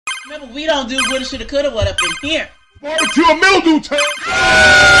Remember, we don't do woulda, shoulda, coulda, what up in here. Barbecue and mildew time.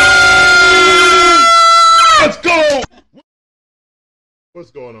 Let's go.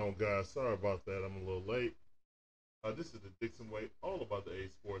 What's going on, guys? Sorry about that. I'm a little late. This is the Dixon Way, all about the A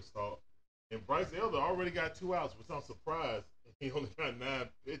Sports Talk. And Bryce Elder already got 2 outs, which I'm surprised. He only got 9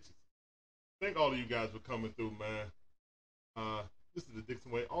 pitches. Thank all of you guys for coming through, man. This is the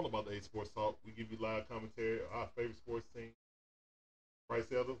Dixon Way, all about the A Sports Talk. We give you live commentary, our favorite sports team.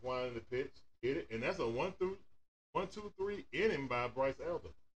 Bryce Elder winding the pitch, hit it, and that's a 1-2-3 inning by Bryce Elder.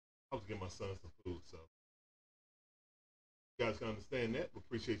 I was getting my son some food, so you guys can understand that. We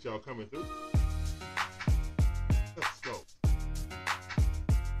appreciate y'all coming through. Let's go.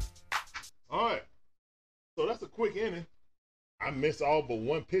 All right, so that's a quick inning. I missed all but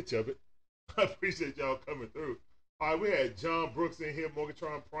 1 pitch of it. I appreciate y'all coming through. All right, we had John Brooks in here,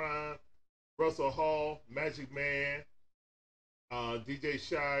 Morgatron Prime, Russell Hall, Magic Man, DJ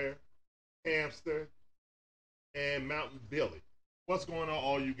Shire, Hamster, and Mountain Billy. What's going on,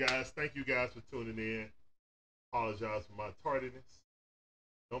 all you guys? Thank you guys for tuning in. Apologize for my tardiness.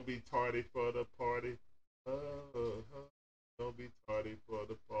 Don't be tardy for the party. Don't be tardy for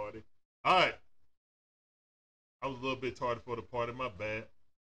the party. All right. I was a little bit tardy for the party. My bad.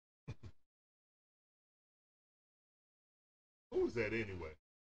 Who was that anyway?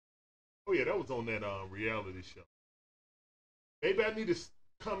 Oh, yeah, that was on that reality show. Maybe I need to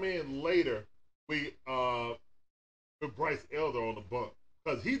come in later with Bryce Elder on the bump,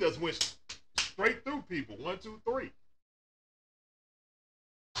 because he just went straight through people. 1, 2, 3.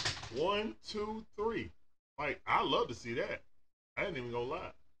 1, 2, 3. Like, I love to see that. I ain't even gonna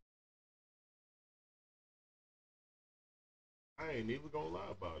lie. I ain't even gonna lie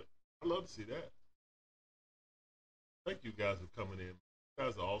about it. I love to see that. Thank you guys for coming in. You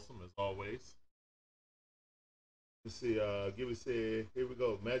guys are awesome as always. Let's see, Gibby said, here we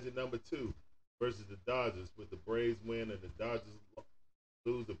go. Magic number 2 versus the Dodgers, with the Braves win and the Dodgers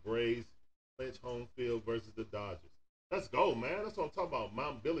lose. The Braves clinch home field versus the Dodgers. Let's go, man. That's what I'm talking about.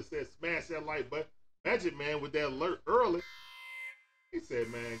 Mountain Billy said, smash that like button. Magic Man with that alert early. He said,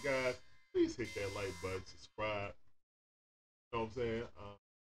 man, guys, please hit that like button, subscribe. You know what I'm saying?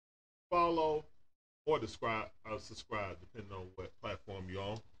 Follow or subscribe, depending on what platform you're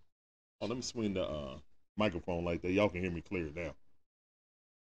on. Oh, let me swing the microphone like that. Y'all can hear me clear now.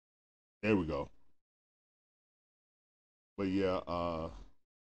 There we go. But yeah,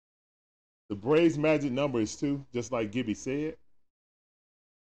 the Braves magic number is 2, just like Gibby said.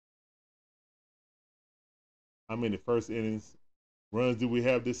 How many first innings runs do we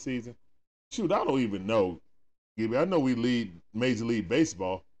have this season? Shoot, I don't even know, Gibby. I know we lead Major League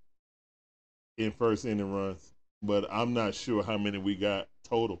Baseball in first inning runs, but I'm not sure how many we got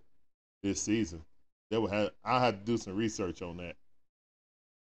total this season. I had to do some research on that.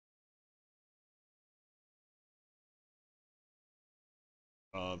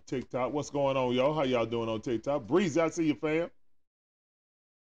 TikTok, what's going on, y'all? How y'all doing on TikTok? Breezy, I see you, fam.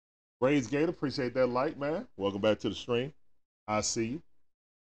 Braves Gator, appreciate that like, man. Welcome back to the stream. I see you.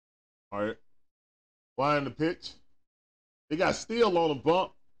 All right. Flying the pitch. They got Steele on the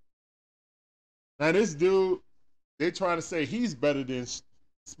bump. Now, this dude, they're trying to say he's better than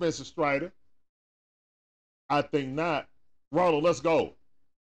Spencer Strider. I think not. Ronald, let's go.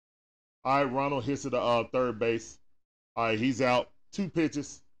 All right, Ronald hits to the third base. All right, he's out. 2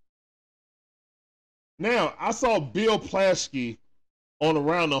 pitches. Now, I saw Bill Plaschke on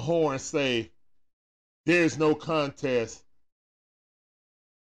Around the Horn say, there's no contest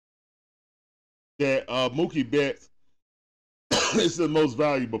that Mookie Betts is the most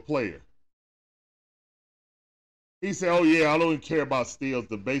valuable player. He said, oh, yeah, I don't even care about steals.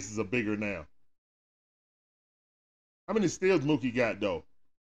 The bases are bigger now. How many steals Mookie got, though?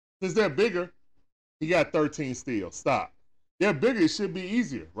 Since they're bigger, he got 13 steals. Stop. They're bigger. It should be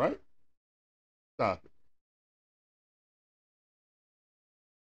easier, right? Stop it.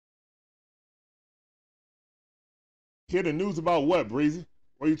 Hear the news about what, Breezy?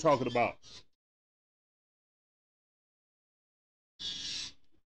 What are you talking about?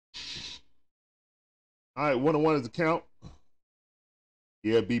 All right, 1-1 is the count.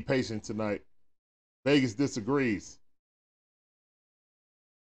 Yeah, be patient tonight. Vegas disagrees.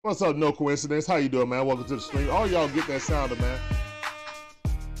 What's up, No Coincidence? How you doing, man? Welcome to the stream. All y'all get that sounder, man.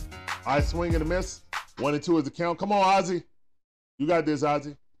 All right, swing and a miss. 1-2 is the count. Come on, Ozzy. You got this,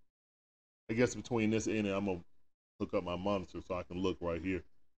 Ozzy. I guess between this and I'm going to hook up my monitor so I can look right here.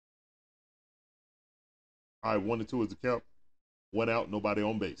 All right, 1-2 is the count. 1 out, nobody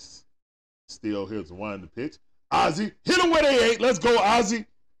on base. Still here's the wind the pitch. Ozzy, hit them where they ain't. Let's go, Ozzy.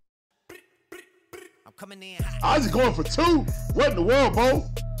 I'm coming in. Ozzy going for 2. What in the world, Bo?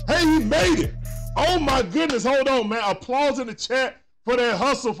 Hey, he made it. Oh, my goodness. Hold on, man. Applause in the chat for that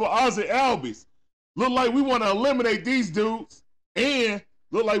hustle for Ozzy Albies. Look like we want to eliminate these dudes and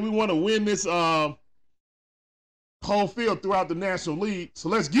look like we want to win this home field throughout the National League. So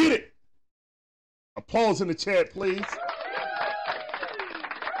let's get it. Applause in the chat, please.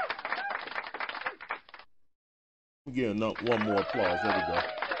 We'll give one more applause. There we go.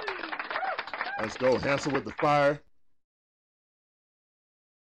 Let's go. Hansel with the fire.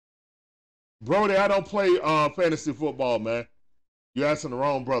 Brody, I don't play fantasy football, man. You're asking the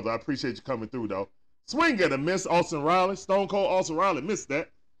wrong brother. I appreciate you coming through, though. Swing at a miss, Austin Riley. Stone Cold Austin Riley missed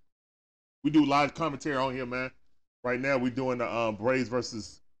that. We do live commentary on here, man. Right now, we're doing the Braves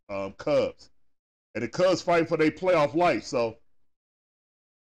versus Cubs. And the Cubs fighting for their playoff life, so.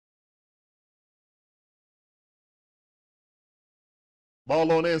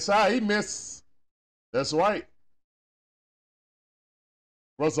 Ball on the inside, he missed. That's right.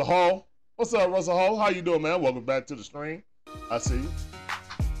 Russell Hall. What's up, Russell Hall? How you doing, man? Welcome back to the stream. I see you.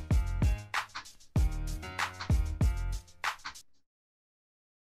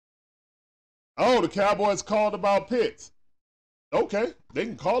 Oh, the Cowboys called about Pitts. Okay, they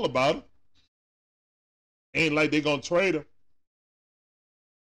can call about him. Ain't like they gonna trade him.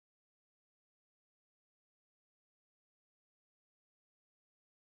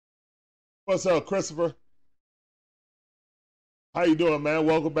 What's up, Christopher? How you doing, man?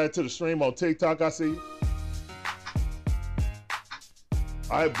 Welcome back to the stream on TikTok. I see you.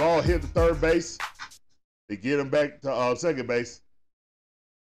 All right, ball hit the third base. They get him back to second base.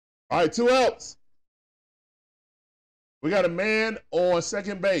 All right, 2 outs. We got a man on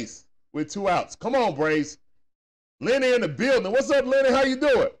second base with 2 outs. Come on, Braves. Lenny in the building. What's up, Lenny? How you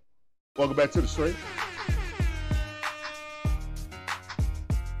doing? Welcome back to the stream.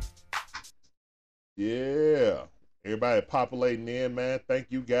 Yeah. Everybody populating in, man.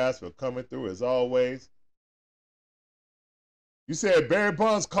 Thank you guys for coming through as always. You said Barry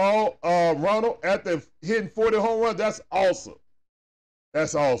Bonds called Ronald after hitting 40 home runs. That's awesome.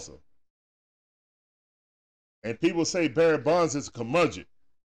 That's awesome. And people say Barry Bonds is a curmudgeon.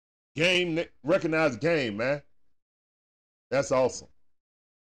 Game, recognized game, man. That's awesome.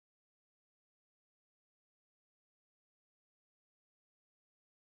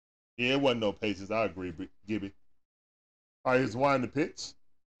 Yeah, it wasn't no patience. I agree, Gibby. All right, here's winding the pitch.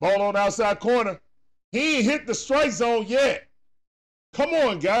 Ball on the outside corner. He ain't hit the strike zone yet. Come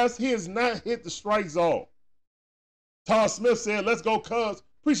on, guys. He has not hit the strike zone. Todd Smith said, let's go, Cubs.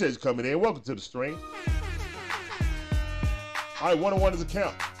 Appreciate you coming in. Welcome to the stream. All right, 1-1 is a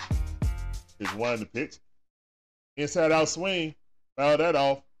count. Here's winding the pitch. Inside out swing. Foul that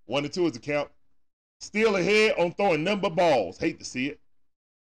off. 1-2 is the count. Still ahead on throwing number balls. Hate to see it.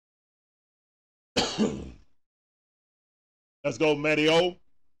 Let's go, Matty O.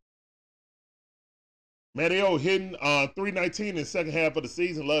 Matty O hitting 319 in the second half of the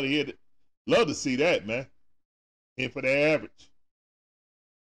season. Love to hear it. Love to see that, man. Hitting for the average.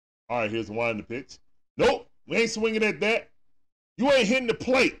 All right, here's the winding the pitch. Nope, we ain't swinging at that. You ain't hitting the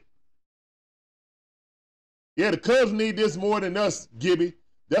plate. Yeah, the Cubs need this more than us, Gibby.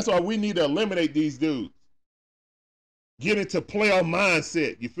 That's why we need to eliminate these dudes. Get into playoff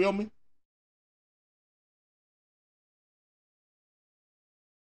mindset. You feel me?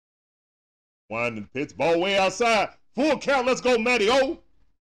 Winding the pitch. Ball way outside. Full count. Let's go, Matty O.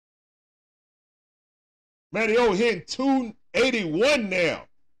 Matty O hitting 281 now.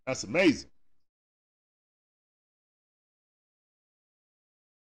 That's amazing.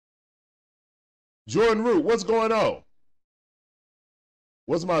 Jordan Root, what's going on?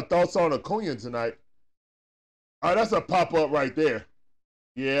 What's my thoughts on Acuna tonight? All right, that's a pop-up right there.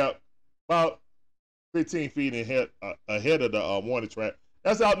 Yeah, about 15 feet ahead of the warning track.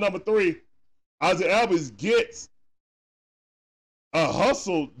 That's out number 3. Ozzy Albies gets a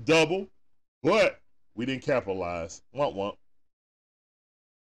hustle double, but we didn't capitalize. Womp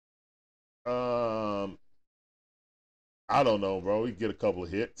womp. I don't know, bro. We get a couple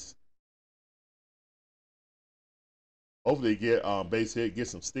of hits. Hopefully get base hit, get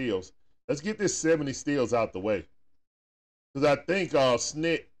some steals. Let's get this 70 steals out the way. Because I think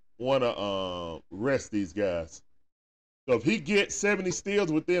Snit want to rest these guys. So if he gets 70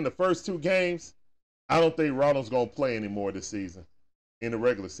 steals within the first 2 games, I don't think Ronald's going to play anymore this season, in the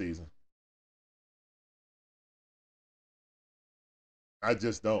regular season. I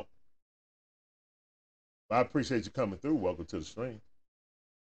just don't. But I appreciate you coming through. Welcome to the stream.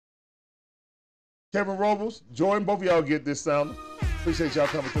 Kevin Robles, Jordan, both of y'all get this sound. Appreciate y'all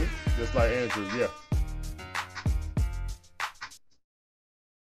coming through. Just like Andrew, yeah.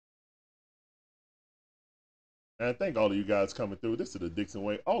 And I thank all of you guys coming through. This is the Dixon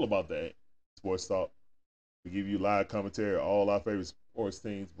Way, all about the sports talk. We give you live commentary, all our favorite sports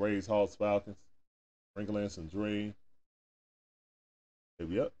teams: Braves, Hawks, Falcons, sprinkling some dream.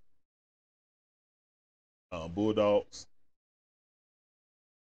 Maybe up. Bulldogs,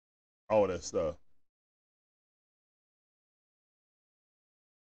 all that stuff.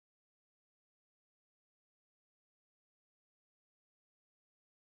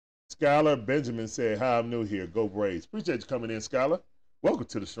 Skylar Benjamin said, "Hi, I'm new here. Go Braves." Appreciate you coming in, Skylar. Welcome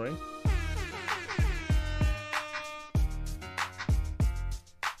to the stream.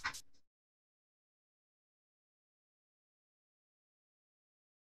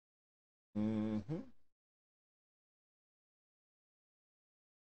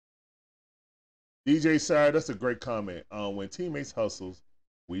 DJ Sire, that's a great comment. When teammates hustles,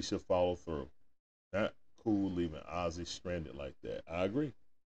 we should follow through. Not cool leaving Ozzie stranded like that. I agree.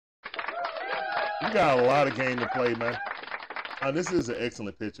 You got a lot of game to play, man. This is an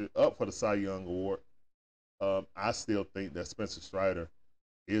excellent pitcher, up for the Cy Young Award. I still think that Spencer Strider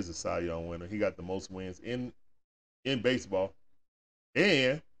is a Cy Young winner. He got the most wins in baseball,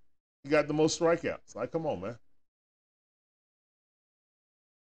 and he got the most strikeouts. Like, come on, man.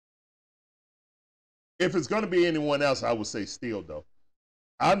 If it's going to be anyone else, I would say Steele, though.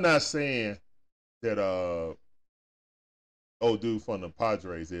 I'm not saying that old dude from the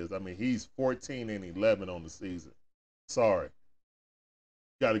Padres is. I mean, he's 14 and 11 on the season. Sorry.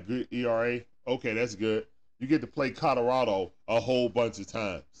 Got a good ERA. Okay, that's good. You get to play Colorado a whole bunch of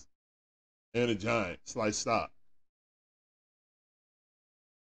times. And the Giants. Like, stop.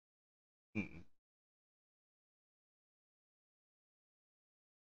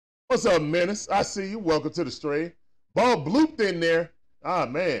 What's up, Menace? I see you. Welcome to the stream. Ball blooped in there. Ah,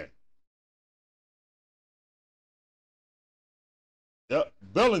 man. Yep.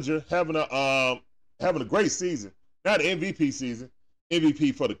 Bellinger having a great season. Not an MVP season.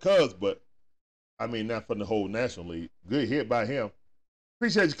 MVP for the Cubs, but I mean not for the whole National League. Good hit by him.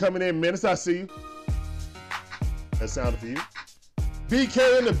 Appreciate you coming in, Menace. I see you. That sounded for you.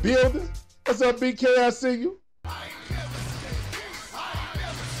 BK in the building. What's up, BK? I see you.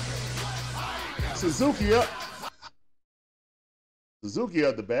 Suzuki up. Suzuki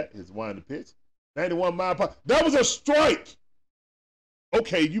at the bat. His wind the pitch. 91 mile per hour. That was a strike.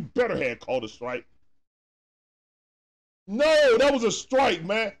 Okay, you better have called a strike. No, that was a strike,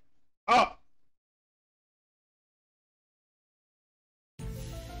 man.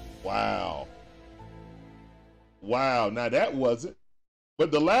 Wow. Wow. Now that wasn't. But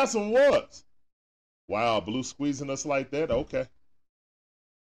the last one was. Wow, Blue squeezing us like that. Okay.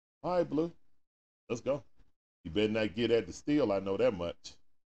 All right, Blue. Let's go. You better not get at the steal. I know that much.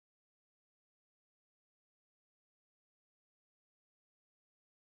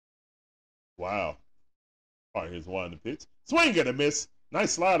 Wow. All right, here's one to pitch. Swing and a miss.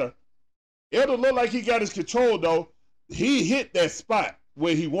 Nice slider. It'll look like he got his control, though. He hit that spot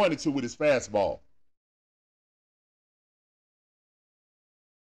where he wanted to with his fastball.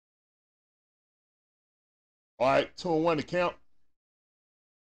 All right, 2-1 to count.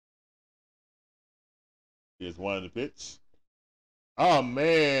 Here's one to pitch. Oh,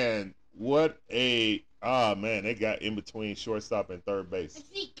 man. What a... Oh, man. They got in between shortstop and third base.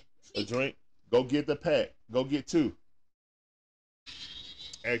 A drink. Go get the pack. Go get two.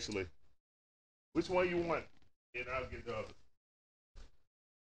 Actually, which one you want? And I'll get the other.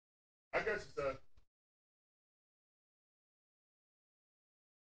 I got you, son.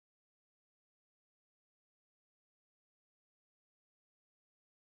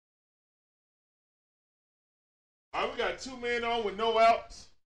 All right, we got 2 men on with no outs.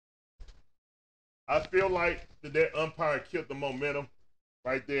 I feel like that umpire killed the momentum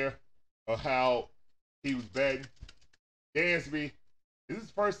right there of how he was batting. Dansby, is this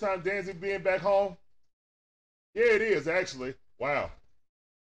the first time Dansby being back home? Yeah, it is, actually. Wow.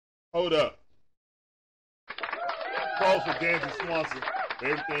 Hold up. Calls for Dansby Swanson for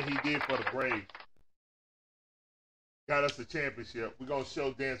everything he did for the Braves. Got us the championship. We're going to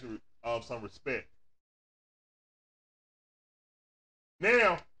show Dansby some respect.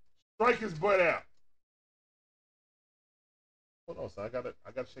 Now, strike his butt out. Hold on, son. I gotta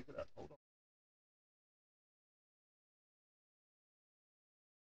shake it out. Hold on.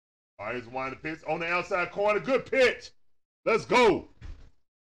 All right, here's one to pitch on the outside corner. Good pitch. Let's go.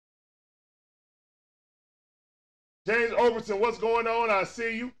 James Overton, what's going on? I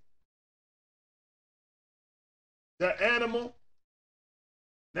see you. The Animal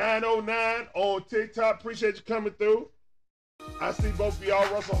 909 on TikTok. Appreciate you coming through. I see both of y'all.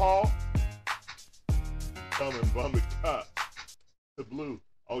 Russell Hall. Coming, Bumby Cox. The Blue.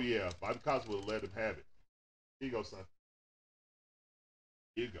 Oh, yeah. Bobby Cox would have let him have it. Here you go, son.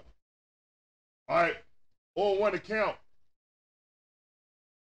 Here you go. All right. 0-1 to count.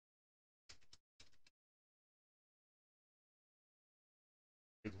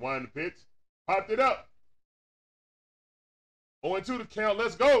 It's wind the pitch. Popped it up. 0-2 to count.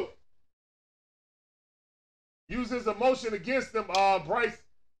 Let's go. Use his emotion against him, Bryce.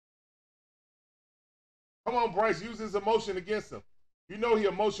 Come on, Bryce. Use his emotion against him. You know he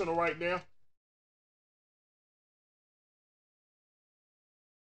emotional right now.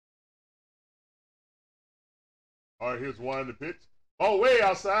 All right, here's one the pitch. Oh, way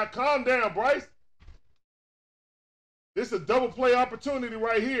outside. Calm down, Bryce. This is a double play opportunity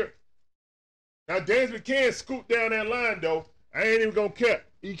right here. Now, Dansby can scoot down that line, though. I ain't even going to care.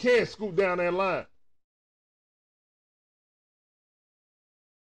 He can scoot down that line.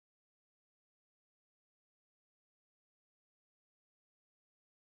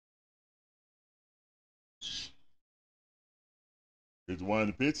 Here's one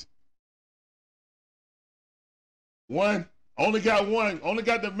the pitch. One. Only got one. Only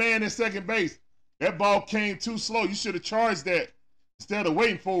got the man in second base. That ball came too slow. You should have charged that instead of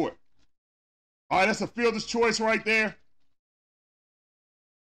waiting for it. All right, that's a fielder's choice right there.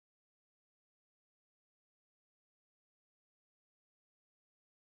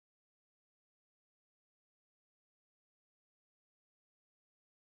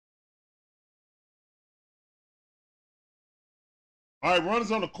 All right,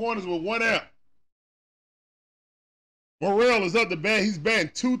 runners on the corners with one out. Morrell is up to bat. He's batting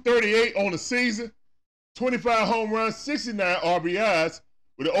 .238 on the season. 25 home runs, 69 RBIs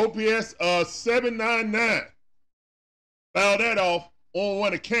with an OPS of .799. Foul that off on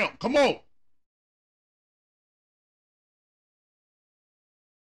one account. Come on.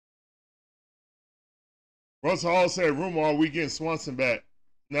 Russell Hall said, rumor are we getting Swanson back.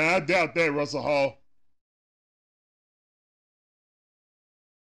 Nah, I doubt that, Russell Hall.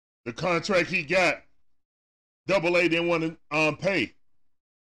 The contract he got, Double-A didn't want to pay.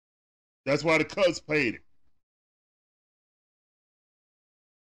 That's why the Cubs paid it.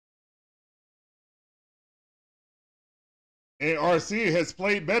 And RC has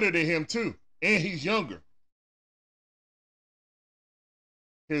played better than him, too. And he's younger.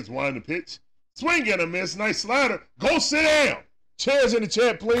 Here's one to pitch. Swing and a miss. Nice slider. Go sit down. Chairs in the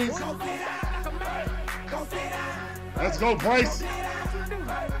chat, please. Let's go, Bryce.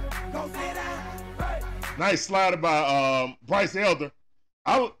 Nice slider by Bryce Elder.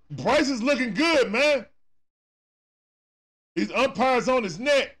 Bryce is looking good, man. These umpires on his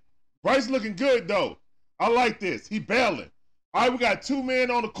neck. Bryce looking good, though. I like this. He battling. All right, we got 2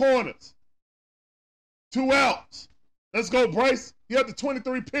 men on the corners. 2 outs. Let's go, Bryce. He up to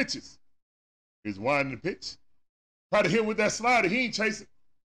 23 pitches. He's winding the pitch. Try to hit him with that slider. He ain't chasing.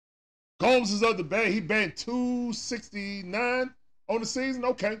 Gomes is up the bat. He batting .269 on the season.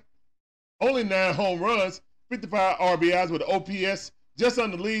 Okay. Only 9 home runs, 55 RBIs with an OPS just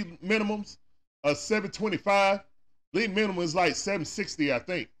under league minimums of .725. League minimum is like .760, I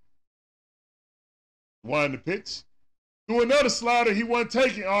think. Winding the pitch. Do another slider. He wasn't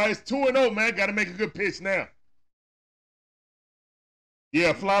taking. All right, it's 2-0, man. Got to make a good pitch now.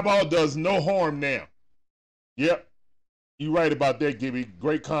 Yeah, fly ball does no harm now. Yep. You right about that, Gibby.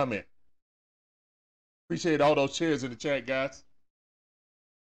 Great comment. Appreciate all those cheers in the chat, guys.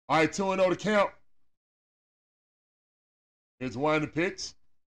 All right, 2-0 to count. Here's one to pitch.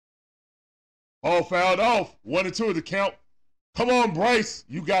 All fouled off. 1-2 to count. Come on, Bryce.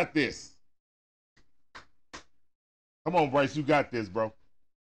 You got this. Come on, Bryce. You got this, bro.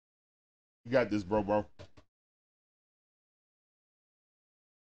 You got this, bro. All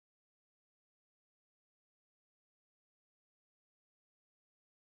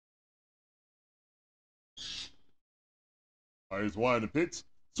right, here's one to pitch.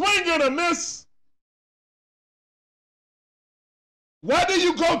 Swing and a miss. Why did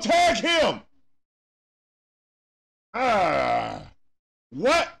you go tag him?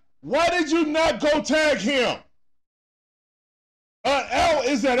 What? Why did you not go tag him? An out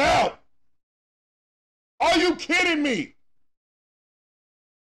is an out. Are you kidding me?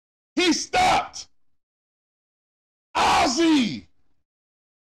 He stopped. Ozzy.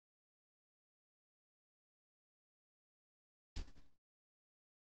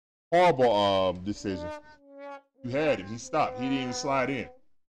 Horrible decision. You had him. He stopped. He didn't even slide in.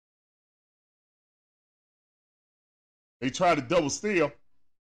 They tried to double steal.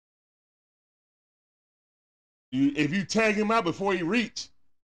 If you tag him out before he reach,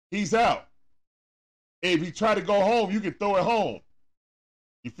 he's out. And if you try to go home, you can throw it home.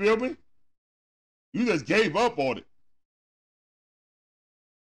 You feel me? You just gave up on it.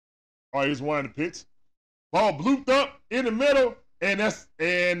 All right, here's one to pitch. Ball blooped up in the middle, and that's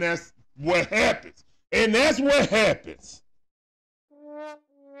what happens. And that's what happens.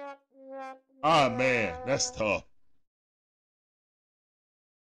 Ah, man, that's tough.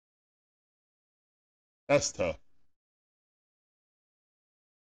 That's tough.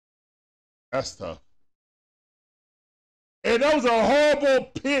 That's tough. And that was a horrible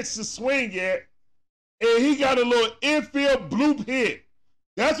pitch to swing at. And he got a little infield bloop hit.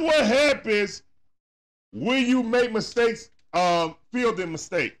 That's what happens when you make mistakes, fielding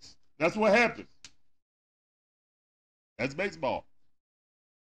mistakes. That's what happens. That's baseball.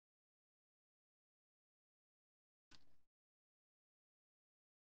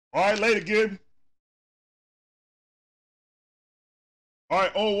 All right, later, Gib. All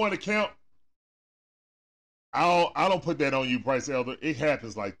right, 0-1 to count. I don't put that on you, Bryce Elder. It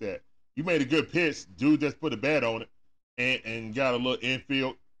happens like that. You made a good pitch. Dude just put a bat on it and got a little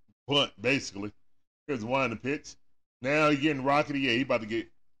infield bunt, basically. Here's one the pitch. Now he getting rockety. Yeah, he about to get.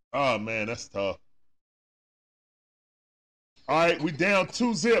 Oh, man, that's tough. All right, we down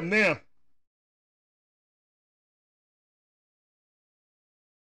 2-0 now.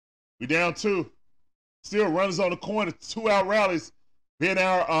 We down 2. Still runners on the corner. 2-out rallies. Been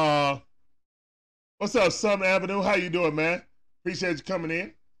our what's up, Southern Avenue? How you doing, man? Appreciate you coming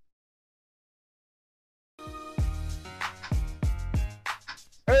in.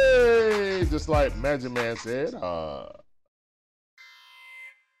 Hey, just like Magic Man said,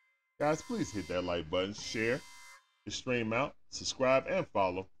 guys, please hit that like button, share the stream out, subscribe and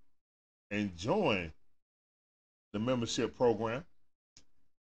follow, and join the membership program.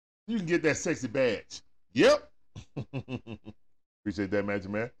 You can get that sexy badge. Yep. Appreciate that,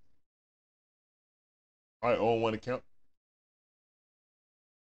 Magic Man. All right, 0-1 account.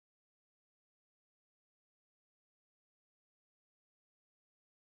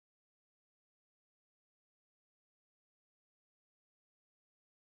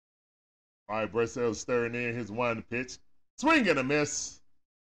 All right, Bressel stirring in his wind pitch. Swing and a miss.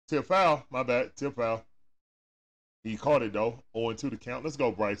 Tip foul. My bad. Tip foul. He caught it, though. 0-2 to count. Let's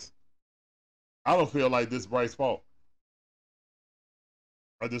go, Bryce. I don't feel like this Bryce's fault.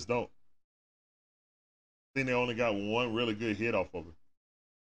 I just don't. I think they only got one really good hit off of it.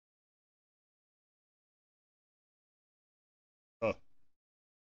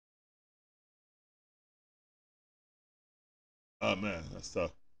 Oh, man, that's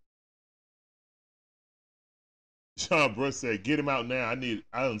tough. John Brooks said, get him out now.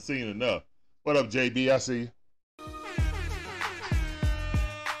 I haven't seen enough. What up, JB? I see you.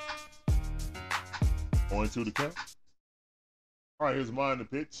 0-2 to count. All right, here's mine the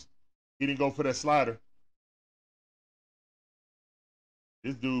pitch. He didn't go for that slider.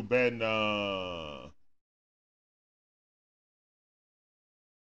 This dude batting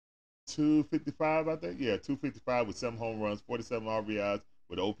 255, I think. Yeah, 255 with 7 home runs, 47 RBIs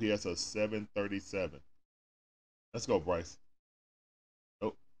with an OPS of 737. Let's go, Bryce.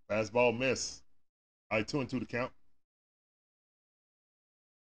 Nope. Fastball miss. All right, 2-2 to count.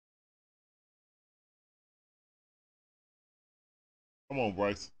 Come on,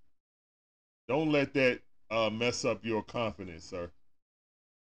 Bryce. Don't let that mess up your confidence, sir.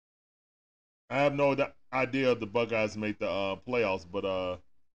 I have no idea if the Buckeyes make the playoffs, but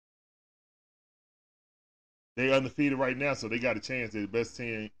they're undefeated right now, so they got a chance. They're the best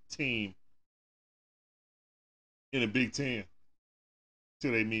team in the Big Ten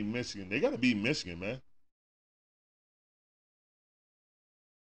till they meet Michigan. They got to beat Michigan, man.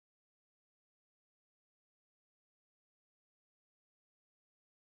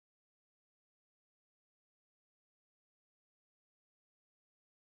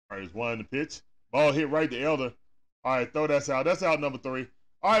 All right, there's one in the pitch. Ball hit right to Elder. All right, throw that out. That's out number 3.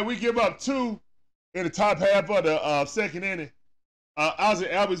 All right, we give up 2 in the top half of the second inning. Ozzie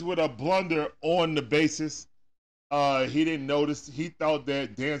Albies with a blunder on the bases. He didn't notice. He thought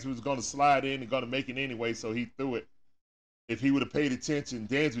that Dansby was going to slide in and going to make it anyway, so he threw it. If he would have paid attention,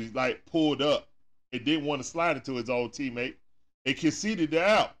 Dansby like pulled up. It didn't want to slide into his old teammate. It conceded the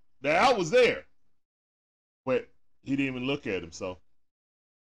out. The out was there, but he didn't even look at him. So,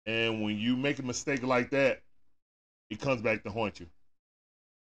 and when you make a mistake like that, it comes back to haunt you.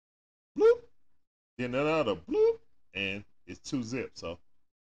 Bloop. Then another bloop, and it's 2-0. So,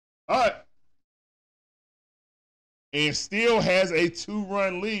 all right. And still has a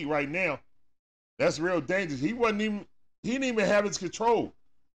 2-run lead right now. That's real dangerous. He didn't even have his control.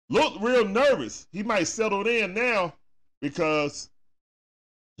 Looked real nervous. He might settle in now because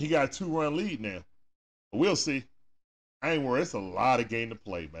he got a 2-run lead now. But we'll see. I ain't worried. It's a lot of game to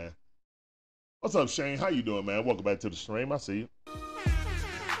play, man. What's up, Shane? How you doing, man? Welcome back to the stream. I see you.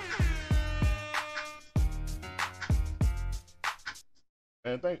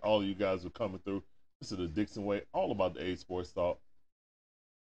 And thank all of you guys for coming through. This is the Dixon Way, all about the A Sports Talk.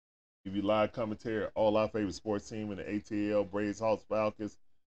 Give you live commentary, all our favorite sports team in the ATL, Braves, Hawks, Falcons,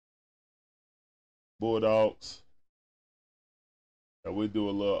 Bulldogs. And we do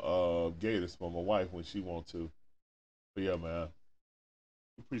a little Gators for my wife when she wants to. But yeah, man,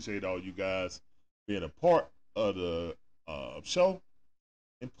 appreciate all you guys being a part of the show.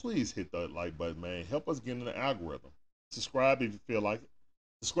 And please hit that like button, man. Help us get in the algorithm. Subscribe if you feel like it.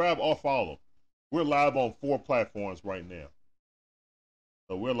 Subscribe or follow. We're live on 4 platforms right now.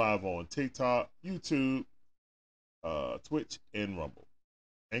 So we're live on TikTok, YouTube, Twitch, and Rumble.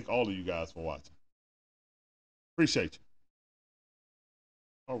 Thank all of you guys for watching. Appreciate you.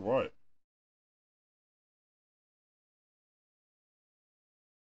 All right.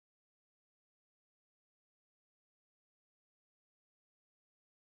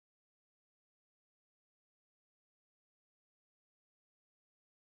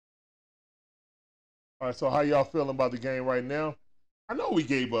 All right, so how y'all feeling about the game right now? I know we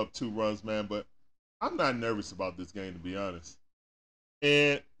gave up 2 runs, man, but I'm not nervous about this game, to be honest.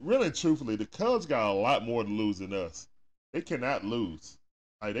 And really and truthfully, the Cubs got a lot more to lose than us. They cannot lose.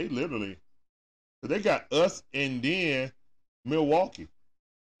 Like, they literally, they got us and then Milwaukee.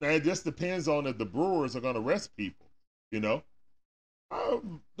 Now, it just depends on if the Brewers are going to rest people, you know?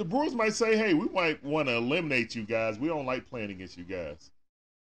 The Brewers might say, hey, we might want to eliminate you guys. We don't like playing against you guys.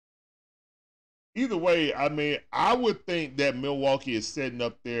 Either way, I mean, I would think that Milwaukee is setting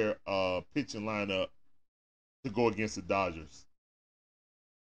up their pitching lineup to go against the Dodgers.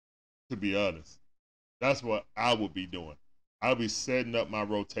 To be honest, that's what I would be doing. I'll be setting up my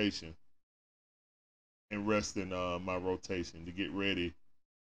rotation and resting my rotation to get ready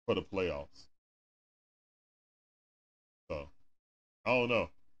for the playoffs. So, I don't know.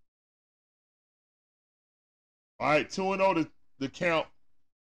 All right, 2-0 the count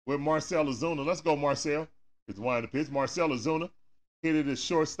with Marcell Ozuna. Let's go, Marcell. It's winding the pitch. Marcell Ozuna hit it at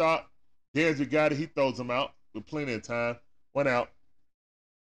shortstop. Dansby got it. He throws him out with plenty of time. 1 out.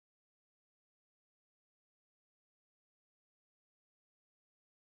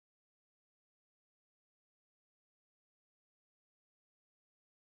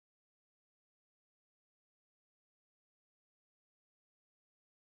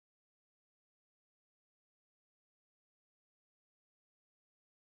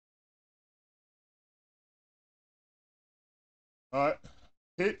 All right.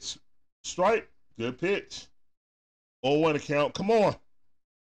 Pitch. Strike. Good pitch. 0-1 account. Come on.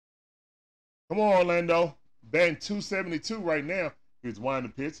 Come on, Orlando. Batting .272 right now. Here's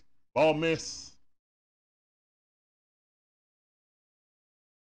winding the pitch. Ball miss.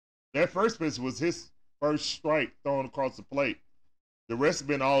 That first pitch was his first strike thrown across the plate. The rest have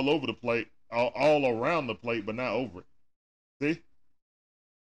been all over the plate, all around the plate, but not over it. See?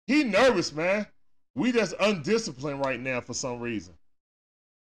 He nervous, man. We just undisciplined right now for some reason.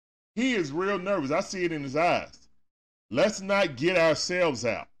 He is real nervous. I see it in his eyes. Let's not get ourselves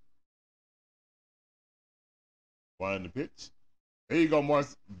out. Wind the pitch. There you go,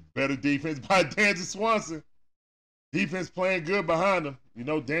 Mars. Better defense by Dansby Swanson. Defense playing good behind him. You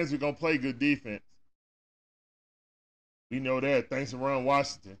know Dansby going to play good defense. We know that. Thanks to Ron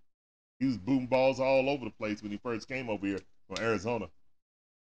Washington. He was booting balls all over the place when he first came over here from Arizona.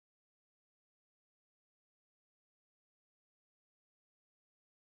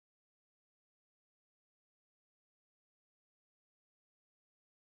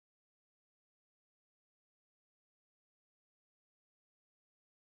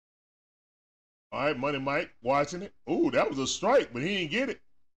 All right, Money Mike watching it. Ooh, that was a strike, but he didn't get it.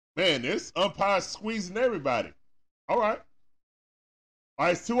 Man, this umpire's squeezing everybody. All right. All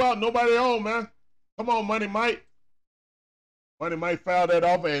right, it's 2 out, nobody on, man. Come on, Money Mike. Money Mike fouled that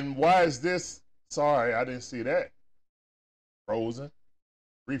off, and why is this? Sorry, I didn't see that. Frozen.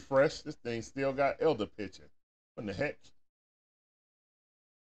 Refresh. This thing still got Elder pitching. What in the heck?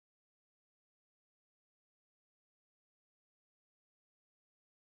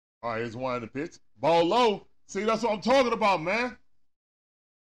 All right, here's one in the pitch. Ball low. See, that's what I'm talking about, man.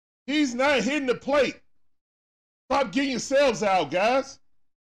 He's not hitting the plate. Stop getting yourselves out, guys.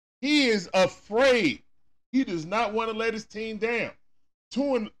 He is afraid. He does not want to let his team down.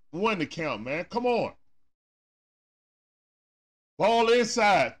 2-1 to count, man. Come on. Ball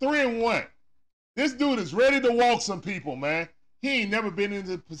inside. 3-1. This dude is ready to walk some people, man. He ain't never been in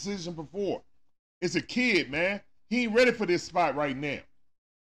this position before. It's a kid, man. He ain't ready for this spot right now.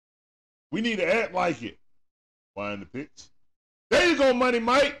 We need to act like it. Wind the pitch. There you go, Money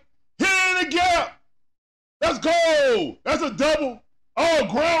Mike. Hit it in the gap. Let's go. That's a double. Oh,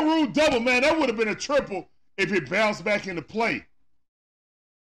 ground rule double, man. That would have been a triple if it bounced back into play.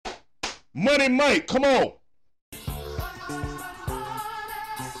 Money Mike, come on.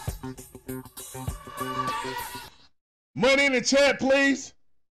 Money in the chat, please.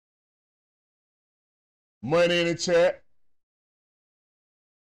 Money in the chat.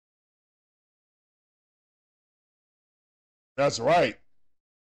 That's right.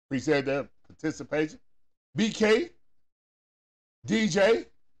 Appreciate that participation. BK, DJ,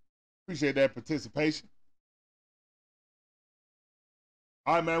 appreciate that participation.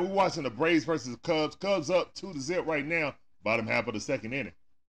 All right, man, we're watching the Braves versus the Cubs. Cubs up 2-0 right now, bottom half of the second inning.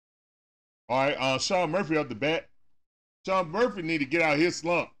 All right, Sean Murphy up the bat. Sean Murphy need to get out his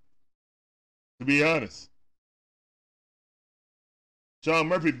slump, to be honest. Sean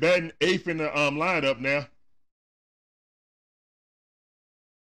Murphy batting 8th in the lineup now.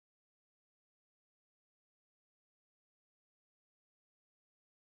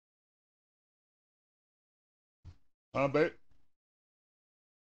 Babe?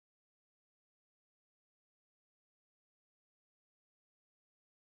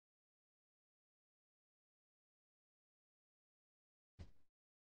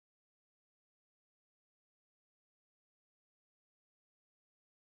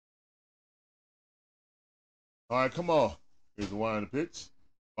 All right, come on. Here's the wind of the pitch.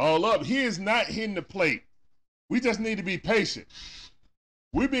 All up. He is not hitting the plate. We just need to be patient.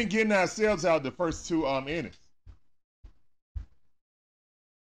 We've been getting ourselves out the first 2 innings.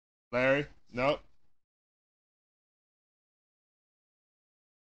 Larry, no.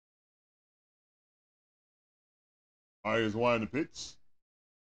 All right, here's wind the pitch.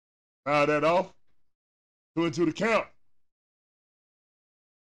 Foul that off. 2-2 the count.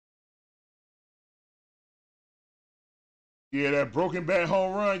 Yeah, that broken bat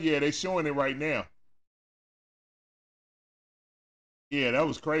home run, yeah, they showing it right now. Yeah, that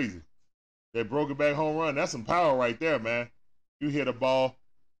was crazy. That broken back home run, that's some power right there, man. You hit a ball,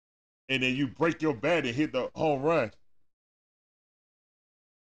 and then you break your bat and hit the home run.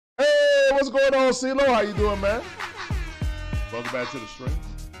 Hey, what's going on, CeeLo? How you doing, man? Welcome back to the stream.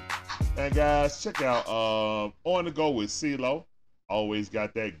 And guys, check out On the Go with CeeLo. Always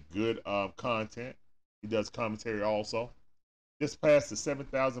got that good content. He does commentary also. Just passed the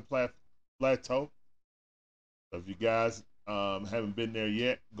 7,000 plateau. So if you guys haven't been there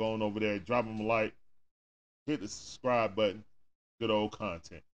yet, go on over there, drop him a like, hit the subscribe button. Good old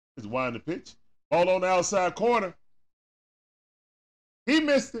content. Just wind the pitch. Ball on the outside corner. He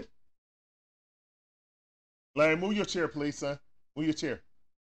missed it. Larry, move your chair, please, son. Move your chair.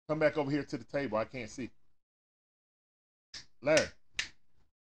 Come back over here to the table. I can't see. Larry.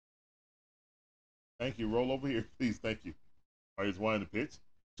 Thank you. Roll over here, please. Thank you. All right, he's winding the pitch.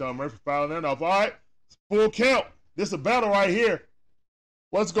 Sean Murphy fouling that off. All right, full count. This is a battle right here.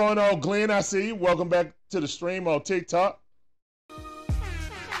 What's going on, Glenn? I see you. Welcome back to the stream on TikTok.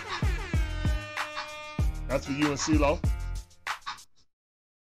 That's for you and CeeLo.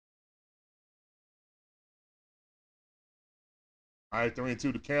 All right,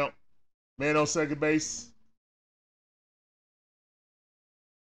 3-2 to count. Man on second base.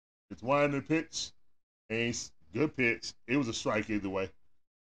 It's winding the pitch. And good pitch. It was a strike either way.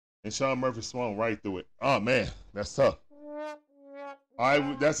 And Sean Murphy swung right through it. Oh, man, that's tough. All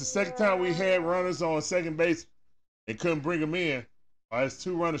right, that's the second time we had runners on second base and couldn't bring them in. All right, it's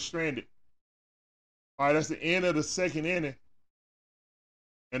 2 runners stranded. All right, that's the end of the second inning.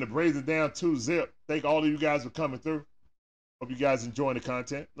 And the Braves are down 2-0. Thank all of you guys for coming through. Hope you guys enjoying the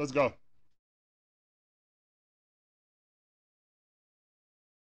content. Let's go.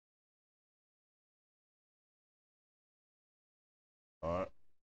 All right.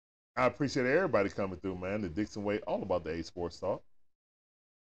 I appreciate everybody coming through, man. The Dixon Way, all about the A Sports Talk.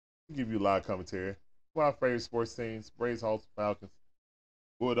 We give you live commentary. My favorite sports teams: Braves, Hawks, Falcons,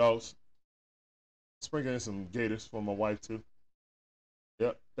 Bulldogs. Sprinkling in some Gators for my wife too.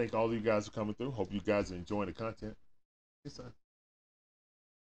 Yep. Thank all of you guys for coming through. Hope you guys are enjoying the content. Yes, sir.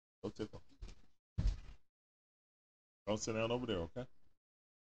 Go tickle. Don't sit down over there, okay?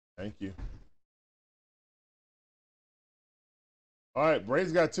 Thank you. All right,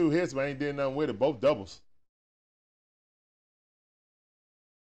 Braves got 2 hits, but ain't did nothing with it. Both doubles.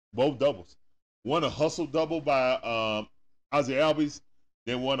 Both doubles. One a hustle double by Ozzie Albies,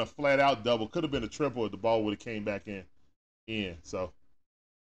 then one a flat out double. Could have been a triple if the ball would have came back in. So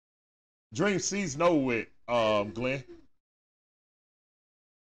dream season over with, Glenn.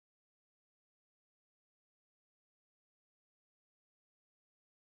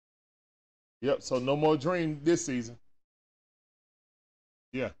 Yep, so no more dream this season.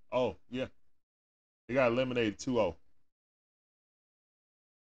 Yeah. Oh, yeah. They got eliminated 2-0.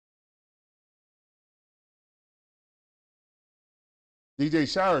 DJ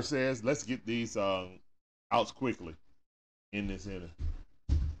Shire says, let's get these outs quickly in this inning.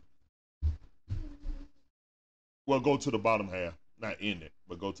 Well, go to the bottom half. Not in it,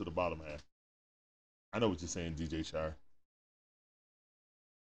 but go to the bottom half. I know what you're saying, DJ Shire.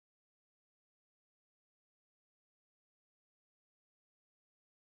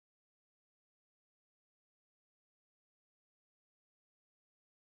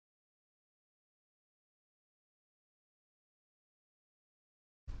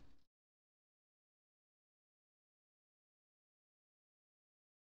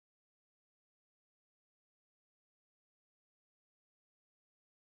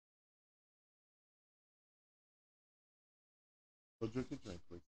 Go drink your drink,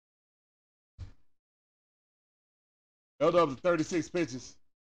 please. Held up to 36 pitches.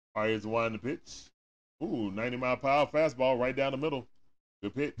 All right, here's the one in the pitch. Ooh, 90-mile-per-hour fastball right down the middle.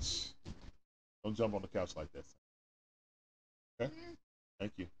 Good pitch. Don't jump on the couch like that. Okay?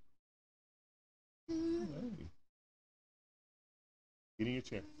 Thank you. Hey. Get in your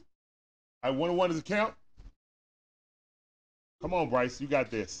chair. All right, 1-1 is the count. Come on, Bryce. You got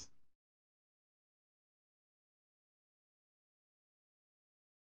this.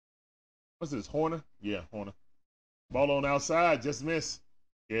 What's this, Horner? Yeah, Horner. Ball on outside, just missed.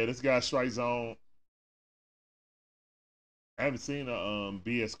 Yeah, this guy's strike zone. I haven't seen a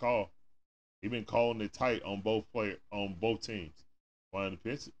BS call. He been calling it tight on both teams. One in the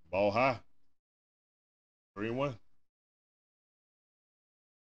pitch, ball high. 3-1.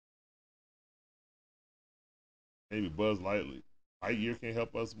 Maybe Buzz Lightyear can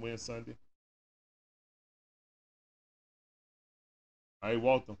help us win Sunday. I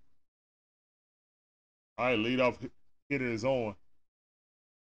walked him. All right, leadoff hitter is on.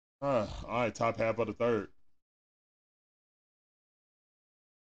 All right, top half of the third.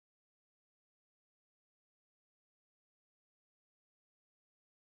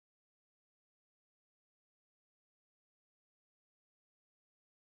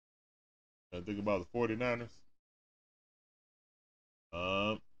 Think about the 49ers.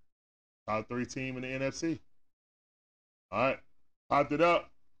 Top 3 team in the NFC. All right, popped it up.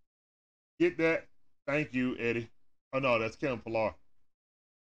 Get that. Thank you, Eddie. Oh, no, that's Kevin Pillar. All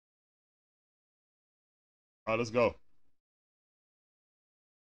right, let's go.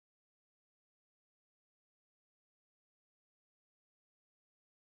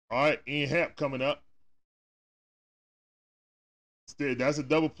 All right, Ian Happ coming up. Still, that's a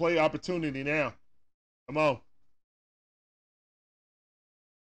double play opportunity now. Come on.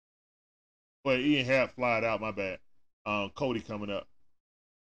 Well, Ian Happ flied out, my bad. Cody coming up.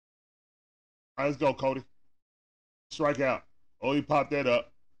 All right, let's go, Cody. Strike out. Oh, he popped that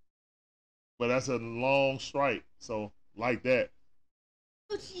up. But that's a long strike. So, like that.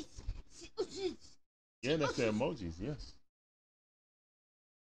 Yeah, that's the emojis, yes.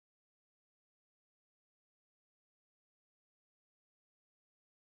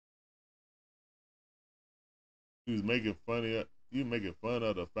 He was making fun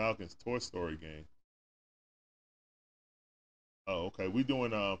of the Falcons Toy Story game. Oh, okay. We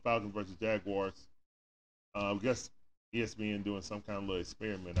doing Falcons versus Jaguars. I guess ESPN doing some kind of little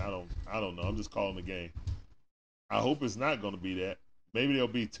experiment. I don't know. I'm just calling the game. I hope it's not going to be that. Maybe there'll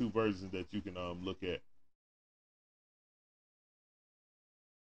be 2 versions that you can look at.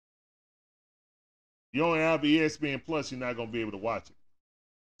 You only have ESPN Plus, you're not going to be able to watch it.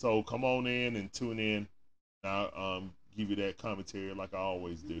 So come on in and tune in. I'll give you that commentary like I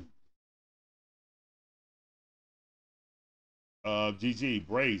always do. GG,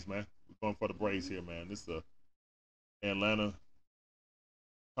 Braves, man. We're going for the Braves here, man. This is the Atlanta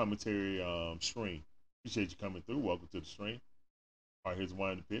commentary stream. Appreciate you coming through. Welcome to the stream. All right, here's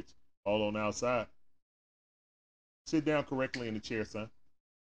one in the pitch. All on the outside. Sit down correctly in the chair, son.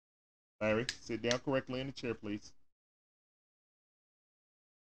 Larry, sit down correctly in the chair, please.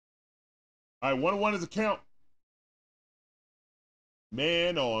 All right, 1-1 is a count.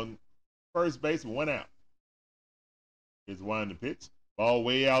 Man on first base, 1 out. Here's one in the pitch. Ball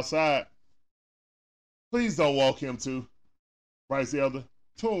way outside. Please don't walk him too. Bryce Elder,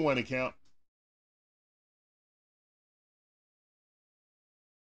 2-1 to count.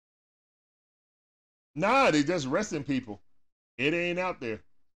 Nah, they just resting people. It ain't out there.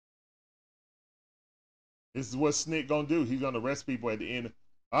 This is what Snick gonna do. He's gonna rest people at the end.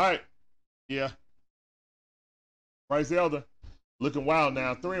 All right. Yeah. Bryce Elder looking wild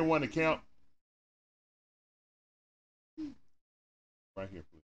now. 3-1 to count. Right here,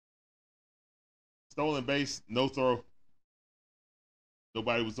 please. Stolen base, no throw.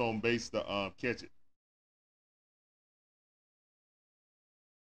 Nobody was on base to catch it.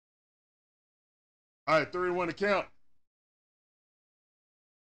 All right, 3-1 to count.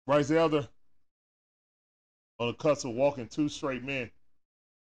 Bryce Elder on the cusp of walking two straight men.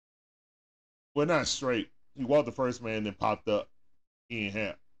 Well, not straight. He walked the first man, then popped up. He ain't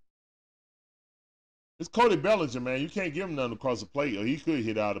half. It's Cody Bellinger, man. You can't give him nothing across the plate, or he could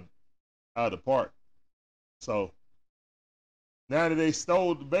hit out of the park. So now that they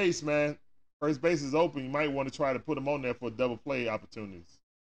stole the base, man, first base is open. You might want to try to put him on there for double play opportunities.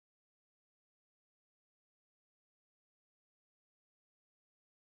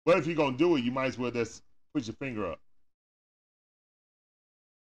 But if you're gonna do it, you might as well just put your finger up.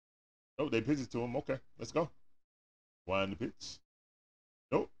 Oh, they pitch it to him. Okay, let's go. Wind the pitch.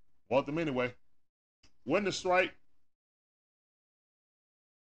 Nope. Want them anyway. Win the strike.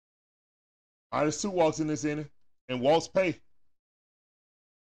 All right, there's two walks in this inning, and walks pay.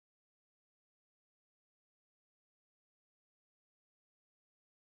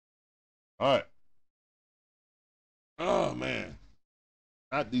 All right. Oh man,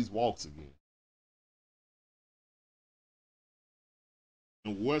 not these walks again.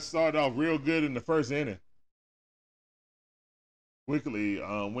 And what started off real good in the first inning quickly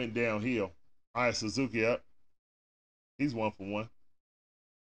went downhill. All right, Suzuki up. He's 1 for 1.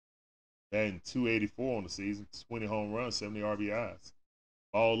 And 284 on the season, 20 home runs, 70 RBIs.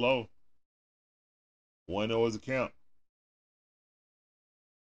 All low. 1-0 is a count.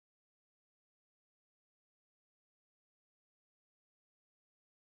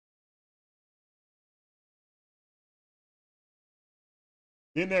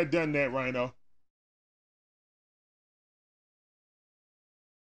 Been there, done that, Rhino.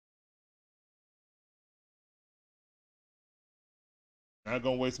 Not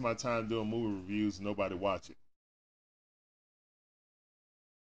gonna waste my time doing movie reviews. Nobody watch it.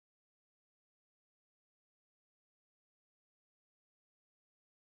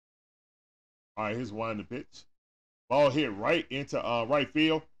 All right, here's winding the pitch. Ball hit right into right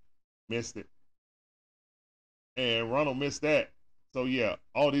field. Missed it. And Ronald missed that. So yeah,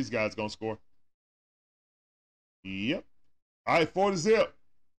 all these guys gonna score. Yep. All right, 4-0.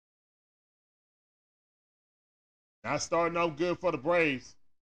 Not starting off good for the Braves.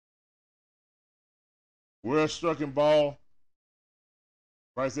 Well struck ball.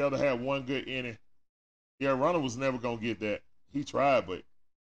 Bryce Elder had one good inning. Yeah, Ronald was never gonna get that. He tried, but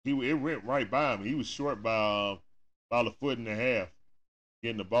it went right by him. He was short by about a foot and a half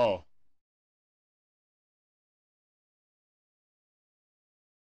getting the ball.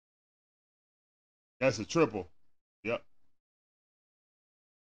 That's a triple. Yep.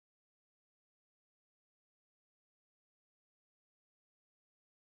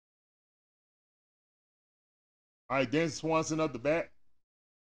 All right, Dan Swanson up the bat.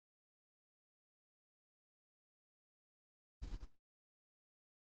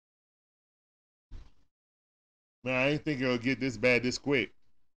 Man, I didn't think it'll get this bad this quick.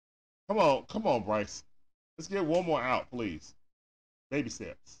 Come on, Bryce. Let's get one more out, please. Baby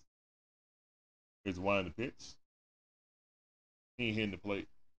steps. Here's one the pitch. He ain't hitting the plate.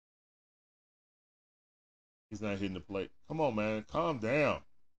 He's not hitting the plate. Come on, man. Calm down.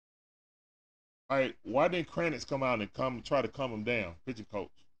 All right, why didn't Kranitz come out and try to calm him down? Pitching coach.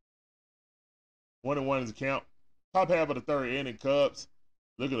 1-1 is the count. Top half of the third inning, Cubs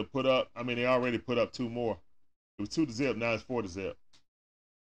looking to put up. I mean, they already put up two more. It was 2-0. Now it's 4-0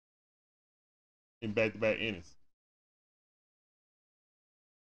 in back-to-back innings.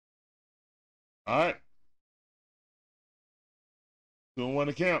 All right. 2-1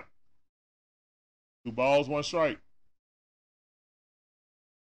 to count. 2 balls, 1 strike.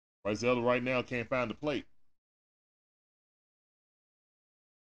 Bryce Elder right now can't find the plate.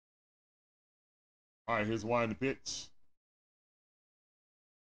 All right, here's winding the pitch.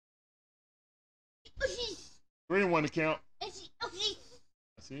 3-1 to count. I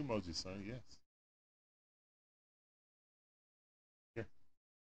see emoji, son. Yes. Here.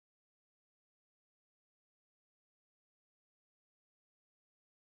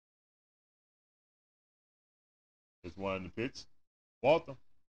 Here's winding the pitch. Walter.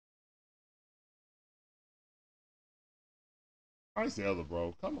 Bryce Elder,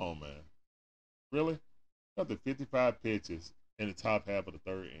 bro. Come on, man. Really? Got the 55 pitches in the top half of the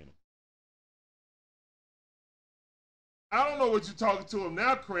third inning. I don't know what you're talking to him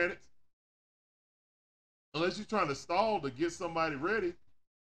now, Kranitz. Unless you're trying to stall to get somebody ready.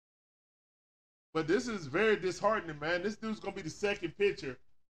 But this is very disheartening, man. This dude's going to be the second pitcher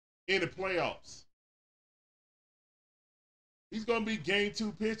in the playoffs. He's going to be game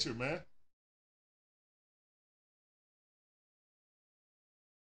 2 pitcher, man.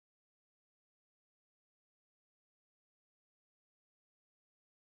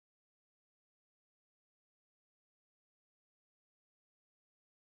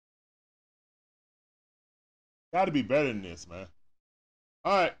 Got to be better than this, man.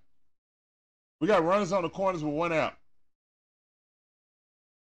 All right. We got runners on the corners with 1 out.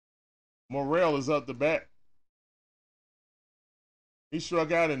 Morrell is up the bat. He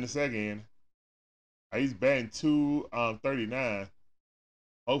struck out in the second inning. He's batting 239.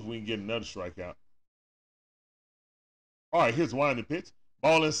 Hopefully we can get another strikeout. All right, here's one the pitch.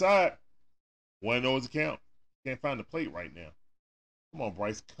 Ball inside. 1-0 is the count. Can't find the plate right now. Come on,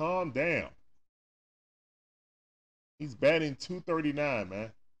 Bryce. Calm down. He's batting 239,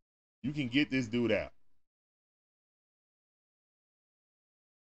 man. You can get this dude out.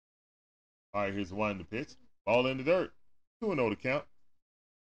 All right, here's one the pitch. Ball in the dirt. 2-0 to count.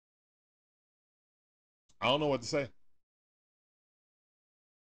 I don't know what to say.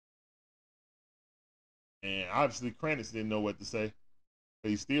 And obviously, Kranitz didn't know what to say. But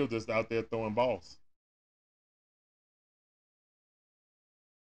he's still just out there throwing balls.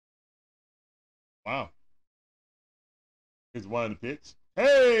 Wow. Here's one the pitch.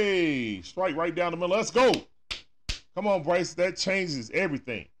 Hey! Strike right down the middle. Let's go. Come on, Bryce. That changes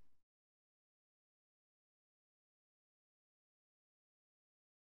everything.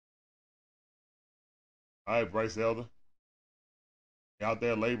 All right, Bryce Elder. Out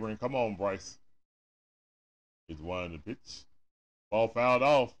there laboring. Come on, Bryce. Here's one the pitch. Ball fouled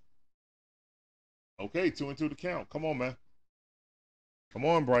off. Okay, 2-2 to count. Come on, man. Come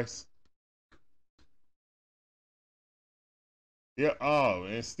on, Bryce. Yeah, oh,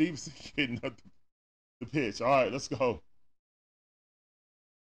 and Stevenson getting up the pitch. All right, let's go.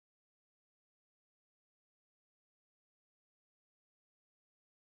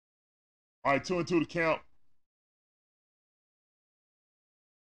 All right, 2-2 to count.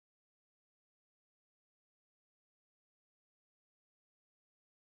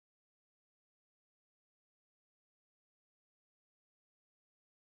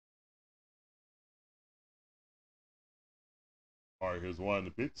 All right, here's one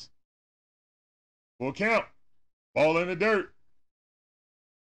the pitch. Full count. Ball in the dirt.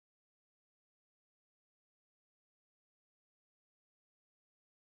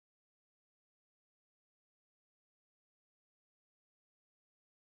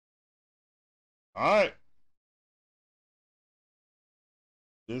 All right.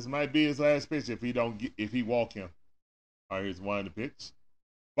 This might be his last pitch if he walk him. All right, here's one the pitch.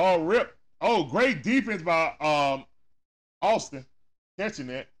 Ball ripped. Oh, great defense by Austin. Catching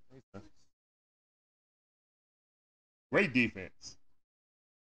that. Great defense.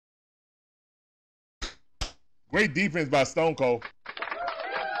 Great defense by Stone Cold.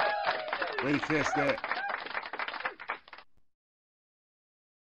 Way to catch that.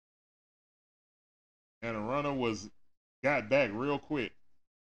 And the runner got back real quick.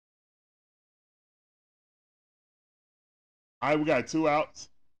 All right, we got 2 outs.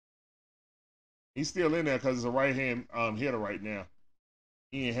 He's still in there because it's a right-hand hitter right now.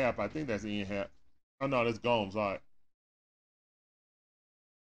 Ian Happ. I think that's Ian Happ. Oh, no, that's Gomes. All right.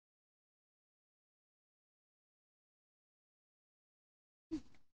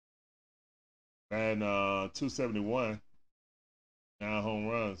 And 271. 9 home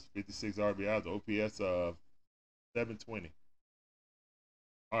runs, 56 RBIs, OPS of 720.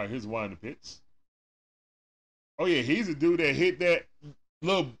 All right, here's one the pitch. Oh, yeah, he's a dude that hit that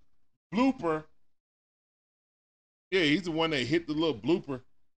little blooper. Yeah, he's the one that hit the little blooper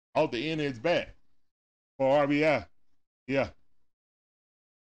off the end of his bat for RBI. Yeah.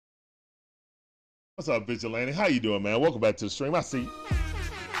 What's up, Vigilante? How you doing, man? Welcome back to the stream. I see you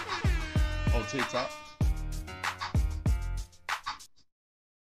on TikTok.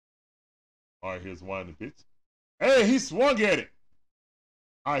 All right, here's one the pitch. Hey, he swung at it.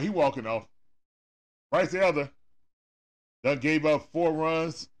 All right, he walking off. Bryce Elder done gave up 4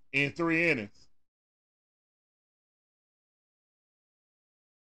 runs in 3 innings.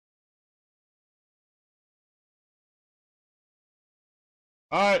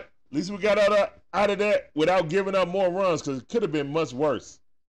 All right, at least we got out of that without giving up more runs because it could have been much worse.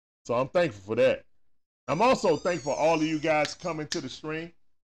 So I'm thankful for that. I'm also thankful for all of you guys coming to the stream.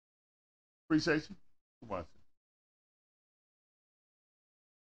 Appreciate you for watching.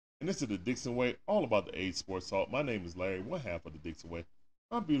 And this is the Dixon Way, all about the age sports talk. My name is Larry, one half of the Dixon Way.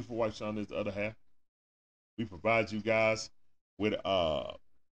 My beautiful wife, Shonda, is the other half. We provide you guys with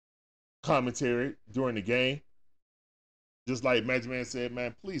commentary during the game. Just like Magic Man said,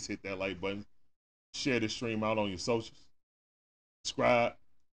 man, please hit that like button. Share this stream out on your socials. Subscribe,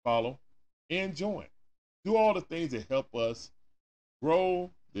 follow, and join. Do all the things that help us grow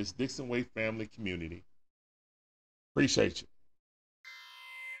this Dixon Way family community. Appreciate you.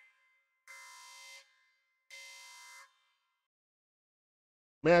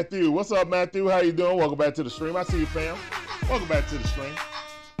 Matthew, what's up, Matthew? How you doing? Welcome back to the stream. I see you, fam. Welcome back to the stream.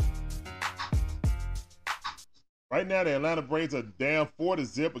 Right now, the Atlanta Braves are down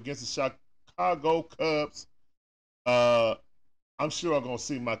 4-0 against the Chicago Cubs. I'm sure I'm gonna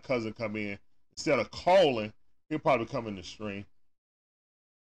see my cousin come in. Instead of calling, he'll probably come in the stream.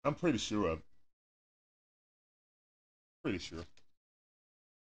 I'm pretty sure of it. Pretty sure.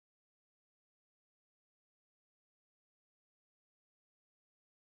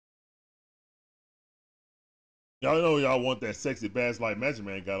 Y'all know y'all want that sexy bass like Magic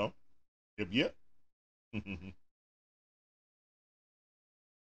Man got on. Yep.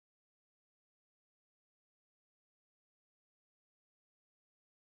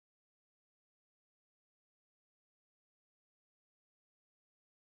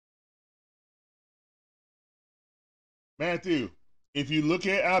 Matthew, if you look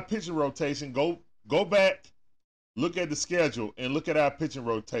at our pitching rotation, go back, look at the schedule, and look at our pitching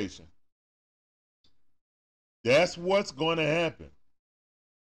rotation. That's what's going to happen.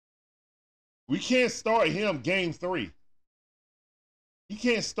 We can't start him game 3. He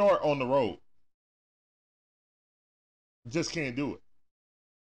can't start on the road. Just can't do it.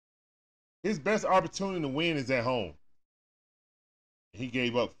 His best opportunity to win is at home. He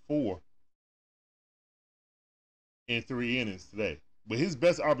gave up 4 in 3 innings today. But his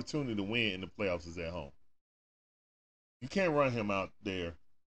best opportunity to win in the playoffs is at home. You can't run him out there.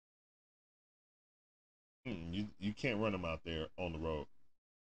 You can't run him out there on the road.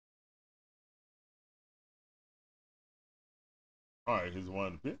 All right, here's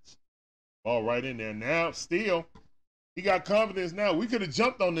one to pitch. Ball right in there. Now, still, he got confidence now. We could have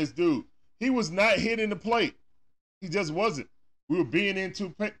jumped on this dude. He was not hitting the plate. He just wasn't. We were being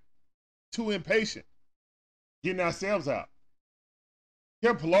too impatient, getting ourselves out.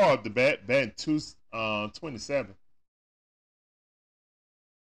 Kevin Pillar up the bat, batting 227.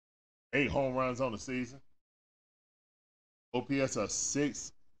 8 home runs on the season. OPS are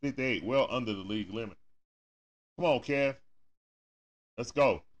 658, well under the league limit. Come on, Kev. Let's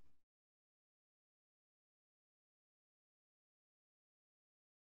go.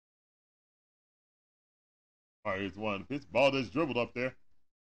 All right, here's one pitch. Ball just dribbled up there.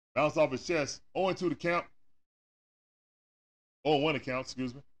 Bounce off his chest. 0-2 the count. 0-1 the count,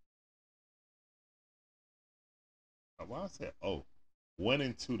 excuse me. Why is that?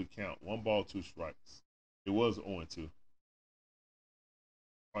 1-2 the count. 1 ball, 2 strikes. It was 0-2.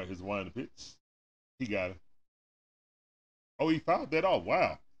 All right, here's one the pitch. He got it. Oh, he fouled that off.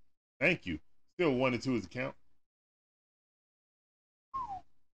 Wow. Thank you. Still 1-2 is the count.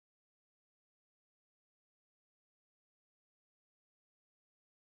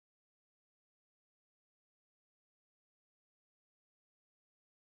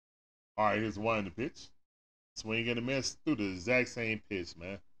 All right, here's one the pitch. Swing and a miss through the exact same pitch,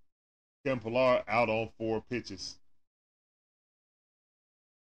 man. Kevin Pillar out on 4 pitches.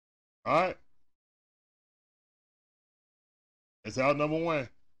 All right. That's out number 1.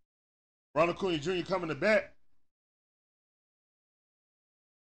 Ronald Acuna Jr. coming to bat.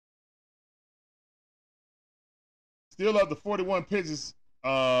 Still up to 41 pitches,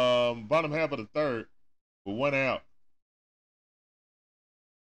 bottom half of the 3rd, with 1 out.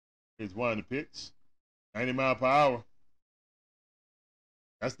 Here's one the pitch. 90 miles per hour.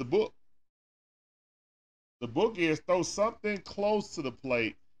 That's the book. The book is throw something close to the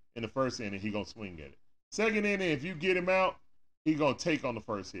plate in the first inning, he gonna swing at it. Second inning, if you get him out, he gonna take on the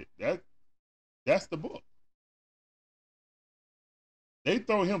first hit. That's the book. They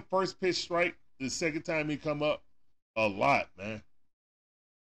throw him first pitch strike the second time he come up a lot, man.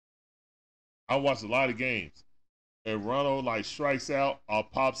 I watched a lot of games. And Ronald like strikes out or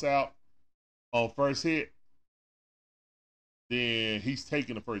pops out on first hit, then he's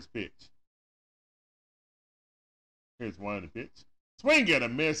taking the first pitch. Here's one the pitch. Swing and a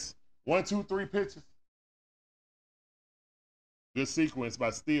miss. 1, 2, 3 pitches. Good sequence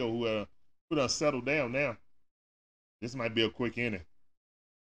by Steele, who done settled down now. This might be a quick inning.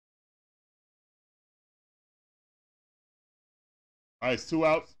 All right, it's 2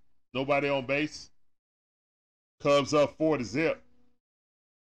 outs. Nobody on base. Cubs up 4-0.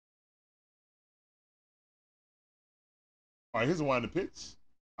 All right, here's a one to pitch.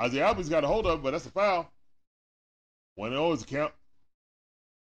 Ozzie Albies got a hold of it, but that's a foul. 1-0 is the count.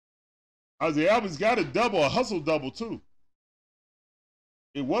 Ozzie Albies got a double, a hustle double, too.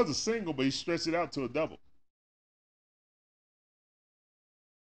 It was a single, but he stretched it out to a double.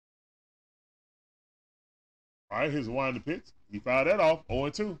 All right, here's one to pitch. He fouled that off.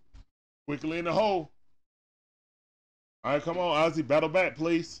 0-2. Quickly in the hole. All right, come on, Ozzie. Battle back,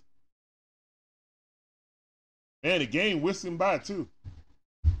 please. Man, the game whisked him by, too.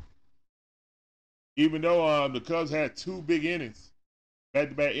 Even though the Cubs had two big innings,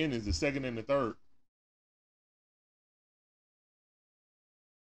 back-to-back innings, the second and the third.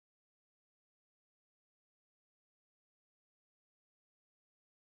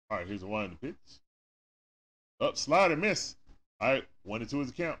 All right, here's a 1 in the pitch. Up, slider, miss. All right, 1-2 is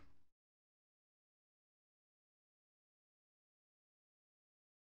the count.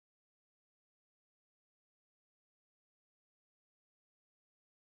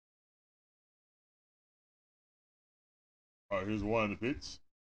 All right, here's 1 in the pitch.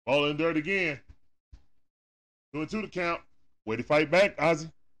 Ball in dirt again. 2-2 the count. Way to fight back, Ozzie.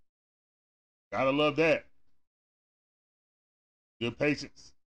 Gotta love that. Good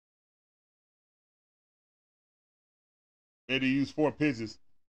patience. Eddie used 4 pitches.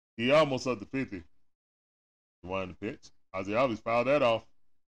 He almost up to 50. 1 in the pitch. Ozzie always fouled that off.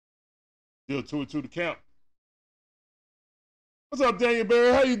 Still 2-2 to count. What's up, Daniel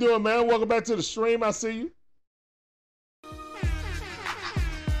Berry? How you doing, man? Welcome back to the stream. I see you.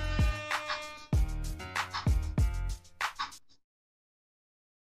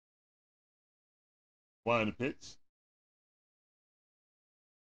 One in the pitch.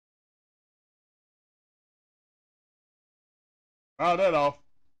 Foul that off.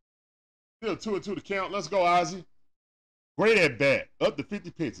 Still 2-2 to count. Let's go, Ozzie. Great at bat. Up to 50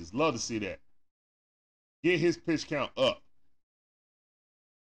 pitches. Love to see that. Get his pitch count up.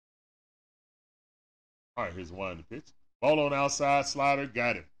 All right, here's 1 in the pitch. Ball on outside, slider,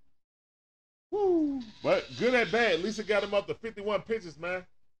 got him. Woo! But good at bat. At least it got him up to 51 pitches, man.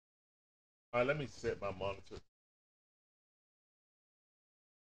 All right, let me set my monitor.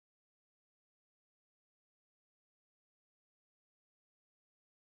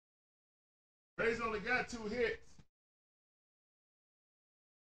 Rays only got 2 hits.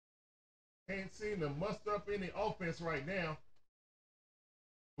 Can't seem to muster up any offense right now.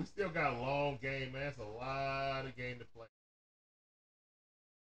 We still got a long game, man. It's a lot of game to play.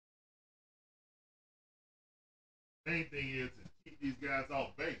 Main thing is to keep these guys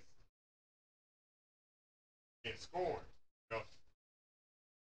off base and scoring. You know,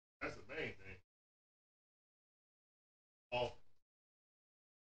 that's the main thing. All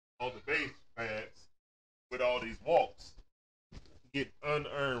the base pads with all these walks get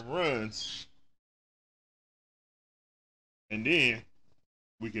unearned runs, and then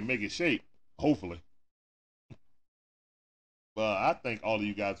we can make it shape, hopefully. But I think all of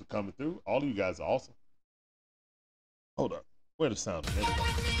you guys are coming through. All of you guys are awesome. Hold up. Where the sound? There we go.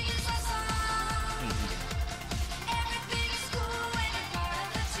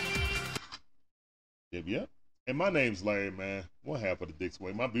 Yep. And my name's Larry, man. One half of the Dick's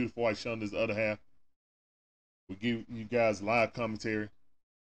Way. My beautiful wife Shonda is the other half. We give you guys live commentary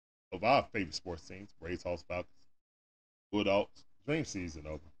of our favorite sports teams: Braves, Hawks, Falcons, Bulldogs. Dream season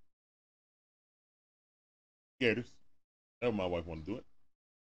over. Gators. That's my wife want to do it.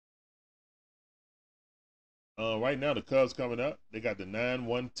 Right now, the Cubs coming up. They got the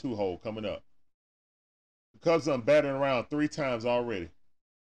 9-1-2 hole coming up. The Cubs done batting around 3 times already.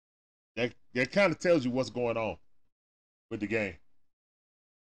 That kind of tells you what's going on with the game.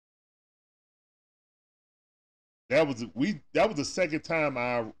 That was the second time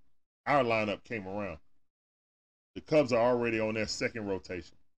our lineup came around. The Cubs are already on their second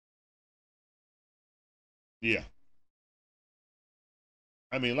rotation. Yeah.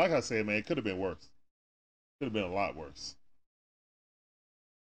 I mean, like I said, man, it could have been worse. Could have been a lot worse.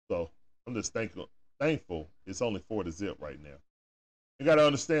 So I'm just thankful it's only 4-0 right now. You got to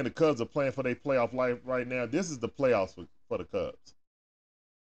understand the Cubs are playing for their playoff life right now. This is the playoffs for the Cubs.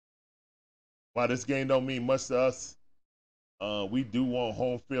 While this game don't mean much to us, we do want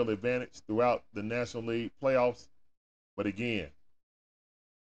home field advantage throughout the National League playoffs. But again,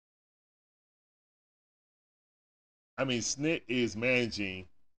 I mean, Snit is managing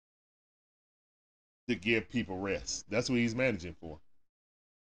to give people rest. That's what he's managing for.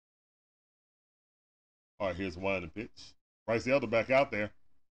 All right, here's 1 in the pitch. Bryce Elder back out there.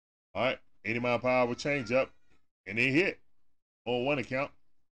 All right, 80-mile-per-hour with change up, and they hit on 1 account.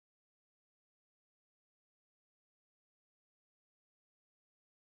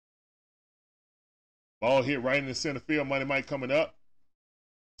 Ball hit right in the center field. Money Mike coming up.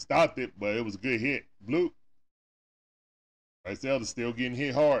 Stopped it, but it was a good hit. Blue. Bryce Elder still getting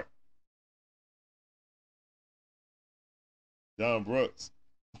hit hard. John Brooks.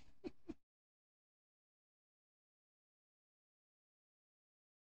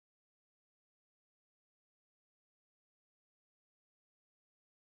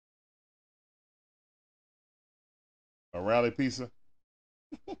 A rally pizza.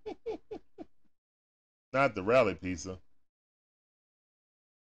 Not the rally pizza.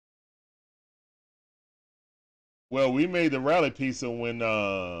 Well, we made the rally pizza when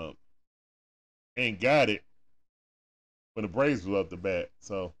and got it when the Braves was up the bat.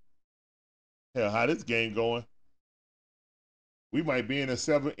 So hell, how this game going? We might be in a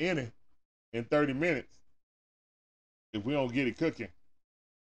 7th inning in 30 minutes if we don't get it cooking.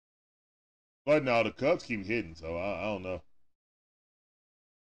 But no, the Cubs keep hitting, so I don't know.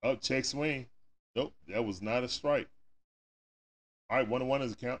 Oh, check swing. Nope, that was not a strike. All right, 1-1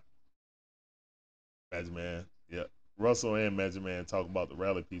 is a count. Magic Man, yeah. Russell and Magic Man talking about the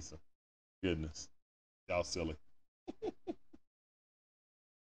rally pizza. Goodness, y'all silly.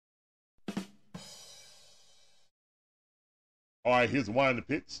 All right, here's one in the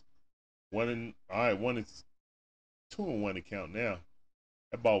pitch. All right, 2-1 to count now.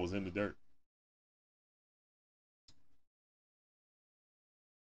 That ball was in the dirt.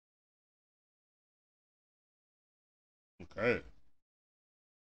 Okay.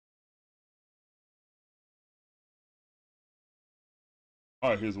 All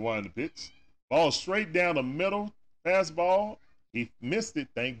right, here's one in the pitch. Ball straight down the middle. Fastball. He missed it,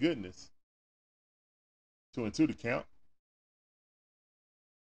 thank goodness. 2-2 to count.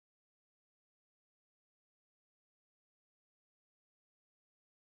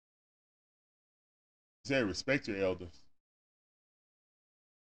 He said, respect your elders.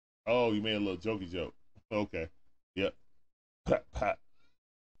 Oh, you made a little jokey joke. Okay. Yep. Pat, pat.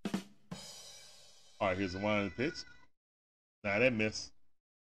 All right, here's the one in the pitch. Nah, that missed.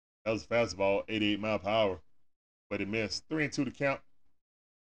 That was a fastball, 88 mile per hour, but it missed. 3-2 to count.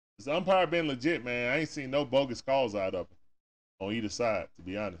 This umpire been legit, man. I ain't seen no bogus calls out of him on either side, to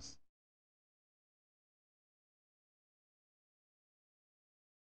be honest.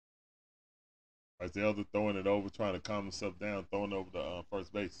 Like the other throwing it over, trying to calm himself down, throwing over the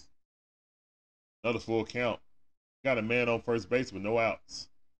first base. Another full count. Got a man on first base with no outs.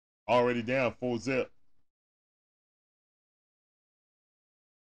 Already down, 4-0.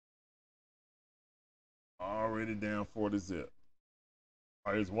 Already down 4-0. All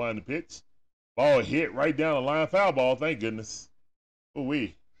right, here's one in the pitch. Ball hit right down the line, foul ball, thank goodness.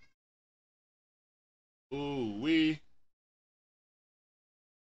 Ooh-wee. Ooh-wee.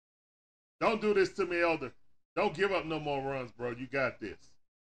 Don't do this to me, Elder. Don't give up no more runs, bro. You got this.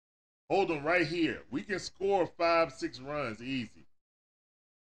 Hold them right here. We can score 5-6 runs easy.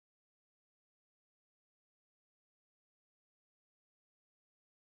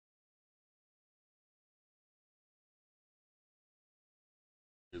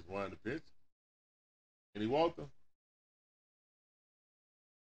 Here's one in the pitch. And he walked him.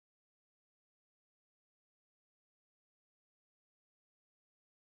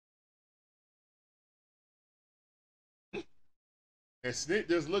 And Snit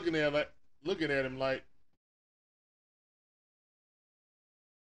just looking at him like,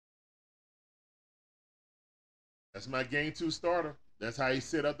 that's my game 2 starter. That's how he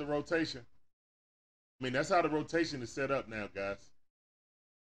set up the rotation. I mean, that's how the rotation is set up now, guys.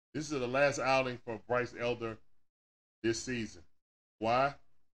 This is the last outing for Bryce Elder this season. Why?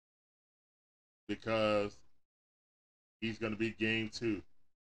 Because he's going to be game 2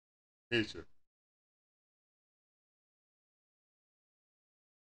 pitcher.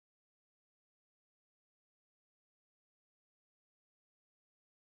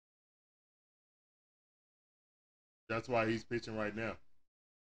 That's why he's pitching right now.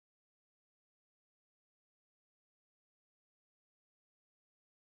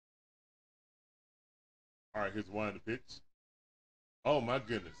 All right, here's one in the pitch. Oh, my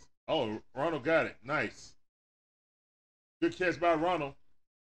goodness. Oh, Ronald got it. Nice. Good catch by Ronald.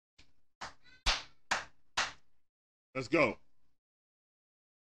 Let's go.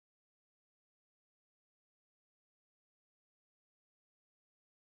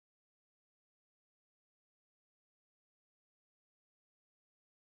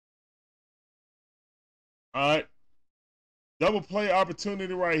 All right. Double play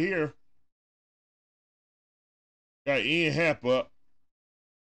opportunity right here. Got Ian Happ up.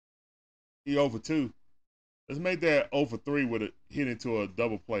 He over 2. Let's make that over 3 with a hit into a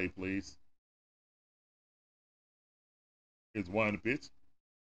double play, please. Here's one in the pitch.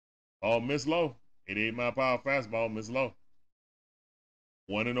 Ball miss low. 88 mile per hour fastball, miss low.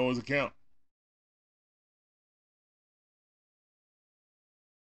 1-0 is a count.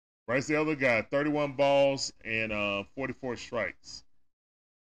 Bryce Elder got 31 balls and 44 strikes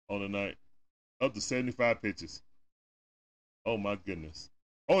on the night. Up to 75 pitches. Oh, my goodness.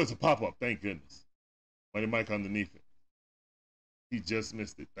 Oh, it's a pop-up. Thank goodness. Money Mike underneath it. He just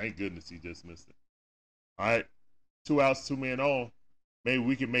missed it. Thank goodness he just missed it. All right. 2 outs, 2 men on. Maybe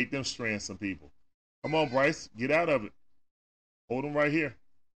we can make them strand some people. Come on, Bryce. Get out of it. Hold him right here.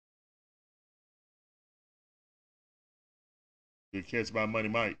 Good catch by Money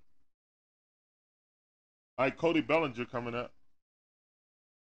Mike. All right, Cody Bellinger coming up.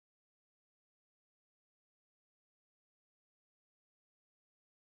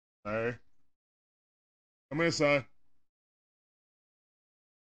 All right. Come in, son.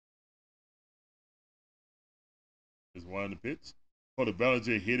 Is one the pitch. Cody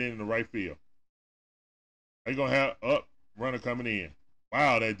Bellinger hit in the right field. Are you going to have up runner coming in?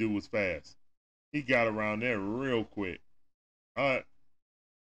 Wow, that dude was fast. He got around there real quick. All right.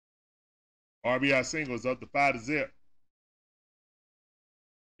 RBI singles up to 5-0.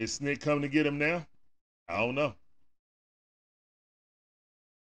 Is Snick coming to get him now? I don't know.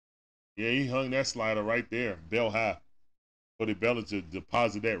 Yeah, he hung that slider right there, bell high. Cody Bellinger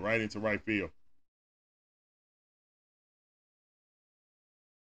deposit that right into right field.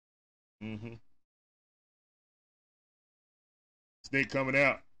 Mm-hmm. Snick coming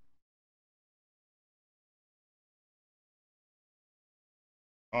out.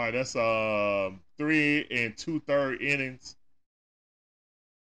 All right, that's 3 2/3 innings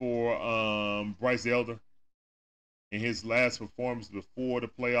for Bryce Elder in his last performance before the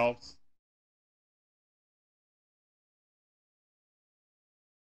playoffs.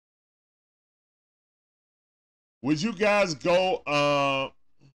 Would you guys go?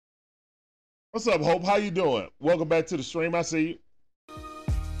 What's up, Hope? How you doing? Welcome back to the stream. I see you.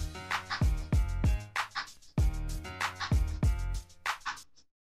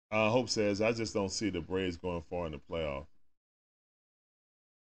 Hope says, I just don't see the Braves going far in the playoff.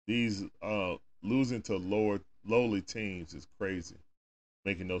 These losing to lowly teams is crazy.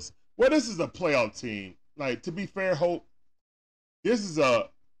 Making no sense. Well, this is a playoff team. Like, to be fair, Hope, this is a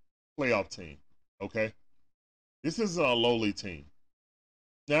playoff team, okay? This is a lowly team.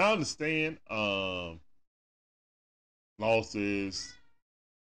 Now, I understand losses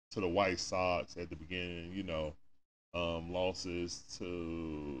to the White Sox at the beginning, you know, losses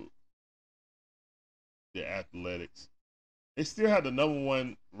to the Athletics. They still have the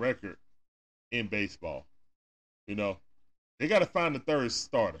 #1 record in baseball. You know, they got to find the third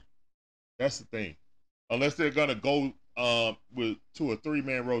starter. That's the thing. Unless they're gonna go to a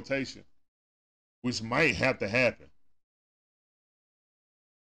 3-man rotation, which might have to happen.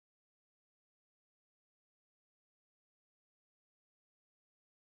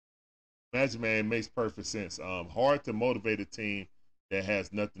 Magic Man makes perfect sense. Hard to motivate a team that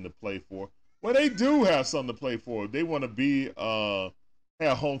has nothing to play for. Well, they do have something to play for. They want to be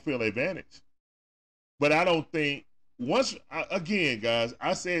have home field advantage. But I don't think again, guys,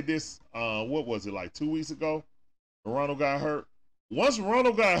 I said this. What was it, like 2 weeks ago? Ronald got hurt. Once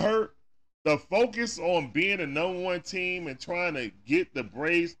Ronald got hurt, the focus on being a #1 team and trying to get the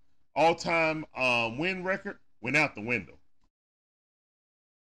Braves all-time win record went out the window.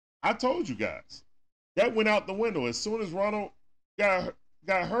 I told you guys that went out the window as soon as Ronald got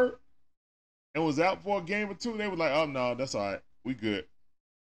hurt and was out for a game or two. They were like, "Oh no, that's all right, we good."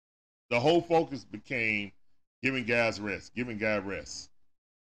 The whole focus became giving guys rest, giving guys rest.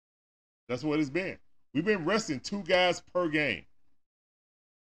 That's what it's been. We've been resting 2 guys per game.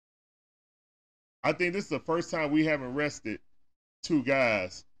 I think this is the first time we haven't rested 2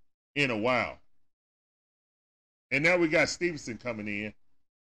 guys in a while. And now we got Stevenson coming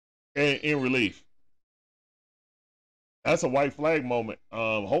in relief. That's a white flag moment.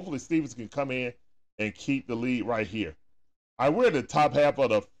 Hopefully Stevenson can come in and keep the lead right here. All right, we're at the top half of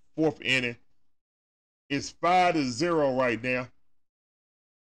the 4th inning. It's 5-0 right now.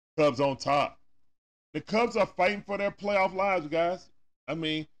 Cubs on top. The Cubs are fighting for their playoff lives, guys. I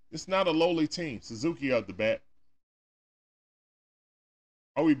mean, it's not a lowly team. Suzuki up the bat.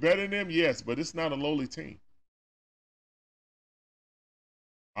 Are we better than them? Yes, but it's not a lowly team.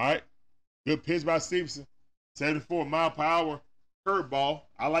 All right. Good pitch by Stevenson. 74-mile-per-hour curveball.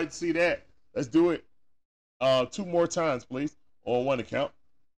 I like to see that. Let's do it 2 more times, please, on 1 account.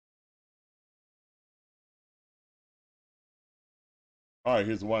 All right,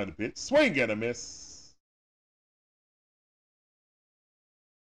 here's the wind pitch. Swing and a miss.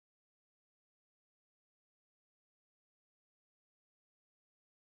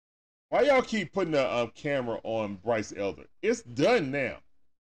 Why y'all keep putting the camera on Bryce Elder? It's done now.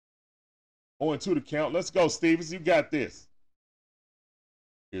 0-2 to count. Let's go, Stevens. You got this.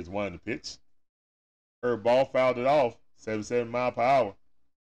 Here's one to pitch. Curve ball, fouled it off. 77-mile-per-hour.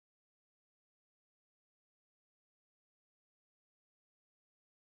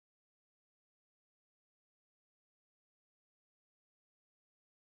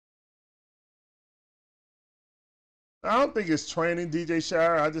 I don't think it's training, DJ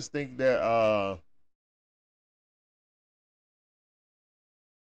Shire. I just think that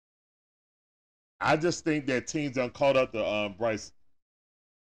I just think that teams done caught up to Bryce.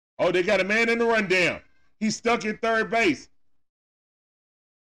 Oh, they got a man in the rundown. He's stuck in third base.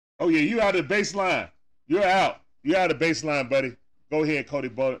 Oh, yeah, you out of the baseline. You're out. You're out of the baseline, buddy. Go ahead, Cody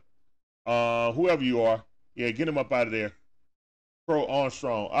Bullard. Whoever you are. Yeah, get him up out of there. Pro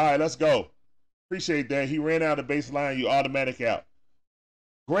Armstrong. All right, let's go. Appreciate that. He ran out of the baseline. You automatic out.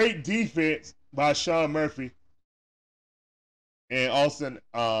 Great defense by Sean Murphy and Austin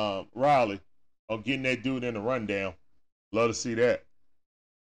Riley on getting that dude in the rundown. Love to see that.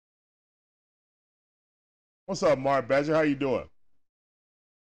 What's up, Mark Badger? How you doing?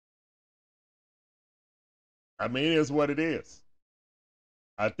 I mean, it is what it is.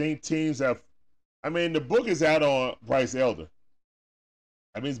 I think teams have. I mean, the book is out on Bryce Elder.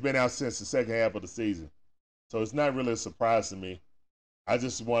 I mean, it's been out since the second half of the season. So it's not really a surprise to me. I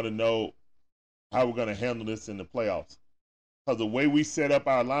just want to know how we're going to handle this in the playoffs. Because the way we set up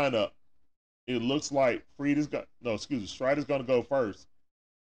our lineup, it looks like Strider's going to go first.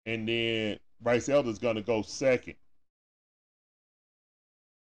 And then Bryce Elder's going to go second.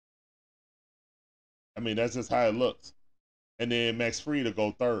 I mean, that's just how it looks. And then Max Fried will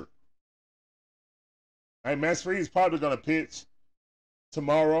go third. All right, Max Fried is probably going to pitch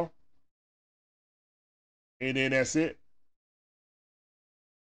tomorrow. And then that's it.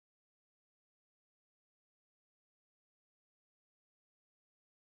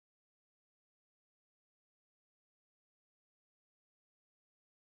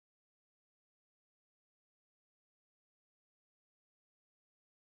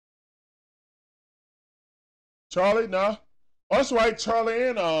 Charlie, no. Oh, that's right. Charlie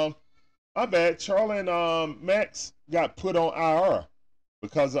and my bad. Charlie and Max got put on IR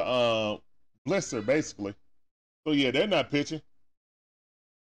because of blister, basically. So yeah, they're not pitching.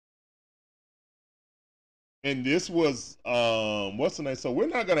 And this was what's the name? So we're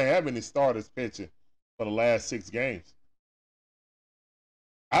not gonna have any starters pitching for the last 6 games.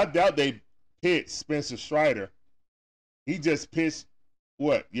 I doubt they pitched Spencer Strider. He just pitched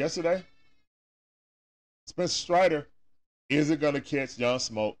what, yesterday? Spencer Strider isn't gonna catch John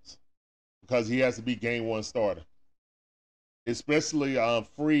Smoltz because he has to be game 1 starter. Especially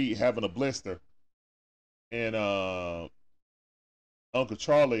Fried having a blister and Uncle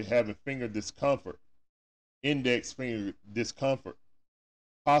Charlie having finger discomfort, index finger discomfort,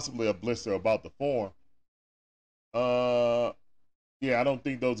 possibly a blister about to form. Yeah, I don't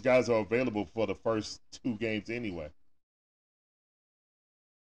think those guys are available for the first 2 games anyway.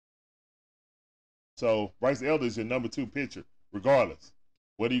 So Bryce Elder is your number 2 pitcher, regardless.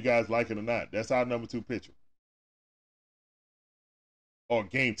 Whether you guys like it or not. That's our number 2 pitcher. Or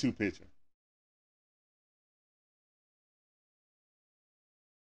game 2 pitcher.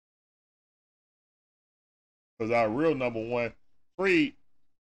 Because our real number 1, Fried,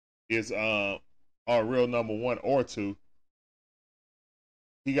 is our real number 1 or 2.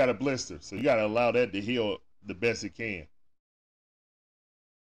 He got a blister, so you got to allow that to heal the best it can.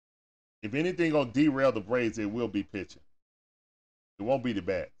 If anything gonna derail the Braves, it will be pitching. It won't be the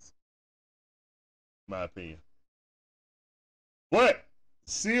bats, in my opinion. But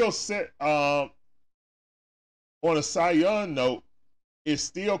Seal set on a Cy Young note, is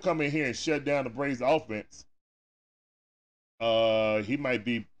still coming here and shut down the Braves offense. He might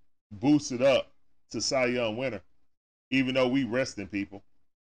be boosted up to Cy Young winner, even though we resting people.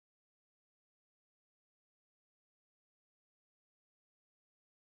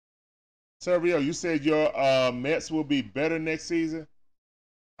 Servio, you said your Mets will be better next season?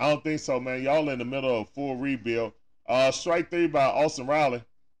 I don't think so, man. Y'all in the middle of a full rebuild. Strike 3 by Austin Riley.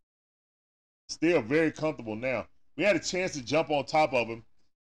 Still very comfortable now. We had a chance to jump on top of him,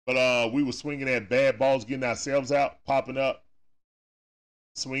 but we were swinging at bad balls, getting ourselves out, popping up,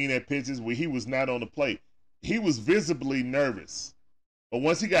 swinging at pitches where he was not on the plate. He was visibly nervous. But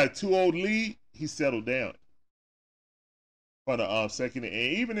once he got a 2-0 lead, he settled down for the second inning,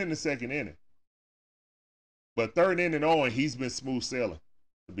 and even in the second inning. But third inning on, he's been smooth sailing,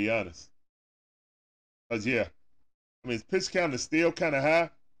 to be honest. Because, yeah, I mean, his pitch count is still kind of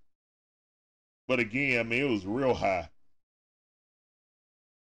high. But again, I mean, it was real high.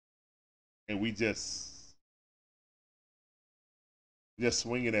 And we just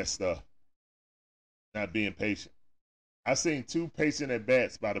swinging at stuff, not being patient. I seen 2 patient at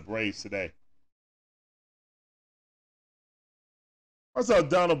bats by the Braves today. What's up,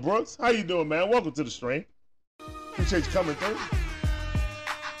 Donald Brooks? How you doing, man? Welcome to the stream. Appreciate you coming through.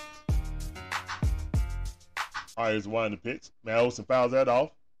 All right, here's 1 to pitch. Man, Olsen fouls that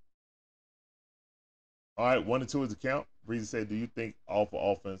off. All right, 1-2 is the count. Breezy said, do you think awful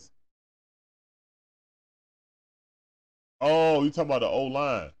offense? Oh, you talking about the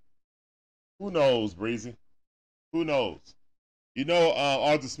O-line. Who knows, Breezy? Who knows? You know,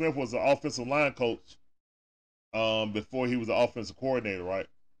 Arthur Smith was an offensive line coach before he was an offensive coordinator, right?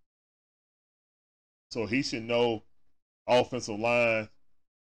 So he should know offensive line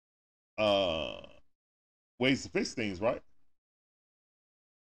uh, ways to fix things, right?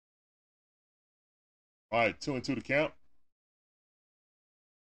 All right, 2-2 to count.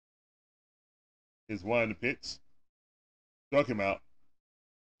 Is one the pitch. Struck him out.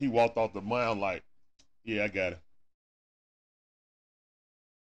 He walked off the mound like, yeah, I got it.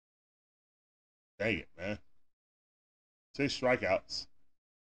 Dang it, man. 6 strikeouts.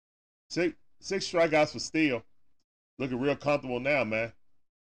 Six strikeouts for Steele. Looking real comfortable now, man.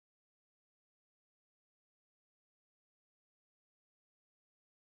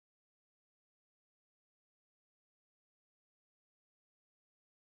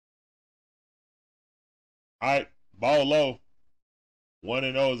 All right, ball low.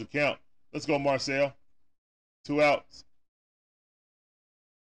 1-0 is the count. Let's go, Marcel. 2 outs.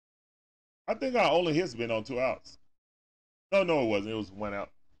 I think our only hit's been on 2 outs. No, it wasn't. It was 1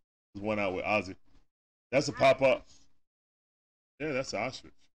 out. It was 1 out with Ozzy. That's a pop up. Yeah, that's an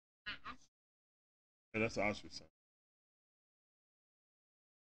ostrich. Yeah, that's an ostrich.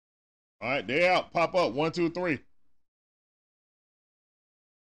 All right, they out. Pop up. 1, 2, 3.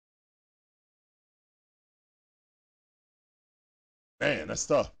 Man, that's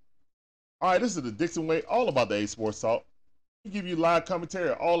tough. All right, this is the Dixon Way, all about the A Sports Talk. We give you live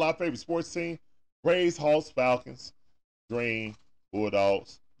commentary on all our favorite sports team: Braves, Hawks, Falcons, Dream,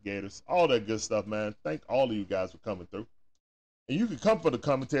 Bulldogs, Gators, all that good stuff, man. Thank all of you guys for coming through. And you can come for the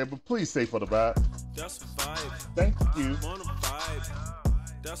commentary, but please stay for the vibe. That's a vibe. Thank you. I'm on a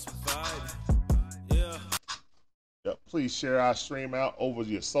vibe. That's a vibe. Yeah. Yep, please share our stream out over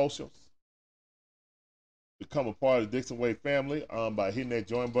your socials. Become a part of the Dixon Way family by hitting that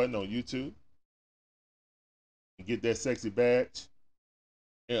join button on YouTube and get that sexy badge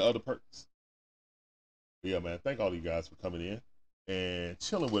and other perks. Yeah, man, thank all of you guys for coming in and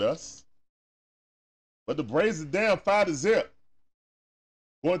chilling with us. But the Braves are down 5-0,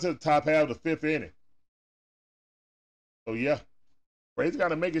 going to the top half of the 5th inning. So yeah, Braves got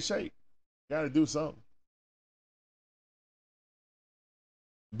to make it shake. Got to do something.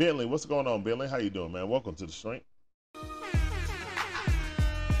 Bentley, what's going on, Bentley? How you doing, man? Welcome to the stream.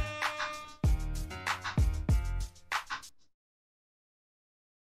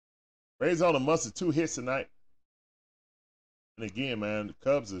 Braves on a must of 2 hits tonight. And again, man, the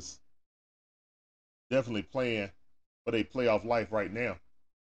Cubs is definitely playing for their playoff life right now.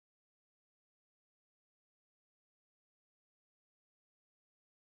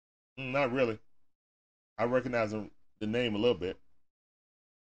 Not really. I recognize the name a little bit.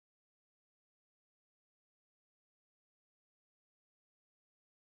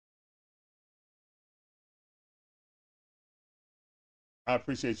 I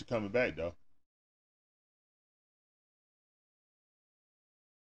appreciate you coming back, though.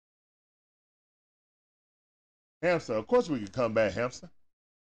 Hamster, of course we can come back, Hamster.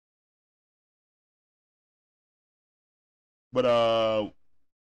 But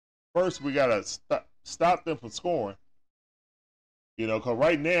first we gotta stop them from scoring. You know, because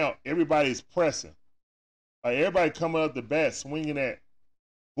right now everybody's pressing. Like everybody coming up the bat swinging at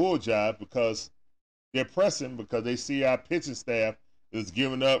bull jive because they're pressing because they see our pitching staff is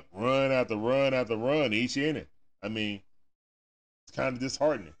giving up run after run after run each inning. I mean, it's kind of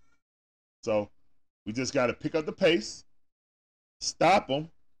disheartening. So we just got to pick up the pace, stop them,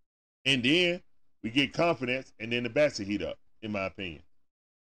 and then we get confidence, and then the bats will heat up, in my opinion.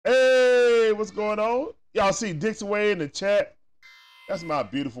 Hey, what's going on? Y'all see Dixon Way in the chat? That's my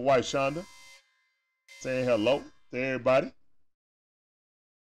beautiful wife, Shonda, saying hello to everybody.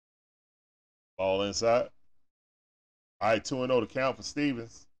 Ball inside. All right, 2-0 to count for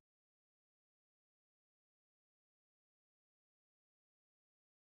Stevens.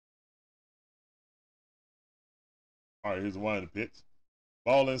 All right, here's one in the pitch.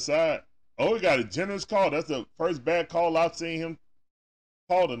 Ball inside. Oh, we got a generous call. That's the first bad call I've seen him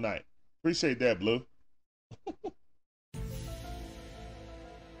call tonight. Appreciate that, Blue.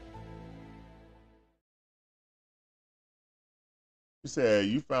 You said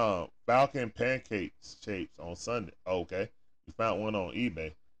you found Falcon pancake shapes on Sunday. Oh, okay. You found one on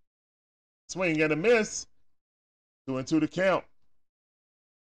eBay. Swing and a miss. 2-2 to count.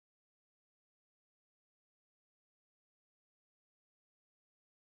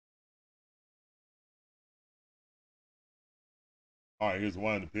 All right, here's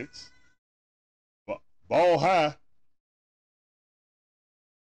one in the pitch. Ball high.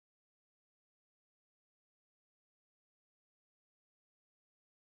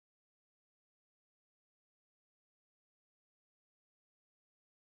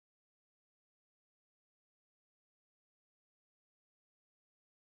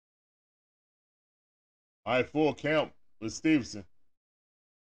 All right, full count with Stevenson.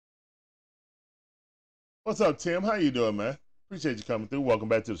 What's up, Tim? How you doing, man? Appreciate you coming through. Welcome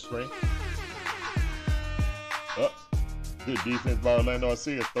back to the stream. Up. Good defense by Orlando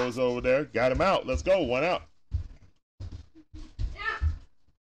Arcia. Throws over there. Got him out. Let's go. 1 out.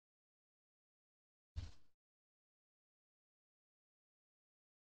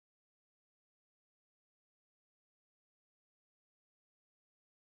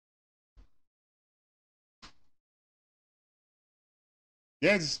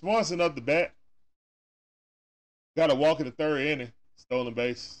 Yancey Swanson up the bat. Got a walk in the third inning. Stolen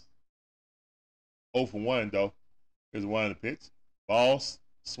base. 0 for 1, though. Here's one on the pitch. Balls.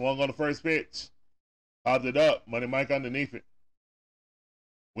 Swung on the first pitch. Popped it up. Money Mike underneath it.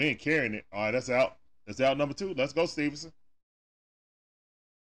 We ain't carrying it. All right, that's out. That's out number 2. Let's go, Stevenson.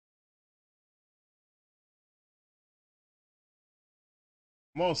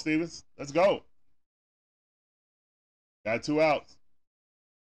 Come on, Stevens. Let's go. Got 2 outs.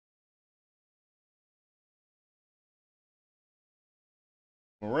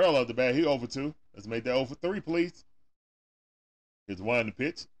 Morrell up the bat. He 0 for 2. Let's make that 0 for 3, please. Here's one in the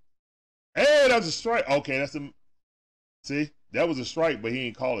pitch. Hey, that's a strike. Okay, that's a. See, that was a strike, but he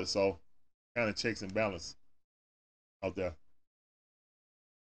didn't call it, so kind of checks and balance out there.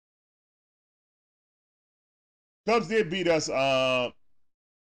 Cubs did beat us. Yeah,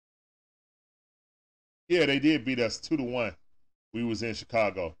 they did beat us 2-1. We was in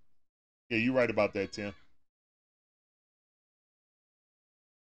Chicago. Yeah, you're right about that, Tim.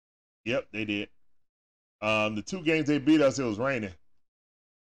 Yep, they did. The 2 games they beat us, it was raining.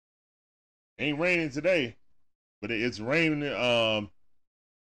 Ain't raining today, but it's raining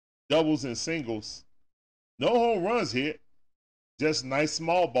doubles and singles. No home runs hit. Just nice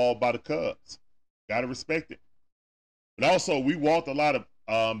small ball by the Cubs. Gotta respect it. But also, we walked a lot of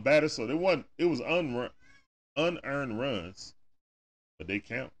batters, so it was unearned runs, but they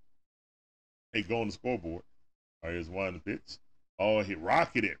count. They go on the scoreboard. All right, here's one in the pitch. Oh, he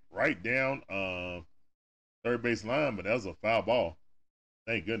rocketed it right down third base line, but that was a foul ball.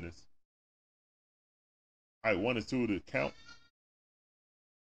 Thank goodness. All right, 1-2 to count.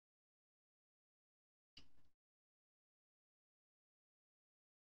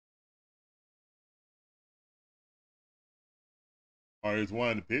 All right, here's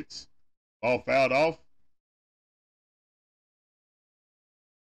one in the pitch. Ball fouled off.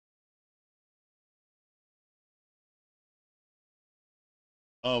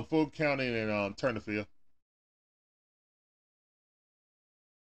 Full counting and turn the field.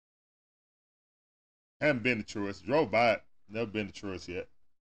 Haven't been to Truist. Drove by it. Never been to Truist yet.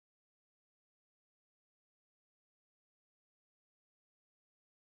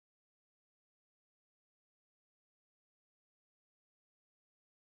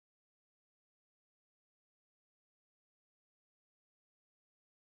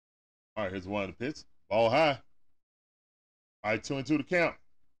 All right, here's one in the pitch. Ball high. All right, 2-2 to count.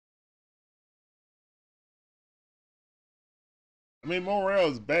 I mean,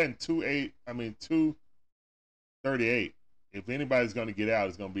 Morrell is batting 238. If anybody's going to get out,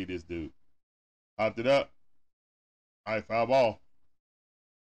 it's going to be this dude. Popped it up. All right, foul ball.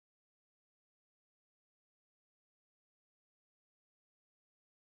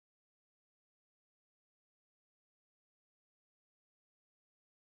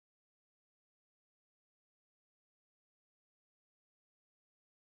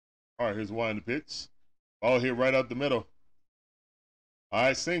 All right, here's one in the pitch. Ball hit right up the middle. All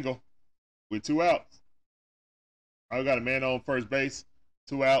right, single with 2 outs. I got a man on first base,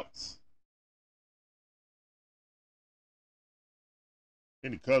 2 outs.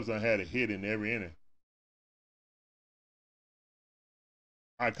 And the Cubs done had a hit in every inning.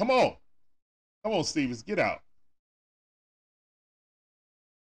 All right, come on. Come on, Stevens, get out.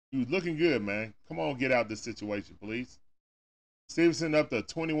 You looking good, man. Come on, get out this situation, please. Stevenson up to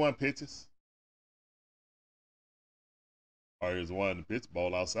 21 pitches. All right, here's one in the pitch.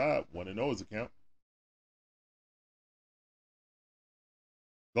 Ball outside. 1-0 is the count.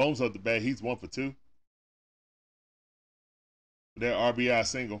 Gomes up the bat. He's 1 for 2. That RBI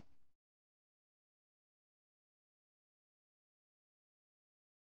single.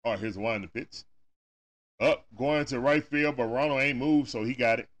 All right, here's one in the pitch. Up, going to right field, but Ronald ain't moved, so he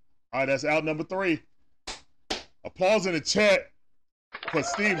got it. All right, that's out number 3. Applause in the chat for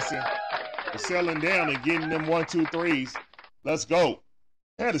Stevenson for settling down and getting them 1, 2, 3s. Let's go.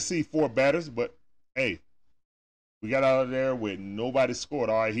 Had to see 4 batters, but hey, we got out of there with nobody scored.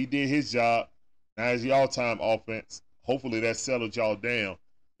 All right, he did his job. Now it's y'all time offense. Hopefully that settled y'all down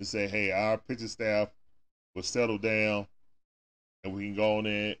to say, hey, our pitching staff will settle down and we can go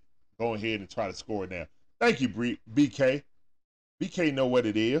ahead and try to score now. Thank you, BK. BK know what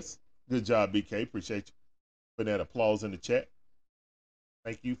it is. Good job, BK. Appreciate you putting that applause in the chat.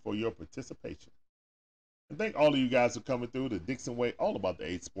 Thank you for your participation. And thank all of you guys for coming through the Dixon Way, all about the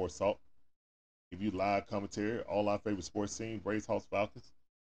 8 Sports Talk. Give you live commentary, all our favorite sports teams, Braves, Hawks, Falcons.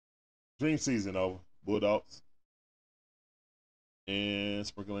 Dream season over, Bulldogs. And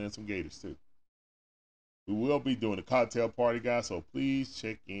sprinkle in some Gators too. We will be doing a cocktail party, guys, so please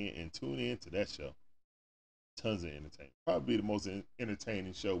check in and tune in to that show. Tons of entertainment. Probably the most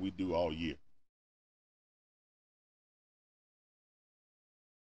entertaining show we do all year.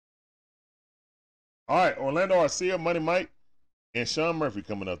 All right, Orlando Arcia, Money Mike, and Sean Murphy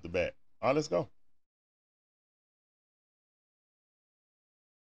coming up the bat. All right, let's go.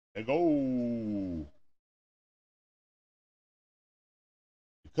 There go.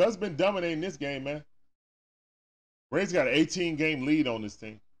 The Cubs been dominating this game, man. Braves got an 18-game lead on this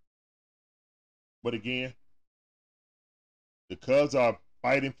team. But again, the Cubs are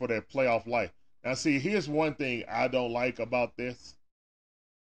fighting for their playoff life. Now, see, here's one thing I don't like about this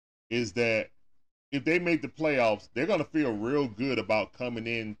is that if they make the playoffs, they're going to feel real good about coming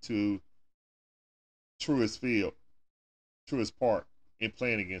into Truist Field, Truist Park, and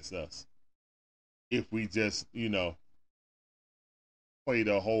playing against us. If we just, play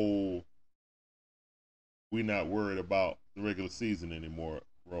the whole we're not worried about the regular season anymore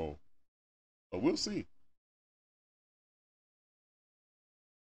role. But we'll see.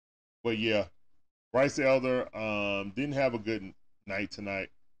 But yeah, Bryce Elder didn't have a good night tonight.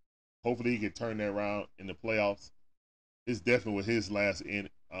 Hopefully he can turn that around in the playoffs. It's definitely his last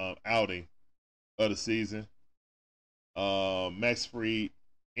outing of the season. Max Fried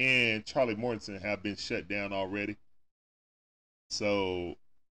and Charlie Mortensen have been shut down already. So,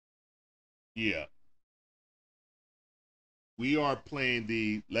 yeah. We are playing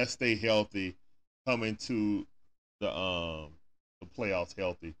the let's stay healthy, coming to the playoffs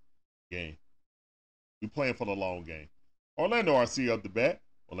healthy game. We're playing for the long game. Orlando Arcia up the bat.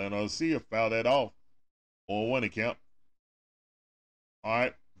 Orlando Arcia fouled that off on one account. All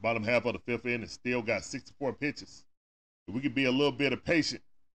right, bottom half of the fifth inning, still got 64 pitches. If we could be a little bit patient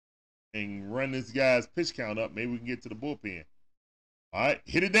and run this guy's pitch count up, maybe we can get to the bullpen. All right,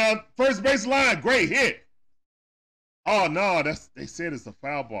 hit it down first base line. Great hit. Oh no, they said it's a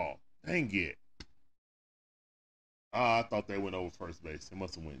foul ball. Dang it. I thought they went over first base. It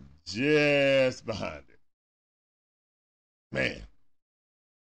must have went just behind it. Man.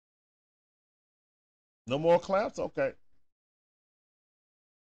 No more claps? Okay.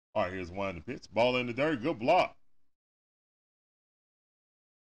 All right, here's one the pitch. Ball in the dirt. Good block.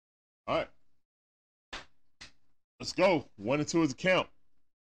 All right. Let's go. 1-2 is the count.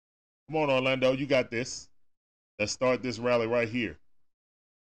 Come on, Orlando. You got this. Let's start this rally right here.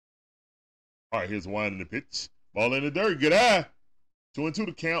 All right, here's one in the pitch. Ball in the dirt. Good eye. 2-2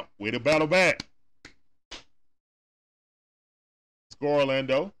 the count. Way to battle back. Score,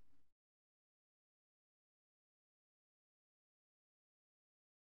 Orlando.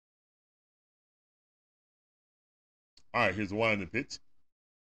 All right, here's one in the pitch.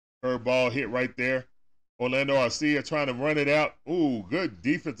 Curveball hit right there. Orlando Arcia trying to run it out. Ooh, good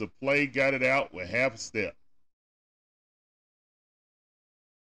defensive play. Got it out with half a step.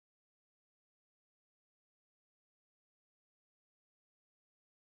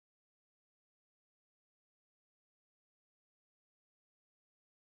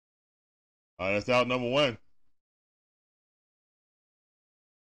 All right, that's out number one.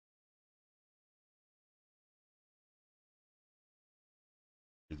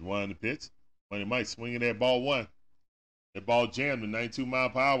 Here's one in the pitch. Money Mike swinging that ball one. That ball jammed at 92 mile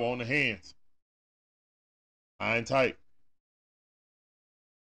per hour on the hands. High and tight.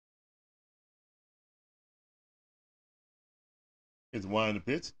 Here's one in the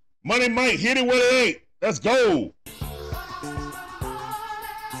pitch. Money Mike hit it with an 8. Let's go.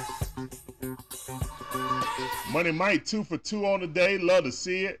 Money Mike 2 for 2 on the day. Love to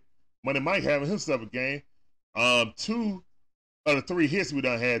see it. Money Mike having himself a game. 2 of the 3 hits we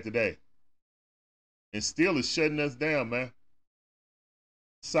done had today. And still is shutting us down, man.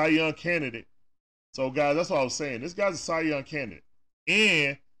 Cy Young candidate. So, guys, that's what I was saying. This guy's a Cy Young candidate.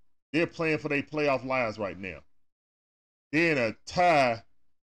 And they're playing for their playoff lives right now. They're in a tie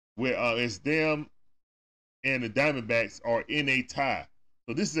where it's them and the Diamondbacks are in a tie.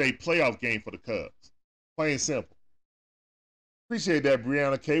 So this is a playoff game for the Cubs. Plain and simple. Appreciate that,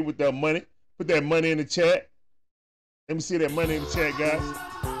 Brianna K, with that money. Put that money in the chat. Let me see that money in the chat, guys.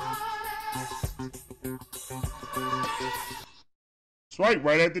 Strike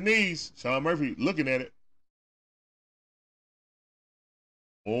right at the knees. Sean Murphy looking at it.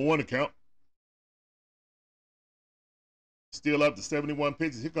 On one account. Still up to 71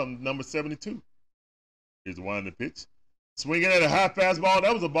 pitches. Here comes number 72. Here's the winding pitch. Swinging at a high fastball.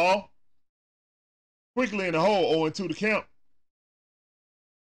 That was a ball. Quickly in the hole, 0-2 to count.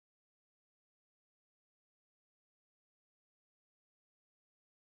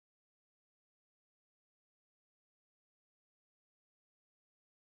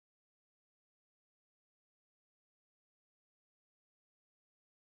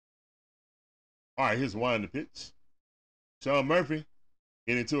 All right, here's winding pitch. Sean Murphy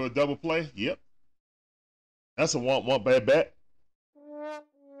getting into a double play. Yep. That's a one bad bat.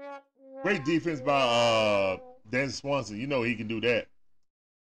 Great defense by Dan Swanson. You know he can do that.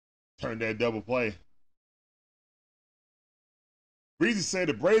 Turn that double play. Breezy said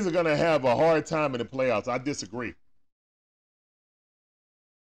the Braves are going to have a hard time in the playoffs. I disagree.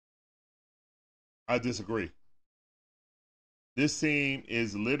 This team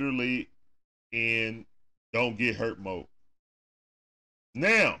is literally in don't get hurt mode.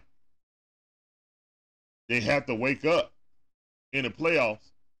 Now, they have to wake up in the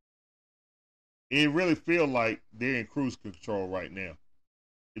playoffs. It really feels like they're in cruise control right now.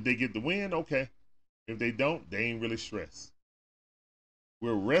 If they get the win, okay. If they don't, they ain't really stressed.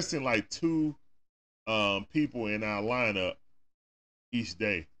 We're resting like two people in our lineup each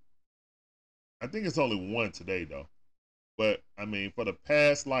day. I think it's only one today, though. But, I mean, for the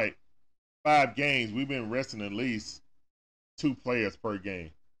past, like, 5 games, we've been resting at least 2 players per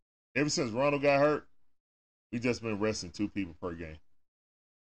game. Ever since Ronald got hurt, we just been resting 2 people per game.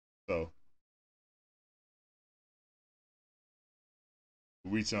 So,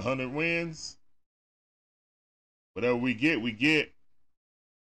 we reach 100 wins. Whatever we get, we get.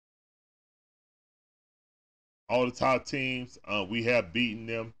 All the top teams, we have beaten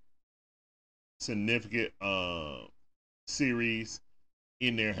them significant series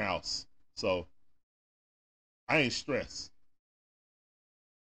in their house. So, I ain't stressed.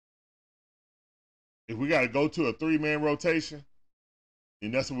 If we got to go to a 3-man rotation,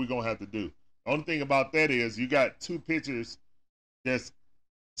 then that's what we're going to have to do. The only thing about that is you got 2 pitchers that's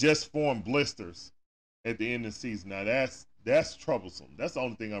just formed blisters at the end of the season. Now, that's troublesome. That's the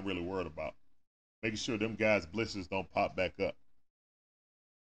only thing I'm really worried about. Making sure them guys' blisters don't pop back up.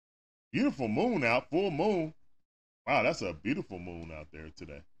 Beautiful moon out, full moon. Wow, that's a beautiful moon out there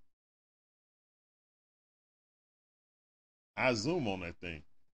today. I zoom on that thing.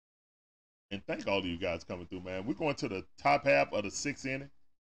 And thank all of you guys coming through, man. We're going to the top half of the 6th inning.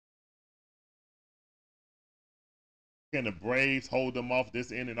 Can the Braves hold them off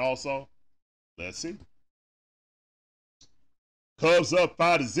this inning also? Let's see. Cubs up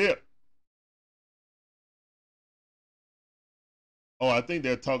 5-0. Oh, I think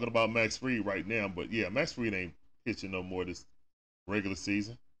they're talking about Max Fried right now. But, yeah, Max Fried ain't pitching no more this regular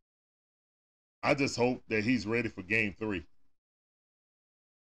season. I just hope that he's ready for Game 3.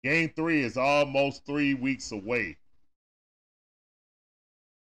 Game 3 is almost 3 weeks away.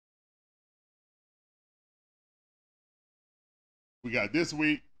 We got this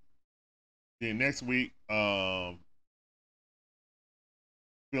week. Then next week, Philly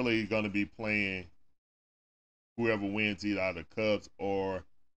going to be playing whoever wins either out of the Cubs or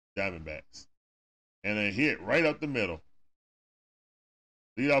Diamondbacks. And a hit right up the middle.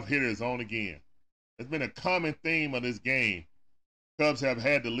 Leadoff hitter is on again. It's been a common theme of this game. Cubs have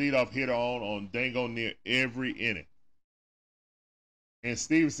had the leadoff hitter on dango near every inning. And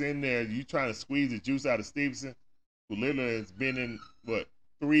Stevenson in there, you trying to squeeze the juice out of Stevenson, who literally has been in,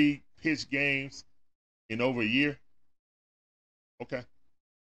 3 pitch games in over a year? Okay.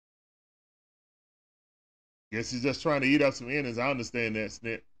 Guess he's just trying to eat up some innings. I understand that,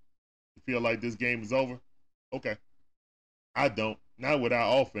 Snip. You feel like this game is over? Okay. I don't. Not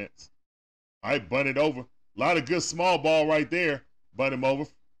without offense. All right, bunt it over. A lot of good small ball right there. Bunt him over.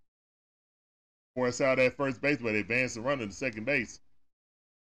 Force out at first base, but advance the runner to second base.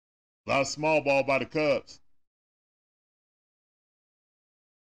 A lot of small ball by the Cubs.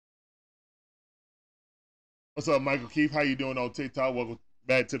 What's up, Michael Keith? How you doing on TikTok? Welcome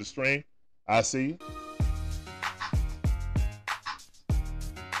back to the stream. I see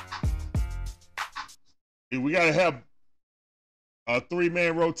you. We got to have a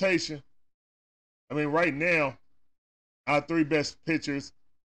 3-man rotation. I mean, right now, our 3 best pitchers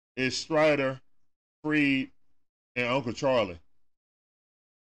is Strider, Fried, and Uncle Charlie.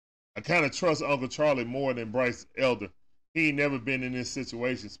 I kind of trust Uncle Charlie more than Bryce Elder. He ain't never been in this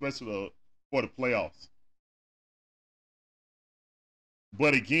situation, especially for the playoffs.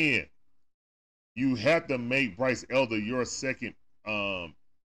 But again, you have to make Bryce Elder your second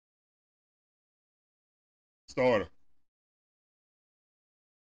starter.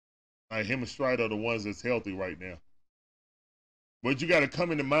 Like him and Strider are the ones that's healthy right now. But you got to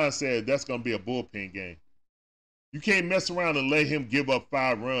come in the mindset that's going to be a bullpen game. You can't mess around and let him give up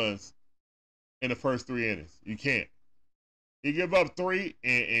 5 runs in the first 3 innings. You can't. He give up 3,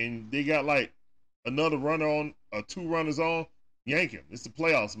 and they got like another runner on, or 2 runners on, yank him. It's the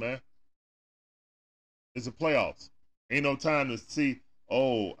playoffs, man. It's the playoffs. Ain't no time to see,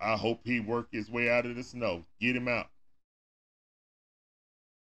 oh, I hope he work his way out of this. No, get him out.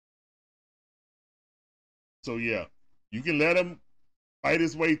 So, yeah, you can let him fight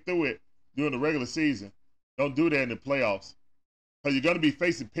his way through it during the regular season. Don't do that in the playoffs. Because you're going to be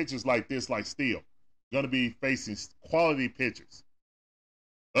facing pitchers like this, like Steele. You're going to be facing quality pitchers.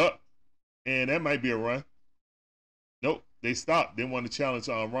 And that might be a run. Nope, they stopped. Didn't want to challenge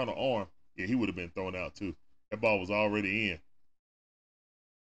Ronald Arm. Yeah, he would have been thrown out too. That ball was already in.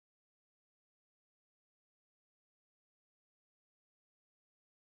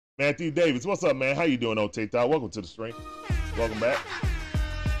 Matthew Davis, what's up, man? How you doing, OT Talk? Welcome to the stream. Welcome back.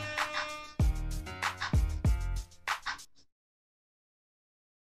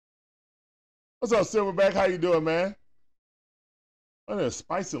 What's up, Silverback? How you doing, man? Oh, there's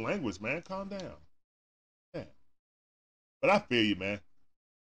spicy language, man. Calm down. Yeah. But I feel you, man.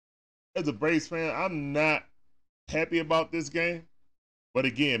 As a Braves fan, I'm not happy about this game. But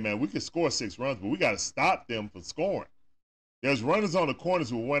again, man, we can score 6 runs, but we got to stop them from scoring. There's runners on the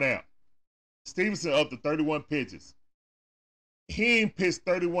corners with 1 out. Stevenson up to 31 pitches. He ain't pitched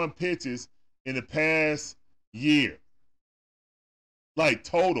 31 pitches in the past year. Like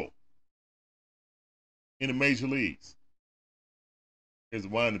total. In the major leagues. Here's a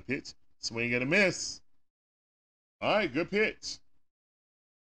winding pitch. Swing and a miss. All right, good pitch.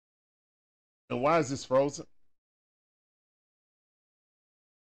 And why is this frozen?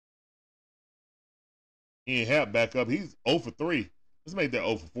 Ian Happ back up. He's 0 for 3. Let's make that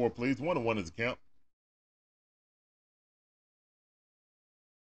 0 for 4, please. 1-1 is the count.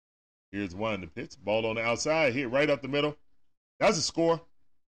 Here's one the pitch. Ball on the outside. Hit right up the middle. That's a score.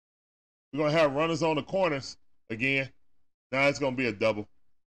 We're going to have runners on the corners again. Now it's going to be a double.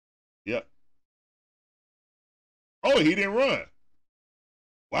 Yep. Oh, he didn't run.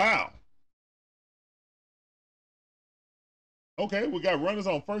 Wow. Okay, we got runners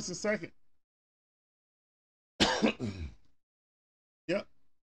on first and second. Yep.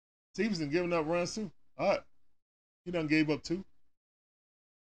 Stevenson giving up runs too. All right. He done gave up 2.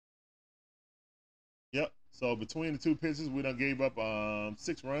 Yep. So between the 2 pitches, we done gave up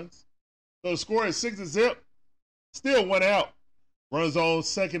 6 runs. So the score is 6-0. Still 1 out. Runs on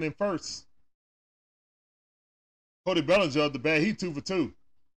second and first. Cody Bellinger up the bat. He 2 for 2.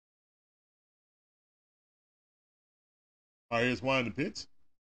 All right, here's one the pitch.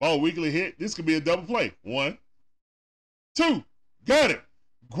 Ball weakly hit. This could be a double play. 1, 2. Got it.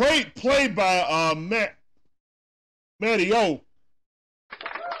 Great play by Matty O.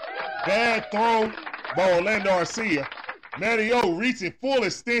 Bad throw by Orlando Arcia. Matty O reaching full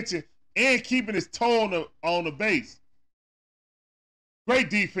extension and keeping his toe on the base. Great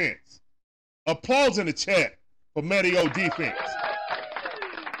defense. Applause in the chat for Matty O defense.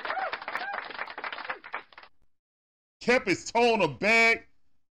 Kept his toe on the bag.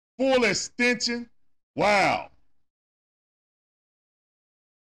 Full extension. Wow.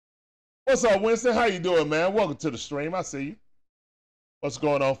 What's up, Winston? How you doing, man? Welcome to the stream. I see you. What's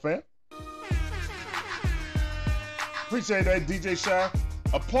going on, fam? Appreciate that, DJ Shy.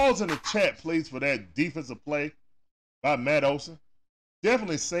 Applause in the chat, please, for that defensive play by Matt Olson.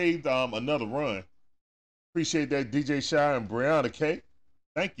 Definitely saved another run. Appreciate that, DJ Shy and Brianna K.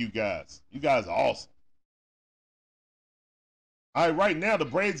 Thank you, guys. You guys are awesome. All right, right now, the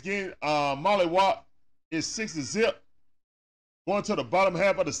Braves getting Molly Watt is 6-0. Going to the bottom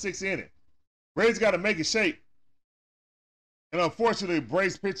half of the 6th inning. Braves got to make it shape. And unfortunately,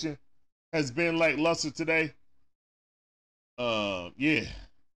 Braves pitching has been lackluster today. Yeah.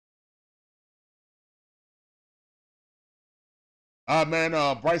 All right,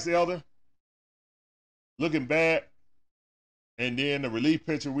 man, Bryce Elder looking bad. And then the relief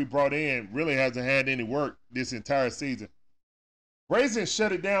pitcher we brought in really hasn't had any work this entire season. Braves in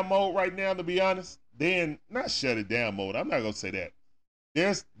shut it down mode right now, to be honest. They're in not shut it down mode. I'm not going to say that.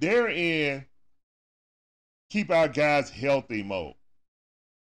 They're in keep our guys healthy mode,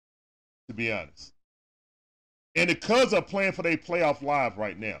 to be honest. And the Cubs are playing for their playoff live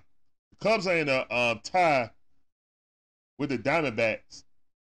right now. The Cubs are in a tie with the Diamondbacks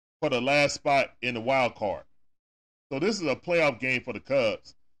for the last spot in the wild card. So this is a playoff game for the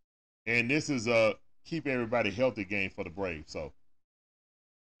Cubs. And this is a keep everybody healthy game for the Braves. So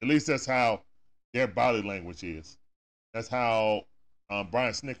at least that's how their body language is. That's how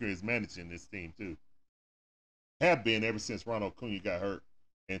Brian Snitker is managing this team too. have been ever since Ronald Acuna got hurt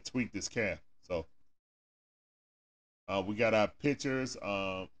and tweaked his calf. So we got our pitchers,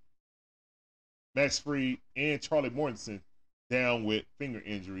 Max Fried and Charlie Mortensen down with finger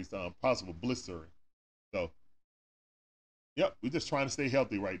injuries, possible blistering. So, yep, we're just trying to stay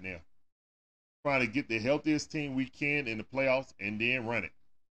healthy right now. Trying to get the healthiest team we can in the playoffs and then run it.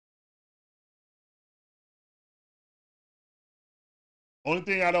 Only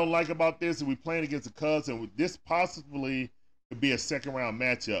thing I don't like about this is we playing against the Cubs, and this possibly could be a second-round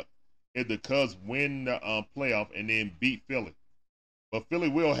matchup if the Cubs win the playoff and then beat Philly. But Philly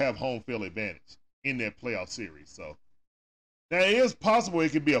will have home field advantage in that playoff series. So now it is possible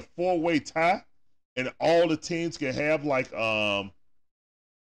it could be a four-way tie, and all the teams can have like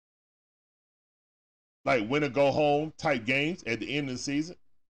win or go home type games at the end of the season.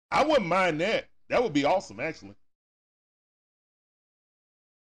 I wouldn't mind that. That would be awesome, actually.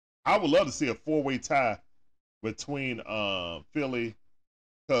 I would love to see a four-way tie between Philly,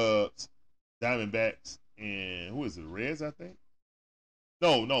 Cubs, Diamondbacks, and who is it? Reds, I think.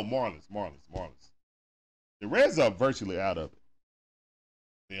 No, Marlins. The Reds are virtually out of it,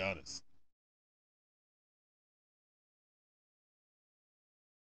 to be honest.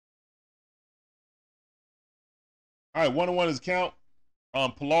 All right, 1-1 is count.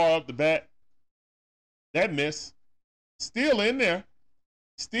 Pilar up the bat. That miss. Still in there.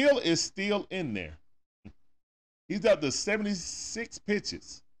 Steele is still in there. He's up to 76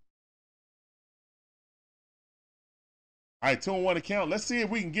 pitches. All right, 2-1 to count. Let's see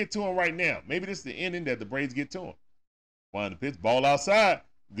if we can get to him right now. Maybe this is the inning that the Braves get to him. One the pitch, ball outside.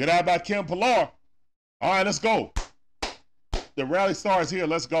 Good eye by Kevin Pillar. All right, let's go. The rally starts here.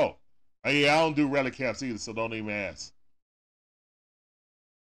 Let's go. Yeah, I don't do rally caps either, so don't even ask.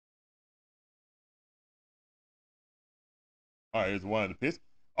 All right, here's one the pitch.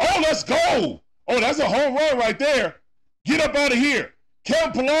 Oh, let's go. Oh, that's a home run right there. Get up out of here.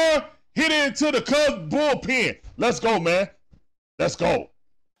 Kevin Pillar hit it into the Cubs bullpen. Let's go, man. Let's go.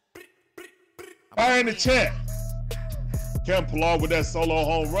 Fire in the chat. Kevin Pillar with that solo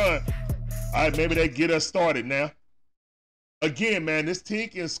home run. All right, maybe they get us started now. Again, man, this team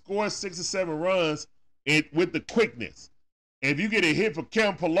can score 6 or 7 runs with the quickness. And if you get a hit for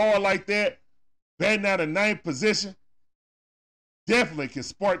Kevin Pillar like that, batting out of 9th position, definitely can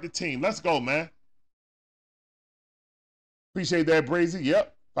spark the team. Let's go, man. Appreciate that, Brazy.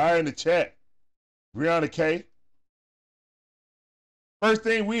 Yep. Fire in the chat. Brianna K. First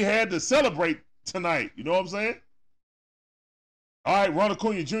thing we had to celebrate tonight. You know what I'm saying? All right, Ronald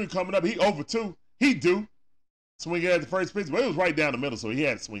Acuna Jr. coming up. He over 2. He do. Swing it at the first pitch, but it was right down the middle, so he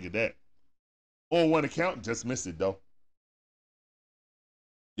had to swing at that. 0-1 to count. Just missed it, though.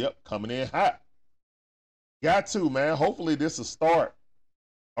 Yep, coming in hot. Got to, man. Hopefully this will start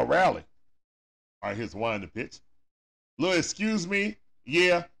a rally. All right, here's one the pitch. Little excuse me.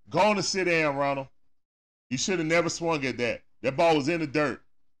 Yeah, go on and sit down, Ronald. You should have never swung at that. That ball was in the dirt.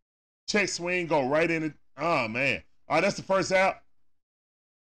 Check swing, go right in it. Oh, man. All right, that's the first out.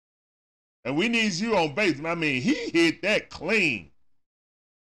 And we need you on base. I mean, he hit that clean.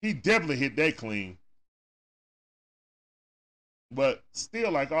 He definitely hit that clean. But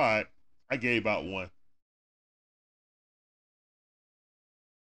still, like, all right, I gave out 1.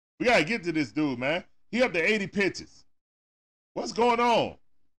 We got to get to this dude, man. He up to 80 pitches. What's going on?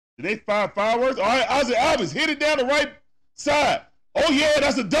 Did they fire fireworks? All right, Ozzie Albies hit it down the right side. Oh, yeah,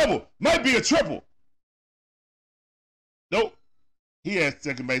 that's a double. Might be a triple. Nope. He has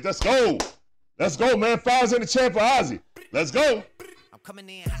second base. Let's go. Let's go, man. Fires in the chat for Ozzie. Let's go. I'm coming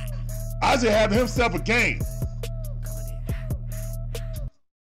in hot. Ozzie having himself a game.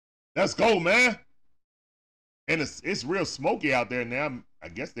 Let's go, man. And it's real smoky out there now. I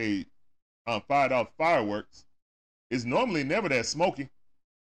guess they fired off fireworks. It's normally never that smoky.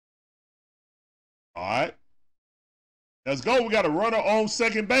 All right. Let's go. We got a runner on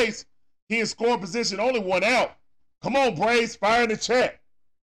second base. He in scoring position, only 1 out. Come on, Braves. Fire in the chat.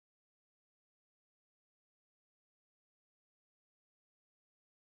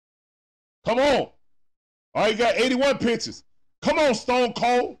 Come on. All right, you got 81 pitches. Come on, Stone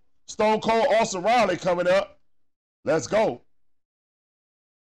Cold. Stone Cold Austin Riley coming up. Let's go.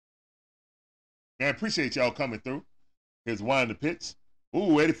 Man, appreciate y'all coming through. Here's one the pitch.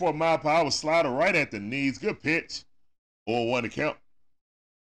 Ooh, 84 mile per hour slider right at the knees. Good pitch. 0-1 to count.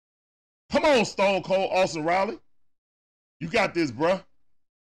 Come on, Stone Cold Austin Riley. You got this, bruh.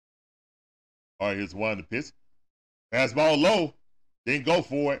 All right, here's one the pitch. Fastball low. Then go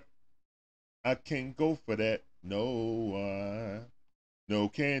for it. I can't go for that. No, no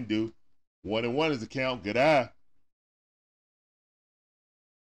can do. 1-1 is the count. Good eye.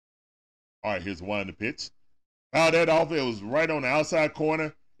 All right, here's one the pitch. Fouled that off. It was right on the outside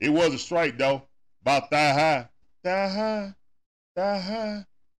corner. It was a strike, though. About thigh high. Thigh high. Thigh high.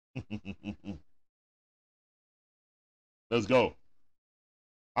 Let's go.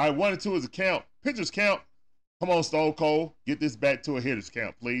 All right, 1 and 2 is a count. Pitchers count. Come on, Stone Cold. Get this back to a hitter's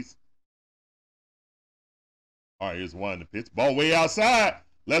count, please. All right, here's 1 to pitch. Ball way outside.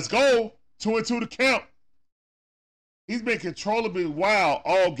 Let's go. 2 and 2 to count. He's been controllably wild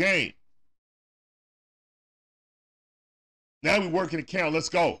all game. Now we're working the count. Let's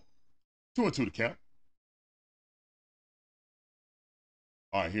go. 2 and 2 to count.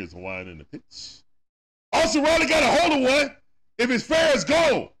 All right, here's 1 in the pitch. Austin Riley got a hold of one. If it's fair, it's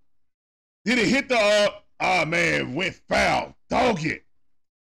goal. Did it hit the, man, went foul. Dog it.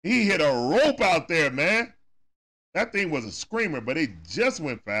 He hit a rope out there, man. That thing was a screamer, but it just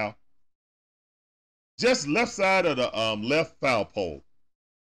went foul. Just left side of the left foul pole.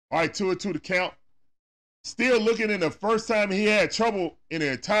 All right, 2 and 2 to count. Still looking in the first time he had trouble in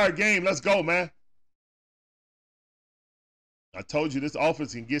the entire game. Let's go, man. I told you this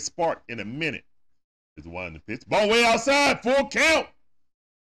offense can get sparked in a minute. Here's 1 in the pitch. Ball way outside. Full count.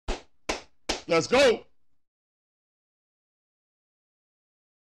 Let's go.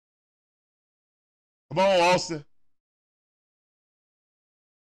 Come on, Austin.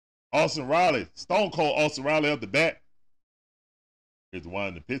 Austin Riley. Stone Cold Austin Riley up the bat. Here's 1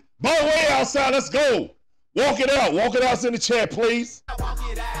 in the pitch. Ball way outside. Let's go. Walk it out. Walk it out in the chat, please.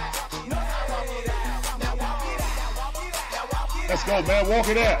 Let's go, man. Walk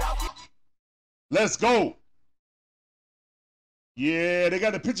it out. Let's go. Yeah, they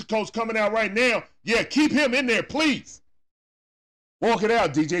got the pitcher coach coming out right now. Yeah, keep him in there, please. Walk it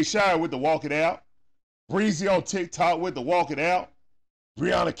out. DJ Shire with the walk it out. Breezy on TikTok with the walk it out.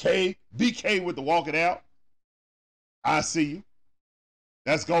 Brianna K. BK with the walk it out. I see you.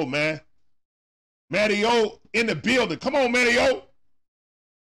 Let's go, man. Matty O in the building. Come on, Matty O.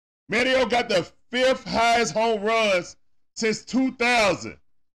 Matty O got the 5th highest home runs since 2000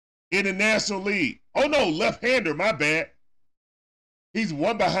 in the National League. Oh, no, left-hander, my bad. He's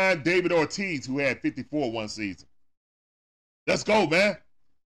 1 behind David Ortiz, who had 54 one season. Let's go, man.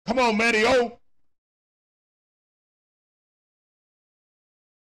 Come on, Matty O.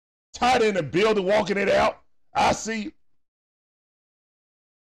 Tied in the building, walking it out. I see you.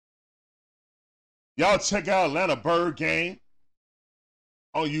 Y'all check out Atlanta Bird Game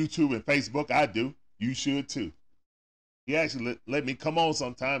on YouTube and Facebook. I do. You should, too. He actually let me come on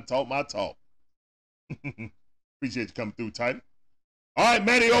sometime, talk my talk. Appreciate you coming through, Titan. All right,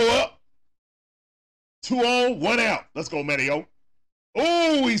 Matty O up. 2 on, 1 out. Let's go, Matty O.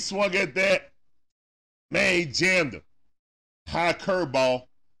 Oh, he swung at that. Man, he jammed him. High curveball.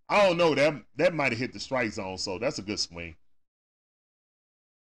 I don't know. That might have hit the strike zone, so that's a good swing.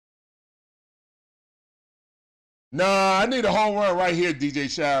 Nah, I need a home run right here, DJ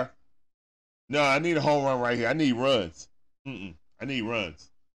Shire. No, I need a home run right here. I need runs. I need runs.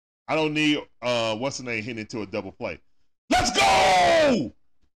 I don't need, what's the name, hitting into a double play. Let's go!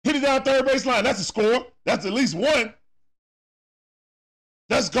 Hit it down third baseline. That's a score. That's at least 1.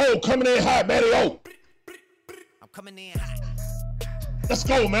 Let's go. Coming in hot, Matty O. I'm coming in hot. Let's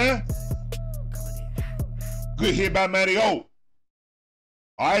go, man. Good hit by Matty O.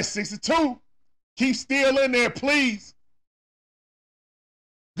 All right, 6-2. Keep still in there, please.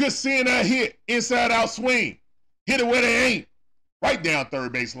 Good seeing that hit. Inside out swing. Hit it where they ain't. Right down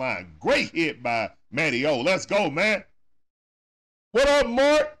third base line. Great hit by Matty O. Let's go, man. What up,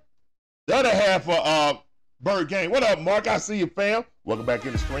 Mark? The other half of Bird Game. What up, Mark? I see you, fam. Welcome back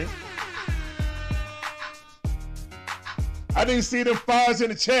in the stream. I didn't see them fires in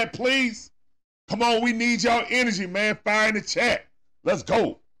the chat, please. Come on, we need y'all energy, man. Fire in the chat. Let's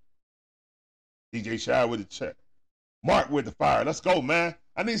go. DJ Shire with the chat. Mark with the fire. Let's go, man.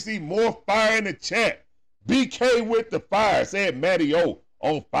 I need to see more fire in the chat. BK with the fire. Said Matty O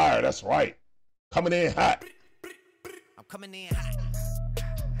on fire. That's right. Coming in hot. I'm coming in hot.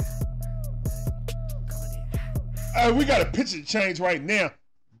 We got a pitcher change right now.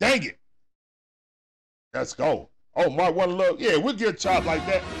 Dang it. Let's go. Oh, Mark want to look. Yeah, we'll get a chop like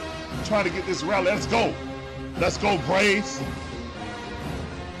that. I'm trying to get this rally. Let's go. Let's go, Braves.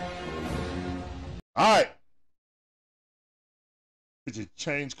 All right. Pitcher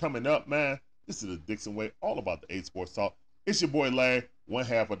change coming up, man. This is the Dixon Way, all about the 8 Sports Talk. It's your boy Larry, one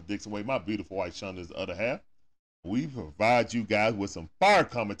half of the Dixon Way. My beautiful wife Shonda is the other half. We provide you guys with some fire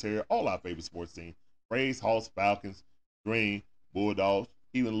commentary, all our favorite sports teams. Braves, Hawks, Falcons, Green, Bulldogs,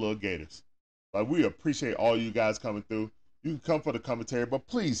 even little Gators. But we appreciate all you guys coming through. You can come for the commentary, but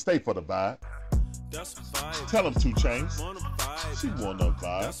please stay for the vibe. That's a vibe. Tell them 2 Chainz. Want a vibe. She want no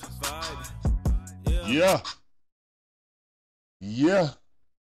vibe. That's a vibe. Yeah. Yeah.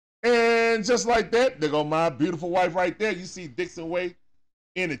 And just like that, there go my beautiful wife right there. You see Dixon Way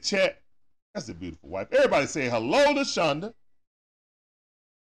in the chat. That's a beautiful wife. Everybody say hello to Shonda.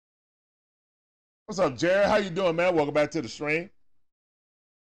 What's up, Jared? How you doing, man? Welcome back to the stream.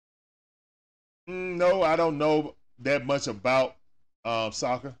 No, I don't know that much about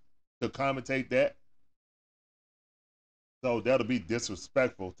soccer to commentate that. So that'll be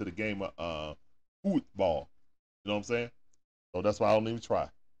disrespectful to the game of football. You know what I'm saying? So that's why I don't even try.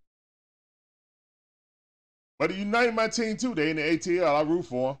 But United my team too. They in the ATL. I root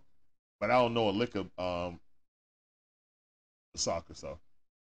for them. But I don't know a lick of soccer, so.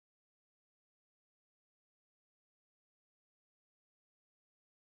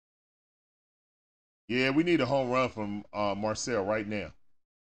 Yeah, we need a home run from Marcel right now.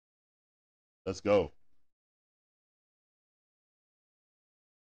 Let's go.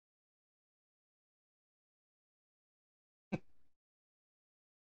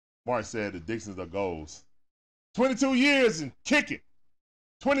 Mark said the Dixons are goals. 22 years and kick it.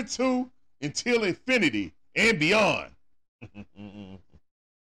 22 until infinity and beyond.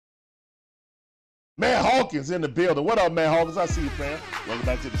 Matt Hawkins in the building. What up, Matt Hawkins? I see you, fam. Welcome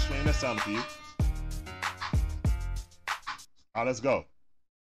back to the stream. That's something for you. All right, let's go.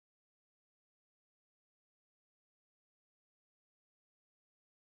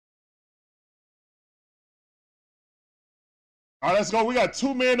 All right, let's go. We got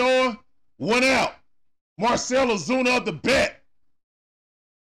 2 men on, 1 out. Marcell Ozuna up the bat.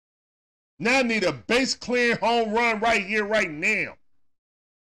 Now I need a base clearing home run right here, right now.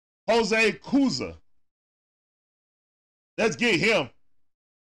 Jose Cuza. Let's get him.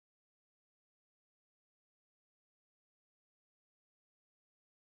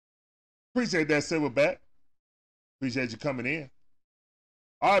 Appreciate that, Silverback. Appreciate you coming in.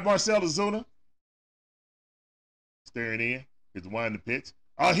 All right, Marcell Ozuna. Staring in. Here's the wind the pitch.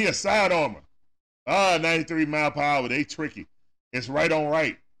 Oh, he a side armor. 93 mile per hour. They tricky. It's right on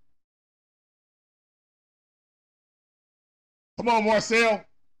right. Come on, Marcell.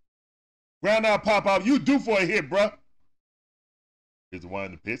 Ground out, pop out. You due for a hit, bruh. Here's the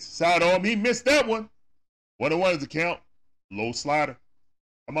wind the pitch. Side arm. He missed that one. 1-1 is the count. Low slider.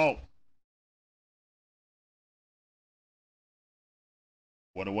 Come on.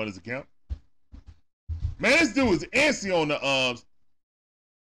 1-1 is the count. Man, this dude is antsy on the arms.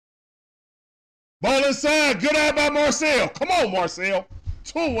 Ball inside. Good eye by Marcell. Come on, Marcell.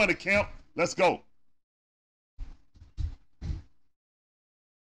 2-1 to count. Let's go.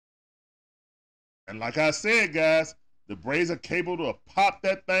 And like I said, guys, the Braves are capable to pop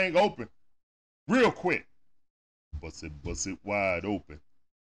that thing open real quick. Bust it wide open.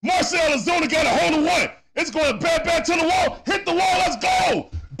 Marcell Ozuna got a hold of one. It's going back to the wall. Hit the wall. Let's go.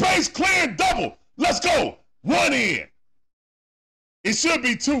 Base clearing double. Let's go. 1 in. It should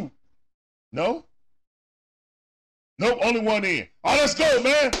be 2. No? Nope, only 1 in. Oh, let's go,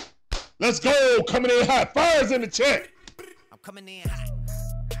 man. Let's go. Coming in hot. Fire's in the chat. I'm coming in hot.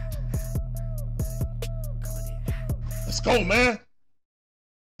 Let's go, man.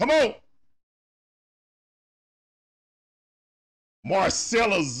 Come on.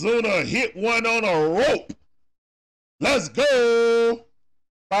 Marcell Ozuna hit one on a rope. Let's go.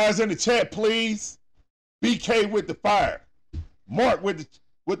 Fire's in the chat, please. BK with the fire. Mark with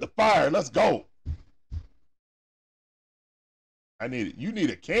the fire. Let's go. I need it. You need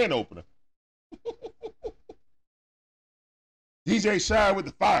a can opener. DJ Shire with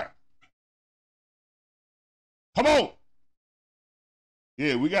the fire. Come on.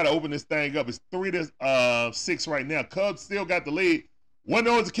 Yeah, we got to open this thing up. It's 3-6 right now. Cubs still got the lead.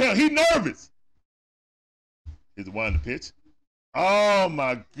 1-0 to count. He nervous. Here's the one to pitch. Oh,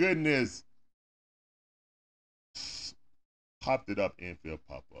 my goodness. Popped it up. Infield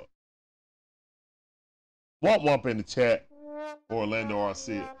pop up. Womp in the chat. Orlando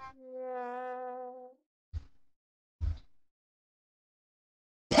Arcia.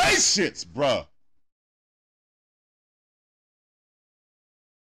 Patience, bruh.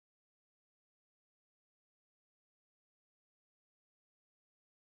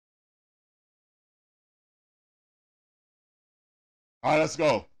 All right, let's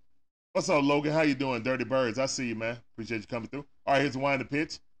go. What's up, Logan? How you doing, Dirty Birds? I see you, man. Appreciate you coming through. All right, here's the wind the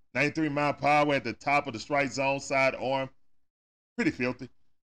pitch. 93 mile per hour at the top of the strike zone, side arm. Pretty filthy.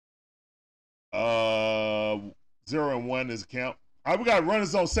 0-1 is the count. All right, we got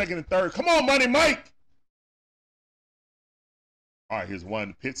runners on second and third. Come on, Money Mike. All right, here's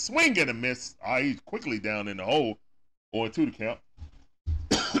one pitch. Swing and a miss. All right, he's quickly down in the hole. 0-2 to count.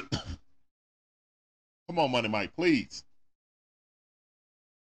 Come on, Money Mike, please.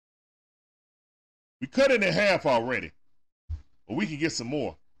 We cut it in half already. But we can get some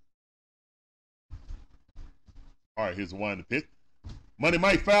more. All right, here's one to pitch. Money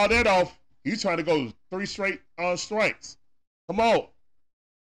Mike fouled that off. He's trying to go 3 straight strikes. Come on.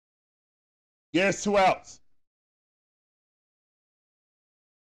 Yes, 2 outs.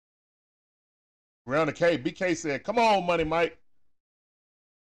 Around the K, BK said, "Come on, Money Mike."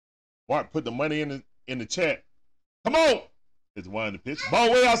 Mark put the money in the chat. Come on. It's one to pitch. Ball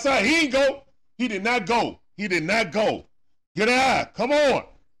way outside. He didn't go. He did not go. He did not go. Get out. Come on.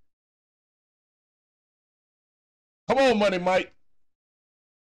 Come on, Money Mike.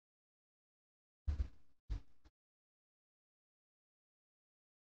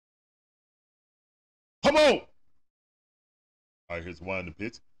 Come on. All right, here's one to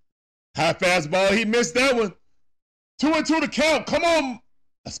pitch. High fastball. He missed that one. 2-2 to count. Come on.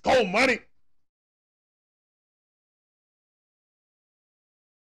 Let's go, Money.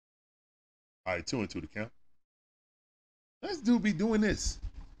 All right, 2-2 to count. Let's be doing this.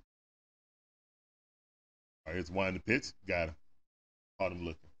 All right, here's one to pitch. Got him. Caught him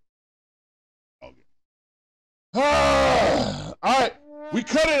looking. Okay. All right, we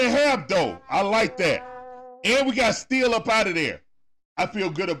cut it in half though. I like that, and we got Steele up out of there. I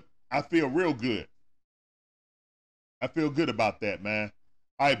feel good. I feel real good. I feel good about that, man.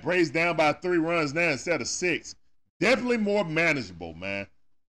 All right, Braves down by 3 runs now instead of 6. Definitely more manageable, man.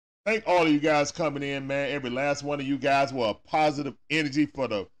 Thank all of you guys coming in, man. Every last one of you guys were a positive energy for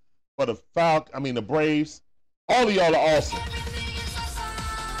the the Braves. All of y'all are awesome.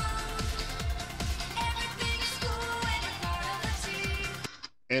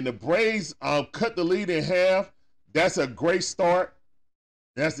 And the Braves cut the lead in half. That's a great start.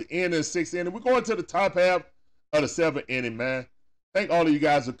 That's the end of the 6th inning. We're going to the top half of the 7th inning, man. Thank all of you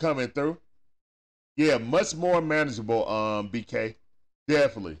guys for coming through. Yeah, much more manageable, BK.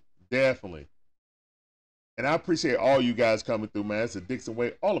 Definitely. And I appreciate all you guys coming through, man. It's the Dixon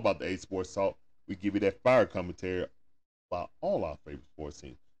Way, all about the 8 Sports Talk. We give you that fire commentary about all our favorite sports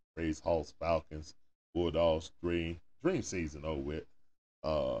teams. Braves, Hawks, Falcons, Bulldogs, Dream season over with.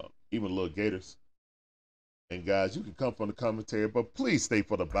 Even little Gators. And guys, you can come from the commentary, but please stay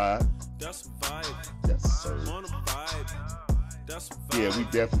for the vibe. That's a vibe. Yes, sir. On a vibe. That's a vibe. Yeah, we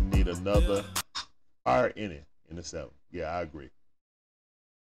definitely need another fire inning in the 7th. Yeah, I agree.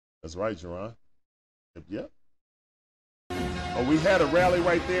 That's right, Jerron. Yep. Oh, we had a rally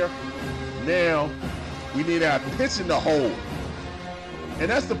right there. Now we need our pitching to hold.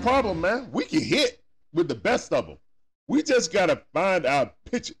 And that's the problem, man. We can hit with the best of them. We just got to find our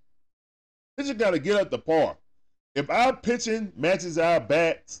pitching. Pitching got to get up to par. If our pitching matches our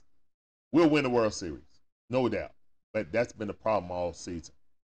bats, we'll win the World Series. No doubt. But that's been the problem all season.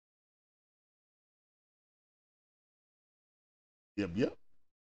 Yep.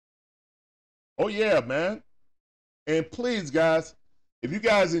 Oh, yeah, man. And please, guys, if you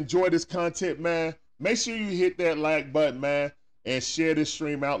guys enjoy this content, man, make sure you hit that like button, man, and share this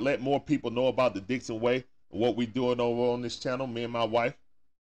stream out. Let more people know about the Dixon Way and what we're doing over on this channel, me and my wife.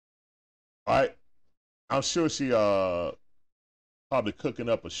 All right. I'm sure she probably cooking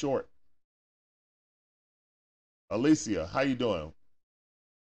up a short. Alicia, how you doing?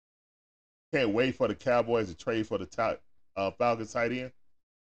 Can't wait for the Cowboys to trade for the top Falcons tight end.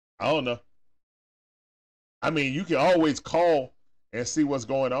 I don't know. I mean, you can always call and see what's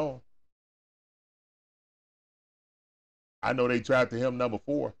going on. I know they drafted him number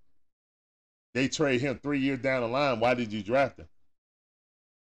 4. They trade him 3 years down the line. Why did you draft him?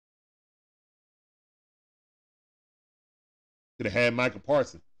 Could have had Michael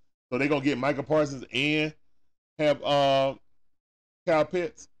Parsons. So they're going to get Michael Parsons and have Kyle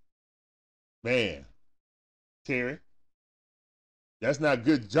Pitts. Man, Terry, that's not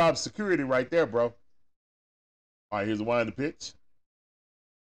good job security right there, bro. All right, here's the wind to pitch.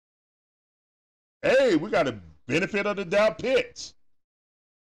 Hey, we got a benefit of the doubt pitch.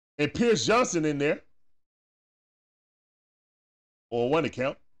 And Pierce Johnson in there. On 1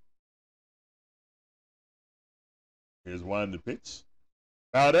 account. Here's wind to pitch.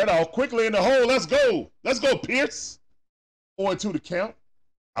 Now that all quickly in the hole. Let's go. Let's go, Pierce. 4-2 to count.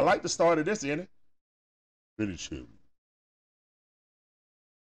 I like the start of this inning. Finish him.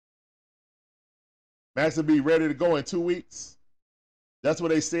 Max will be ready to go in 2 weeks. That's what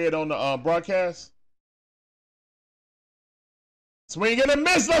they said on the broadcast. Swing and a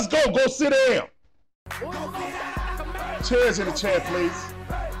miss. Let's go. Go sit down. Chairs in the chat, please.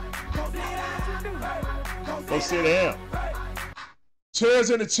 Go sit down. Chairs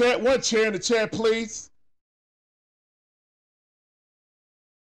in the chat. 1 chair in the chat, please.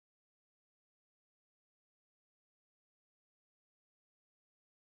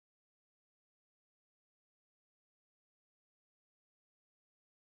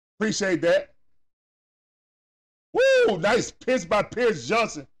 Appreciate that. Woo! Nice pitch by Pierce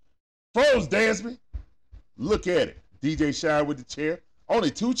Johnson. Froze Dansby. Look at it. DJ Shire with the chair.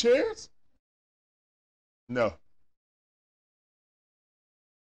 Only 2 chairs? No.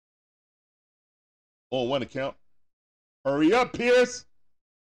 On 1 account. Hurry up, Pierce.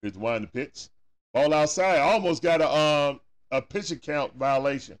 Here's one the pitch. Ball outside. Almost got a pitch count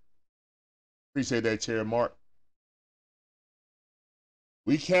violation. Appreciate that, chair, Mark.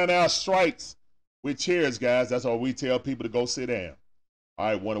 We count our strikes with chairs, guys. That's all we tell people to go sit down. All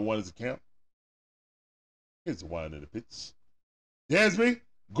right, 1-1 is the count. Here's the wind of the pitch. Dansby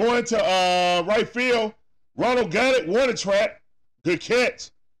going to right field. Ronald got it. Won a track. Good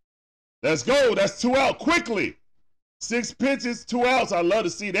catch. Let's go. That's 2 out quickly. 6 pitches, 2 outs. I love to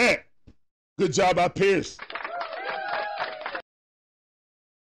see that. Good job by Pierce.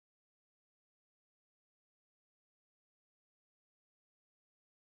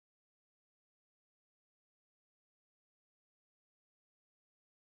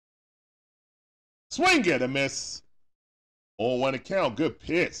 Swing at a miss. On 1 account. Good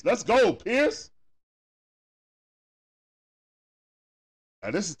pitch. Let's go, Pierce.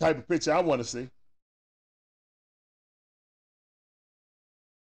 Now, this is the type of pitch I want to see.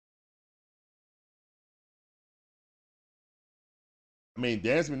 I mean,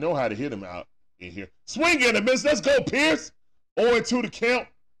 Dansby know how to hit him out in here. Swing and a miss. Let's go, Pierce. 0-2 to count.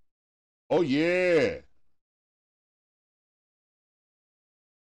 Oh, yeah.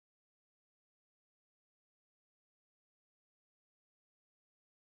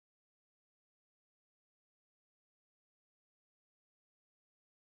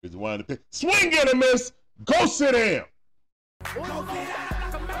 Here's one to pitch. Swing and a miss. Go sit down.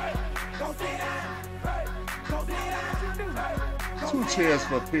 Two chairs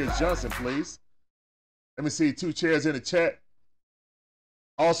for Pierce Johnson, please. Let me see 2 chairs in the chat.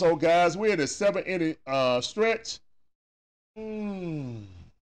 Also, guys, we're in the 7-inning stretch.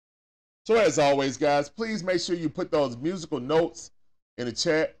 So as always, guys, please make sure you put those musical notes in the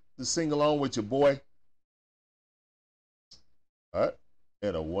chat to sing along with your boy. All right.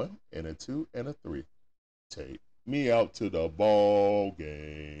 And a 1, and a 2, and a 3. Take me out to the ball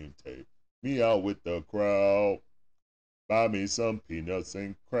game. Take me out with the crowd. Buy me some peanuts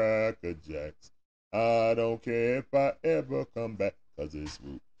and Cracker Jacks. I don't care if I ever come back, 'cause it's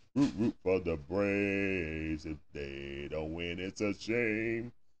root for the Braves. If they don't win, it's a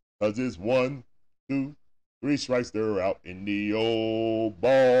shame. 'Cause it's 1, 2, 3 strikes, they're out in the old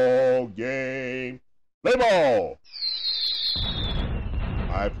ball game. Play ball.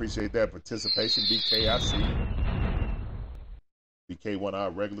 I appreciate that participation, BK. I see you. BK, one of our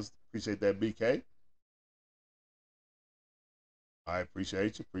regulars. Appreciate that, BK. I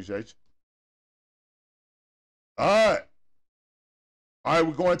appreciate you. Appreciate you. All right. All right,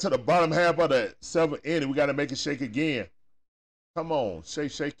 we're going to the bottom half of the 7th inning. We got to make it shake again. Come on,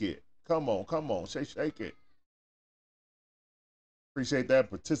 shake it. Come on, shake it. Appreciate that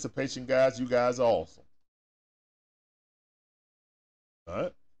participation, guys. You guys are awesome. All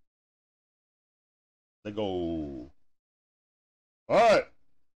right. Let's go. All right.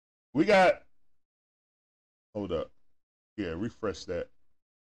 We got, hold up. Yeah, refresh that.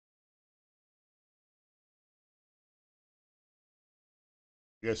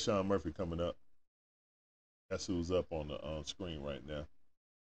 We got Sean Murphy coming up. That's who's up on the screen right now.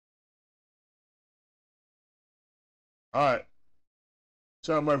 All right.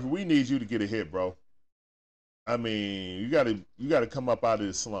 Sean Murphy, we need you to get a hit, bro. I mean, you gotta come up out of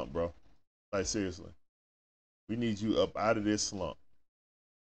this slump, bro. Like, seriously. We need you up out of this slump.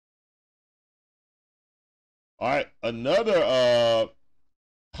 All right, another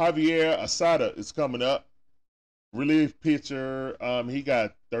Javier Asada is coming up. Relief pitcher. He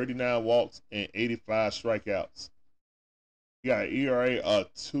got 39 walks and 85 strikeouts. He got an ERA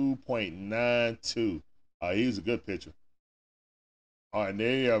of 2.92. He's a good pitcher. All right,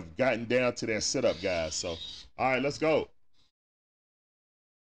 they have gotten down to that setup, guys. So, all right, let's go.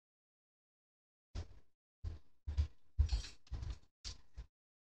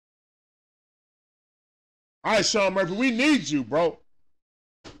 All right, Sean Murphy, we need you, bro.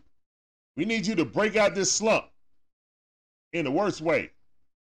 We need you to break out this slump in the worst way.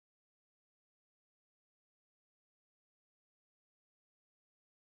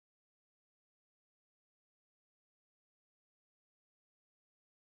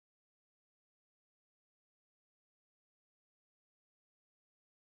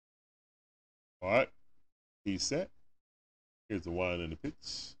 All right, he's set. Here's the 1 in the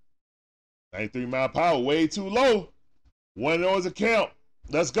pitch. 93-mile power, way too low. 1-0 is a count.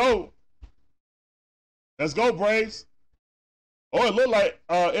 Let's go. Let's go, Braves. Oh, it looked like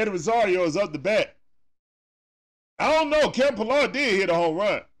Eddie Rosario is up the bat. I don't know. Kevin Pillar did hit a home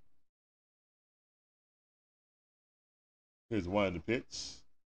run. Here's one in the pitch.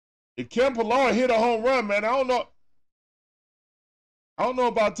 If Kevin Pillar hit a home run, man, I don't know. I don't know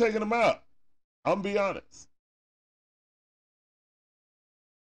about taking him out. I'm gonna be honest.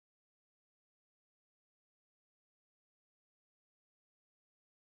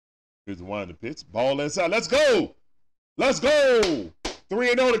 Here's one in the pitch. Ball inside. Let's go. Let's go.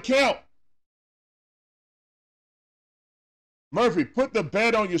 3-0 to count. Murphy, put the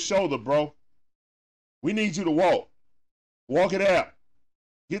bat on your shoulder, bro. We need you to walk. Walk it out.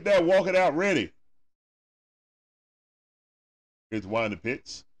 Get that walk it out ready. Here's one in the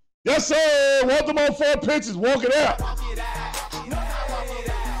pitch. Yes, sir. Walk them on 4 pitches. Walk it out.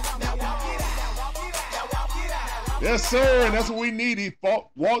 Yes, sir. And that's what we need. He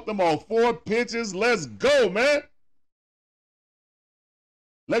walked them on 4 pitches. Let's go, man.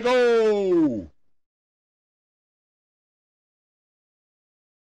 Let go.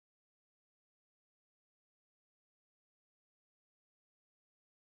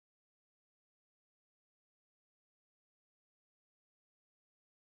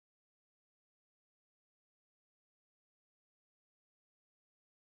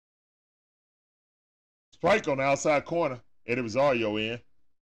 Strike on the outside corner. Eddie Rosario in.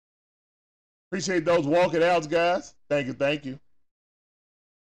 Appreciate those walking outs, guys. Thank you, thank you.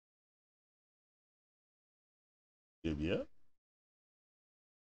 Give you up.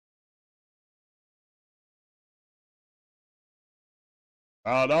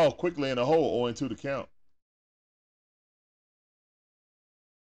 Fouled off quickly in the hole, 0-2 to count.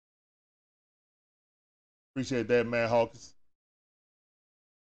 Appreciate that, Matt Hawkins.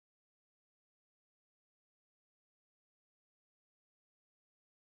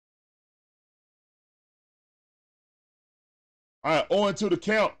 All right, 0-2 to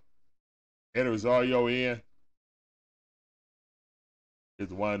count. Eddie Rosario in. Here's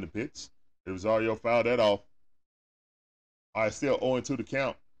the one in the pitch. Eddie Rosario fouled that off. All right, still 0-2 to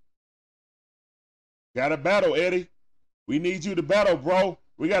count. Got to battle, Eddie. We need you to battle, bro.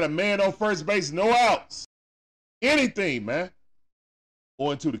 We got a man on first base, no outs. Anything, man.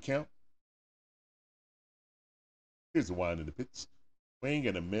 0-2 to count. Here's the one in the pitch. We ain't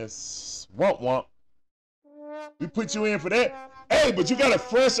going to miss. Womp womp. We put you in for that. Hey, but you got a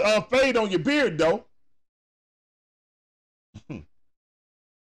fresh fade on your beard, though.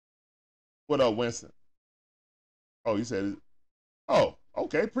 What up, Winston? Oh, you said it. Oh,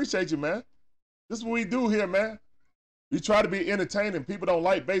 okay. Appreciate you, man. This is what we do here, man. We try to be entertaining. People don't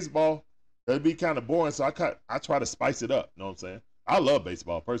like baseball. That'd be kind of boring, so I try to spice it up. You know what I'm saying? I love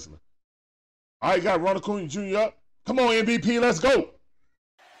baseball, personally. All right, got Ronald Acuna Jr. up. Come on, MVP. Let's go.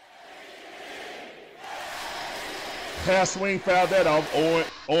 Pass swing, fouled that off.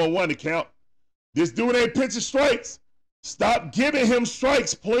 0-1 to count. This dude ain't pitching strikes. Stop giving him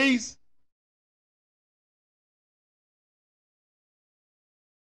strikes, please.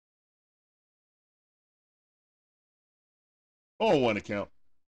 Oh, 1 to count.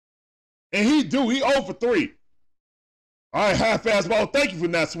 And he 0 for 3. All right, high fastball. Thank you for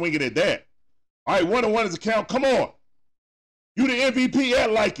not swinging at that. All right, 1-1 is a count. Come on. You the MVP,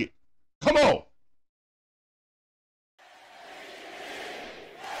 act like it. Come on.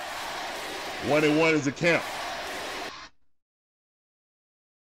 1-1 is a count.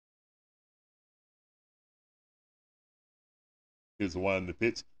 Here's the one in the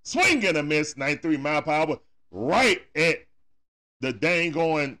pitch. Swing and a miss. 93 mile per hour. Right at the dang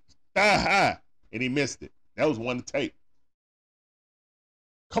going thigh high. And he missed it. That was one to take.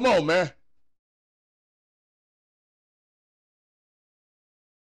 Come on, man.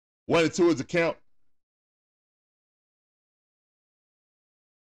 1-2 is a count.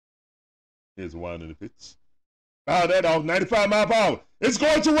 Here's one in the pitch. Foul that off. 95 mile per hour. It's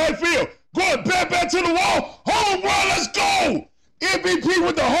going to right field. Going back to the wall. Home run. Let's go. MVP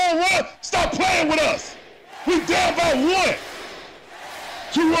with the home run. Stop playing with us. We down by 1.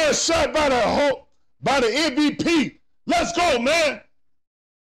 2-run shot by the MVP. Let's go, man.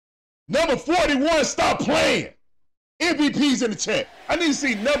 Number 41, stop playing. MVP's in the chat. I need to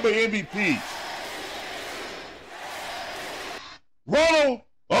see number MVPs. Ronald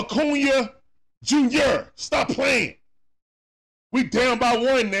Acuna Jr., stop playing. We down by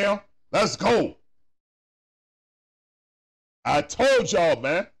 1 now. Let's go. I told y'all,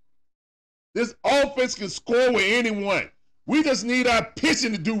 man. This offense can score with anyone. We just need our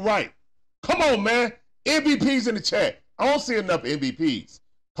pitching to do right. Come on, man. MVPs in the chat. I don't see enough MVPs.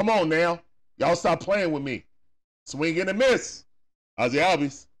 Come on now. Y'all stop playing with me. Swing and a miss. Ozzie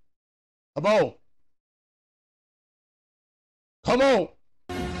Albies. Come on. Come on.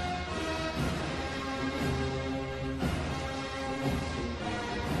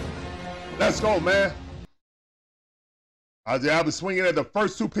 Let's go, man. Ozzie Albies swinging at the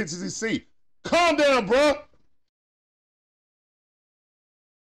first two pitches he see. Calm down, bro.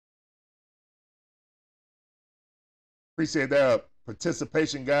 Appreciate that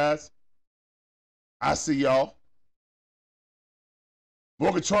participation, guys. I see y'all.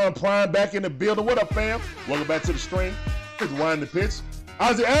 Morgatron Prime back in the building. What up, fam? Welcome back to the stream. Let's wind the pitch.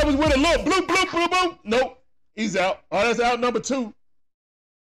 Ozzie Albies with a look. Bloop, bloop, bloop, bloop. Nope. He's out. Oh, that's out number 2.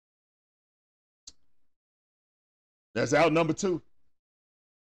 That's out number 2.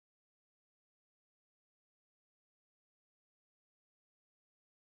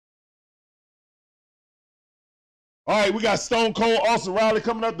 All right, we got Stone Cold Austin Riley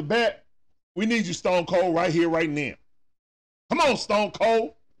coming up the bat. We need you, Stone Cold, right here, right now. Come on, Stone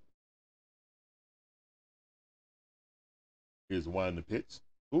Cold. Here's one in the pitch.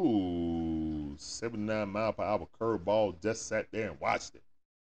 Ooh, 79-mile-per-hour curveball. Just sat there and watched it.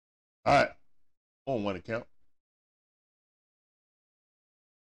 All right, on 1 account.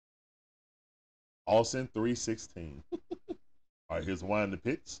 Austin 316. All right, here's one in the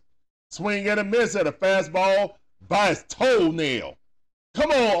pitch. Swing and a miss at a fastball by his toenail.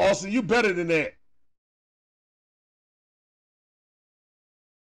 Come on, Austin, you better than that.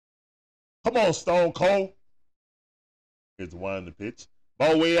 Come on, Stone Cold. Here's one in the pitch.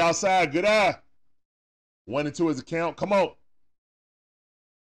 Ball way outside, good eye. 1-2 is the count, come on.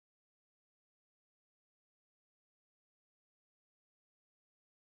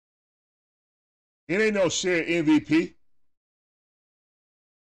 It ain't no shared MVP.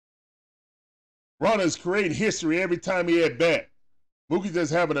 Runner's creating history every time he at bat. Mookie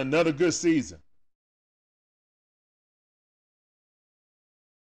just having another good season.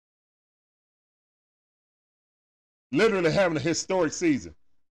 Literally having a historic season.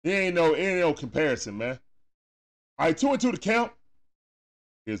 There ain't no comparison, man. All right, 2-2 to count.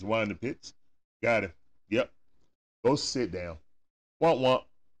 Here's one in the pitch. Got it. Yep. Go sit down. 1-1. All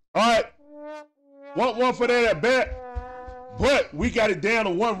right. 1-1 for that at bat. But we got it down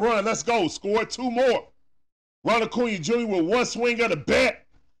to 1 run. Let's go. Score 2 more. Ronald Acuna Jr. with 1 swing of the bat.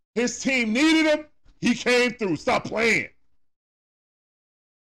 His team needed him. He came through. Stop playing.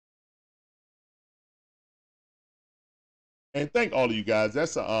 And thank all of you guys.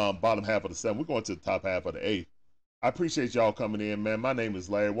 That's the bottom half of the 7th. We're going to the top half of the 8th. I appreciate y'all coming in, man. My name is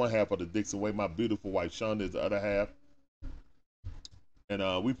Larry, one half of the Dixon Way. My beautiful wife, Shonda, is the other half.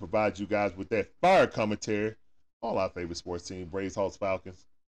 And we provide you guys with that fire commentary. All our favorite sports team, Braves, Hawks, Falcons.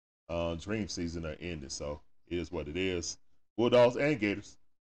 Dream season are ending, so it is what it is. Bulldogs and Gators.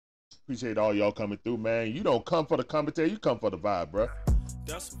 Appreciate all y'all coming through, man. You don't come for the commentary, you come for the vibe, bro.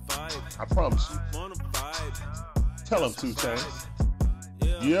 That's a vibe. I promise you. Wanna vibe. Tell them 2 Chainz.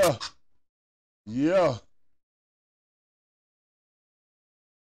 Yeah. Yeah.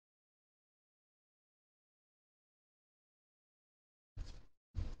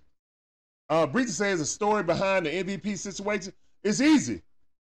 Breezy says a story behind the MVP situation. It's easy.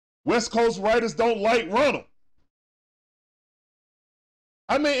 West Coast writers don't like Ronald.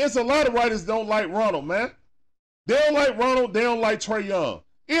 I mean, it's a lot of writers don't like Ronald, man. They don't like Ronald. They don't like Trae Young.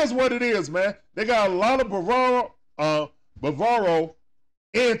 It is what it is, man. They got a lot of Bavaro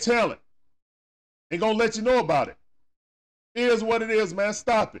and talent. Ain't gonna let you know about it. It is what it is, man.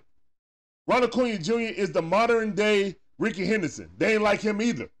 Stop it. Ronald Acuna Jr. is the modern day Ricky Henderson. They ain't like him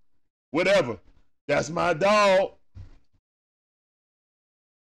either. Whatever. That's my dog.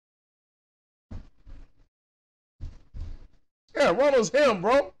 Yeah, Ronald's him,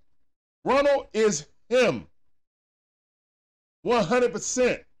 bro. Ronald is him.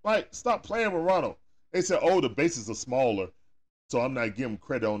 100%. Like, stop playing with Ronald. They said, oh, the bases are smaller, so I'm not giving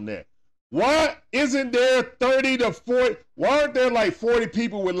credit on that. Why isn't there 30 to 40? Why aren't there like 40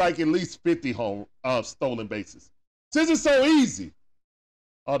 people with like at least 50 stolen bases? Since it's so easy.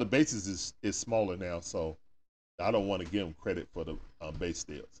 Oh, the bases is smaller now, so I don't want to give them credit for the base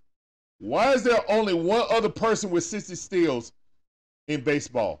steals. Why is there only one other person with 60 steals in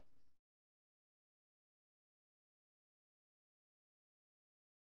baseball?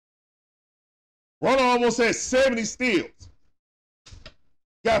 Ronald almost had 70 steals.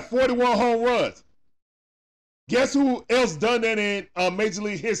 Got 41 home runs. Guess who else done that in Major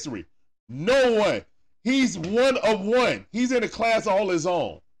League history? No one. He's one of one. He's in a class all his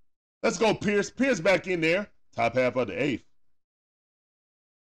own. Let's go, Pierce. Pierce back in there. Top half of the 8th.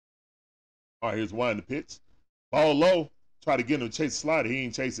 All right, here's one in the pitch. Ball low. Try to get him to chase the slider. He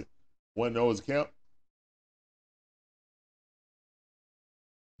ain't chasing. 1-0 is count.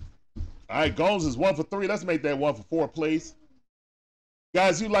 All right, Gomes is 1 for 3. Let's make that 1 for 4, please.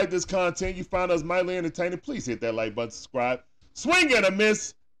 Guys, you like this content, you found us mildly entertaining, please hit that like button, subscribe. Swing and a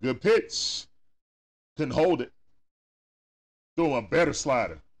miss. Good pitch. Couldn't hold it. Threw a better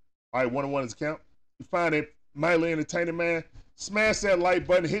slider. All right, 1-1 is count. You find it mildly entertaining, man. Smash that like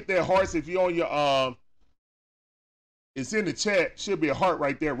button. Hit that hearts if you're on your it's in the chat. Should be a heart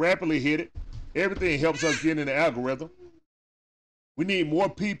right there. Rapidly hit it. Everything helps us get in the algorithm. We need more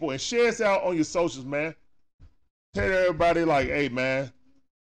people, and share us out on your socials, man. Tell everybody like, hey, man,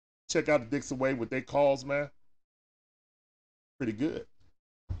 check out the Dixon Way with their calls, man. Pretty good.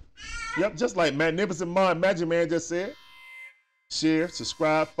 Yep, just like Magnificent Magic Man just said. Share,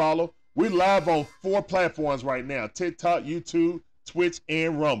 subscribe, follow. We're live on 4 platforms right now: TikTok, YouTube, Twitch,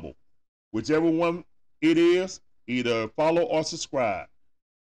 and Rumble. Whichever one it is, either follow or subscribe.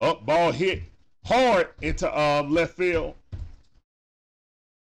 Up ball hit hard into left field.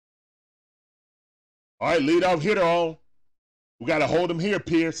 All right, leadoff hitter on. We got to hold him here,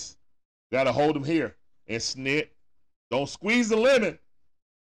 Pierce. Got to hold him here. And Snit, don't squeeze the lemon.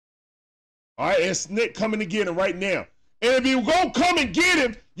 All right, and Snit coming to get him right now. And if you go come and get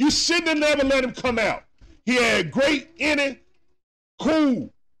him, you shouldn't have never let him come out. He had a great inning.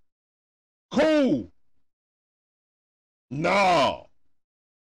 Cool. No.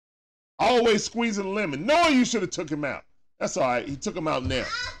 Always squeezing the lemon. Knowing you should have took him out. That's all right. He took him out now.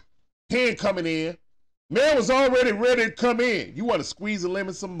 Hand coming in. Man was already ready to come in. You want to squeeze the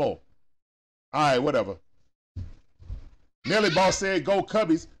lemon some more. All right, whatever. Nelly Boss said, go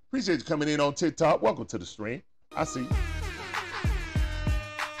Cubbies. Appreciate you coming in on TikTok. Welcome to the stream. I see you.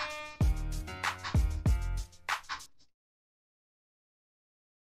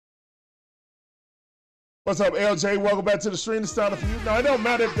 What's up, LJ? Welcome back to the stream. It's time for you. Now, it don't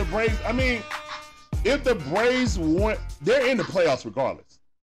matter if the Braves, if the Braves want, they're in the playoffs regardless.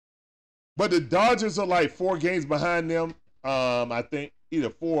 But the Dodgers are like 4 games behind them. I think either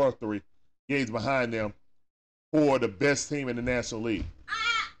 4 or 3 games behind them for the best team in the National League.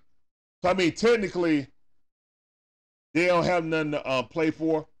 So, technically, they don't have nothing to play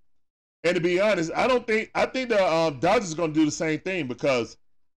for. And to be honest, I think the Dodgers are going to do the same thing, because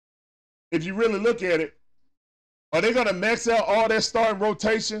if you really look at it, are they going to max out all their starting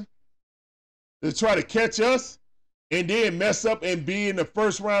rotation to try to catch us and then mess up and be in the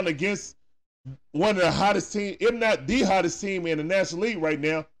first round against one of the hottest teams, if not the hottest team in the National League right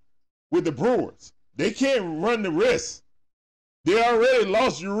now, with the Brewers? They can't run the risk. They already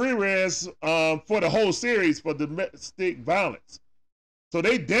lost Urias for the whole series for domestic violence. So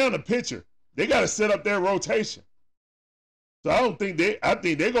they down a pitcher. They got to set up their rotation. So I think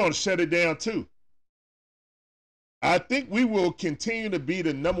they're going to shut it down too. I think we will continue to be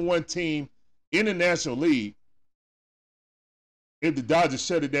the #1 team in the National League if the Dodgers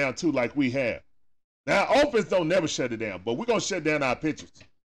shut it down too, like we have. Now, offense don't never shut it down, but we're going to shut down our pitchers.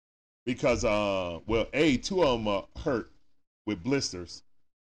 Because, 2 of them are hurt with blisters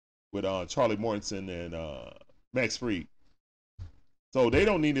with Charlie Mortensen and Max Fried. So they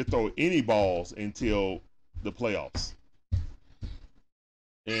don't need to throw any balls until the playoffs.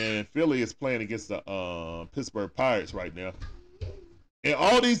 And Philly is playing against the Pittsburgh Pirates right now. And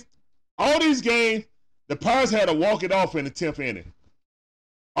all these games, the Pirates had to walk it off in the 10th inning.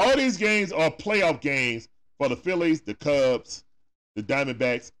 All these games are playoff games for the Phillies, the Cubs, the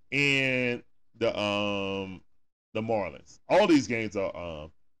Diamondbacks, and the Marlins. All these games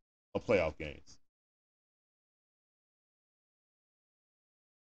are playoff games.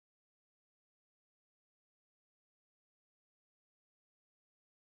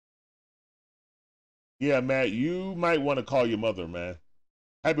 Yeah, Matt, you might want to call your mother, man.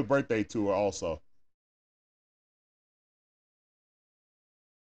 Happy birthday to her also.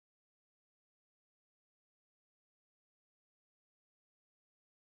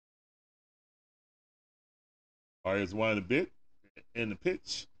 All right, it's one a bit in the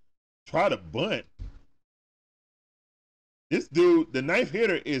pitch. Try to bunt. This dude, the 9th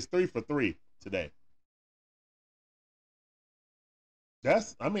hitter, is 3 for 3 today.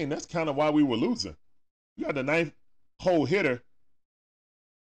 That's kind of why we were losing. You got the 9th hole hitter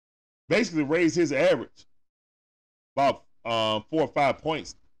basically raised his average about 4 or 5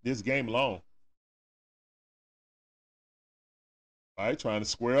 points this game alone. All right, trying to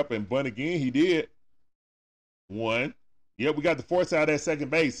square up and bunt again. He did. 1. Yep, we got the force out at second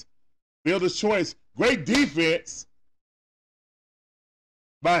base. Fielder's choice. Great defense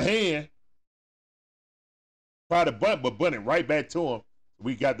by hand. Try to bunt, but bunt it right back to him.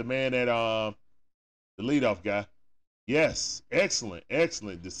 We got the man at the leadoff guy. Yes, excellent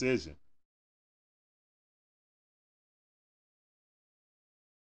decision.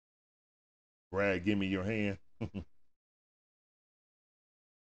 Brad, give me your hand.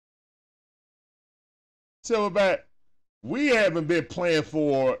 Silverback, we haven't been playing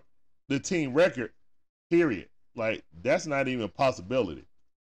for the team record, period. Like, that's not even a possibility.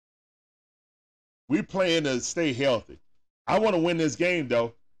 We playing to stay healthy. I want to win this game,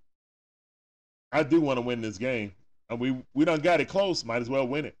 though. I do want to win this game. And we done got it close. Might as well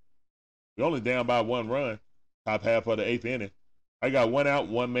win it. We only down by 1 run. Top half of the 8th inning. I got 1 out,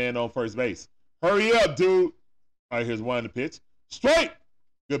 1 man on first base. Hurry up, dude. All right, here's 1 to pitch. Straight.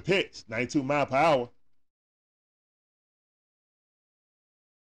 Good pitch. 92 mile per hour.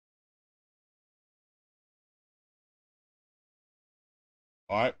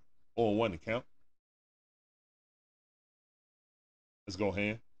 All right. 0-1 to count. Let's go,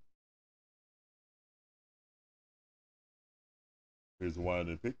 hand. Here's the 1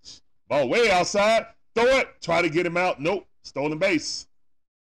 to pitch. Ball way outside. Throw it. Try to get him out. Nope. Stolen base.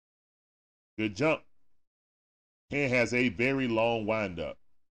 Good jump. Hand has a very long windup.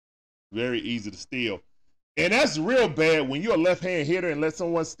 Very easy to steal. And that's real bad when you're a left-hand hitter and let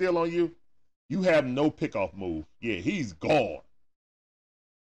someone steal on you. You have no pickoff move. Yeah, he's gone.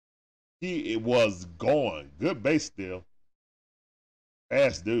 It was gone. Good base steal.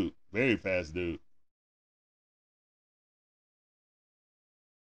 Fast dude. Very fast dude.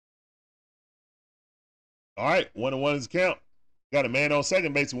 All right, 1-1 is the count. Got a man on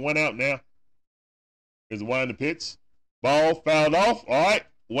second base and 1 out now. Here's the 1 to pitch. Ball fouled off. All right,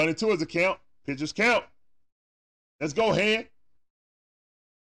 1-2 is the count. Pitchers count. Let's go, hand.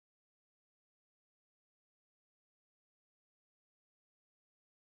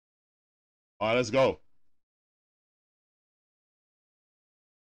 All right, let's go.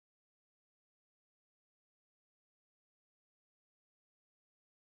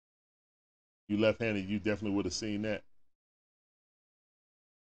 You left-handed, you definitely would have seen that.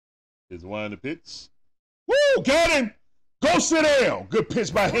 Here's 1 to pitch. Woo! Got him! Go sit down! Good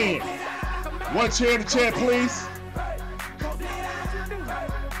pitch by hand. 1 chair in the chat, please.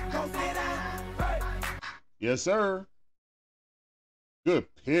 Yes, sir. Good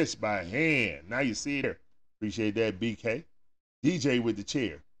pitch by hand. Now you see it here. Appreciate that, BK. DJ with the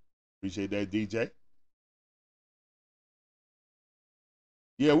chair. Appreciate that, DJ.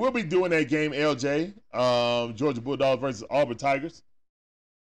 Yeah, we'll be doing that game, LJ. Georgia Bulldogs versus Auburn Tigers.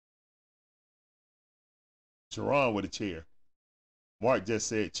 Sharon with a chair. Mark just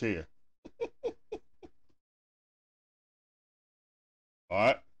said chair. All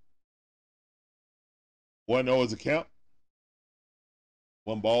right. 1-0 is the count.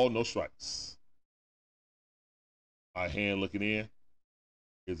 1 ball, no strikes. All right, hand looking in.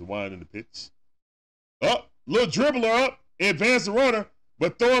 Here's the 1 in the pitch. Up, little dribbler up. Advance the runner,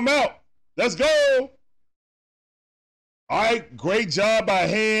 but throw him out. Let's go. All right, great job by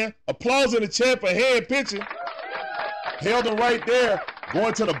Hand. Applause in the chat for Hand pitching. Held him right there,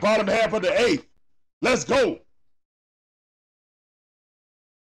 going to the bottom half of the 8th. Let's go.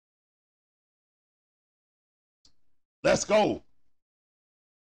 Let's go.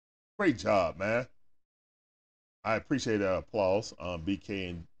 Great job, man. I appreciate the applause,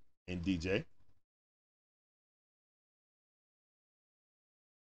 BK and DJ.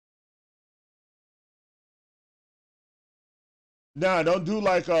 Nah, don't do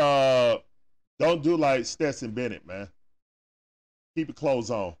like Stetson Bennett, man. Keep your clothes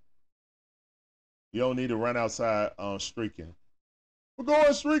on. You don't need to run outside streaking. We're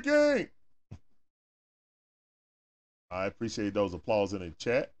going streaking. I appreciate those applause in the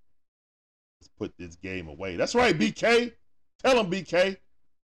chat. Let's put this game away. That's right, BK. Tell him, BK.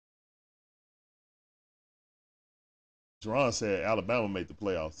 Jerron said Alabama made the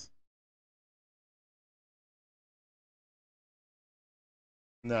playoffs.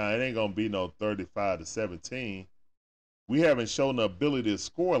 Nah, it ain't gonna be no 35-17. We haven't shown the ability to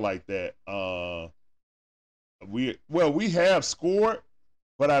score like that. We have scored,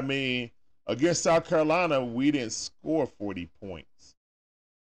 but I mean, against South Carolina, we didn't score 40 points.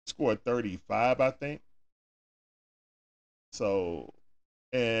 Scored 35, I think. So,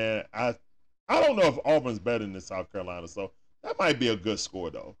 and I don't know if Auburn's better than South Carolina, so that might be a good score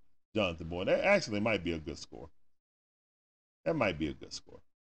though, Jonathan Boyd. That actually might be a good score. That might be a good score.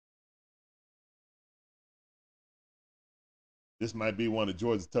 This might be one of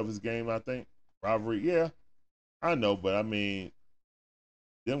Georgia's toughest games, I think. Rivalry, yeah. I know, but I mean,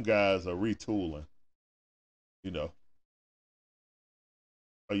 them guys are retooling. You know.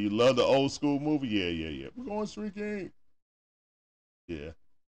 Oh, you love the old school movie? Yeah. We're going streaking. Yeah.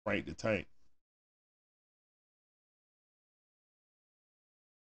 Frank the Tank.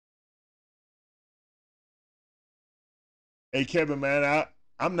 Hey, Kevin, man,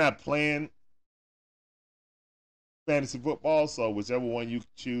 I'm not playing fantasy football, so whichever one you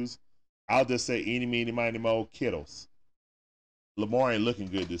choose, I'll just say eeny, meeny, miny, mo, Kittles. Lamar ain't looking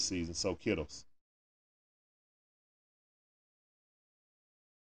good this season, so Kittles.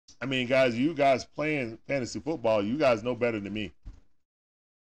 I mean, guys, you guys playing fantasy football, you guys know better than me.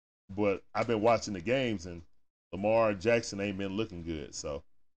 But I've been watching the games, and Lamar Jackson ain't been looking good, so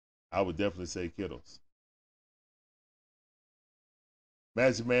I would definitely say Kittles.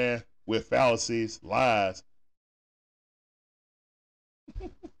 Magic Man with fallacies, lies.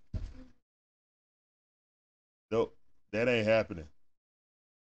 Nope, that ain't happening.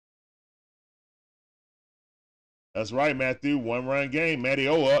 That's right, Matthew. One-run game. Matty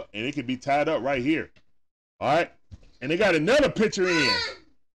O up, and it could be tied up right here. All right? And they got another pitcher in.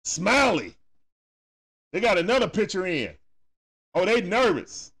 Smiley. They got another pitcher in. Oh, they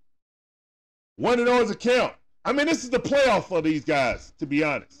nervous. 1-0 is a count. I mean, this is the playoff for these guys, to be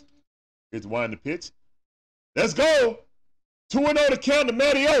honest. Here's one the pitch. Let's go. 2-0 to count to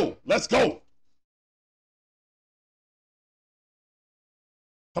Matty O. Let's go.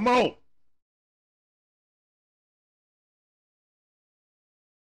 Come on.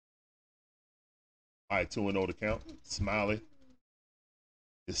 All right, 2-0 to count. Smiley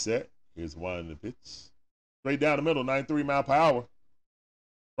is set. Here's one the pitch. Straight down the middle, 93 mile per hour.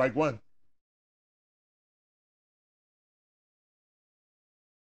 Strike one.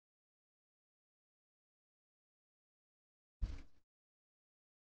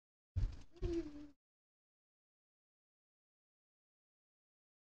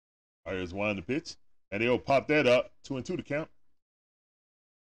 All right, here's one the pitch. And they'll pop that up. 2-2 to count.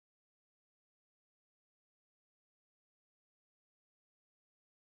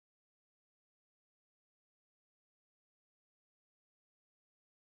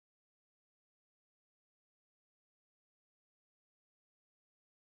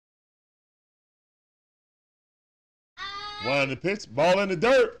 One the pitch, ball in the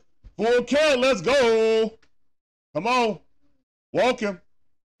dirt. Full count, let's go. Come on, walk him.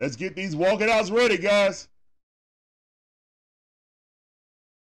 Let's get these walking outs ready, guys.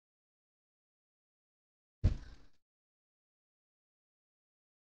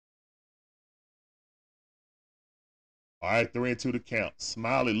 All right, 3-2 to count.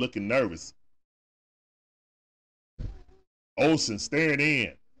 Smiley looking nervous. Olsen staring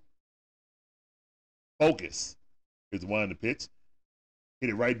in. Focus. Here's one the pitch. Hit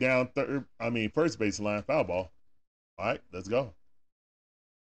it right down first base line, foul ball. All right, let's go.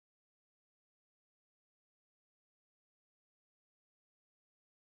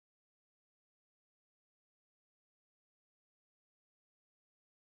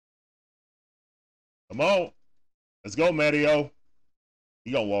 Come on. Let's go, Matty-O.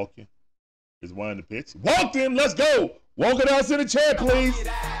 He gonna walk you. Here's one the pitch. Walked him, let's go. Walk it out to the chat, please.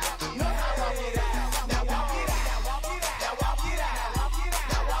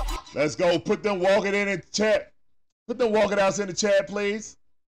 Let's go. Put them walking in the chat. Put them walking outs in the chat, please.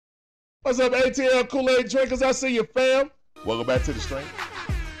 What's up, ATL Kool-Aid drinkers? I see you, fam. Welcome back to the stream.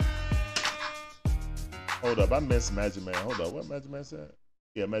 Hold up, I missed Magic Man. Hold up, what Magic Man said?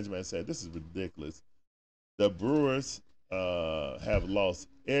 Yeah, Magic Man said, this is ridiculous. The Brewers have lost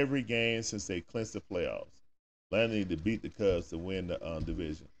every game since they clinched the playoffs. Landing to beat the Cubs to win the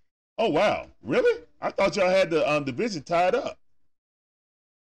division. Oh, wow. Really? I thought y'all had the division tied up.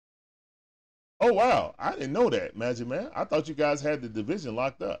 Oh, wow. I didn't know that, Magic Man. I thought you guys had the division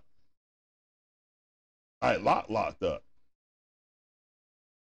locked up. All right, locked up.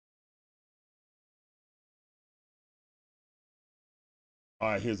 All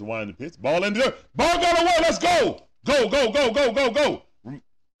right, here's the one in the pitch. Ball in the dirt. Ball got away. Let's go. Go, go, go, go, go, go.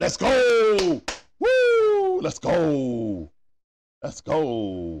 Let's go. Woo. Let's go. Let's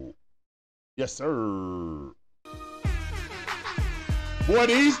go. Yes, sir. Boy,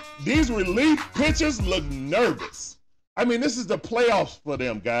 these relief pitchers look nervous. I mean, this is the playoffs for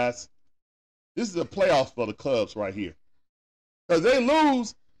them, guys. This is the playoffs for the Cubs right here. Because they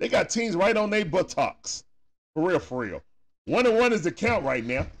lose, they got teams right on their buttocks. For real, for real. 1-1 is the count right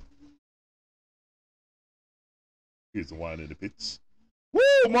now. Here's the one in the pitch.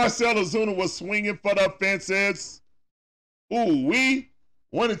 Woo! Marcell Ozuna was swinging for the fences. Ooh,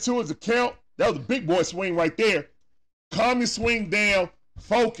 1-2 is the count. That was a big boy swing right there. Calm your swing down.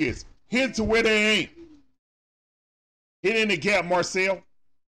 Focus. Hit to where they ain't. Hit in the gap, Marcell.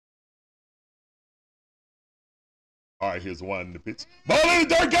 All right, here's one in the pitch. Ball in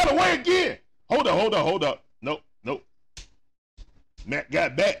the dirt, got away again. Hold up. Nope. Matt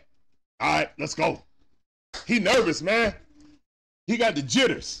got back. All right, let's go. He nervous, man. He got the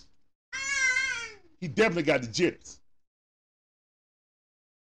jitters. He definitely got the jitters.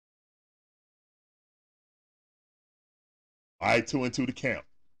 All right, 2-2 to count.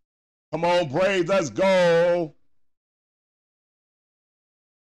 Come on, Braves, let's go.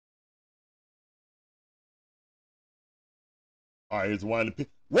 All right, here's one.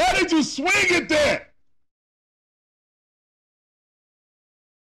 Why did you swing at that?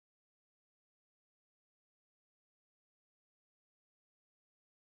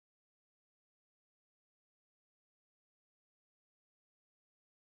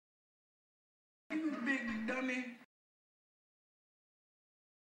 You big dummy.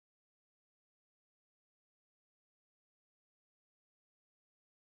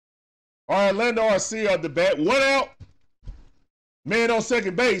 All right, Orlando Arcia at the bat. 1 out. Man on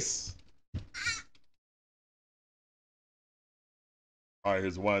second base. All right,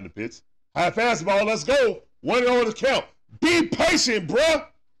 here's one in the pitch. High fastball, let's go. 1-0 to count. Be patient, bruh.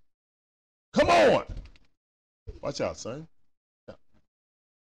 Come on. Watch out, son.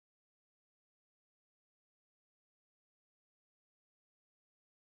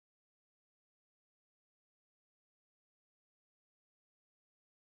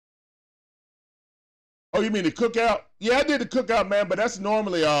 Oh, you mean the cookout? Yeah, I did the cookout, man, but that's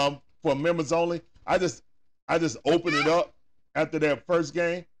normally for members only. I just open it up after that first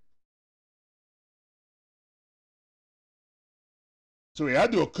game. So yeah, I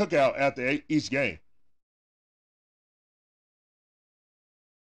do a cookout after each game.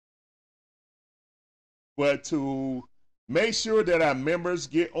 But to make sure that our members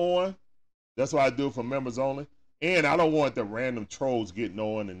get on, that's why I do it for members only. And I don't want the random trolls getting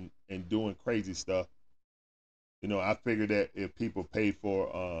on and doing crazy stuff. You know, I figure that if people pay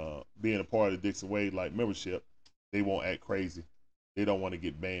for being a part of the Dixon Way like membership, they won't act crazy. They don't want to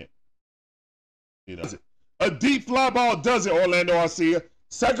get banned. You know, a deep fly ball does it, Orlando Arcia.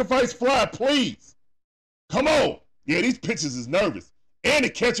 Sacrifice fly, please. Come on. Yeah, these pitchers is nervous. And the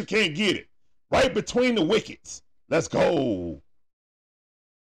catcher can't get it. Right between the wickets. Let's go.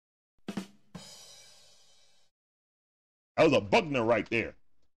 That was a Buckner right there.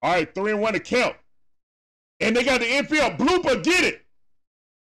 All right, 3-1 to count. And they got the infield. Blooper, get it.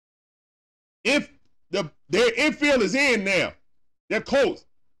 If their infield is in now. They're close.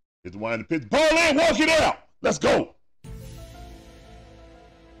 It's one in the pitch. Ball in, walk it out. Let's go.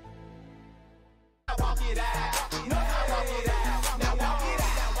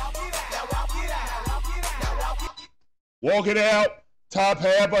 Walk it out. Top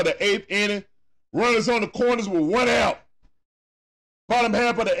half of the 8th inning. Runners on the corners with 1 out. Bottom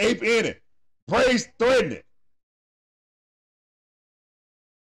half of the 8th inning. Braves threaten it.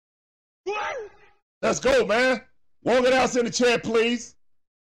 Let's go, man. Walk it out in the chat, please.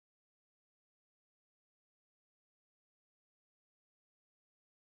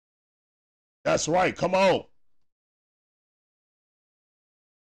 That's right. Come on.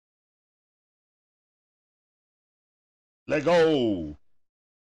 Let go.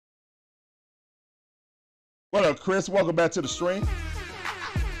 What up, Chris? Welcome back to the stream.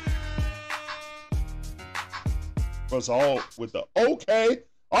 First all with the okay.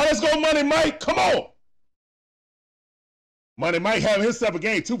 Oh, let's go, Money Mike. Come on. Money Mike having himself a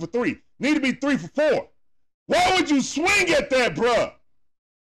game 2 for 3. Need to be 3 for 4. Why would you swing at that, bruh?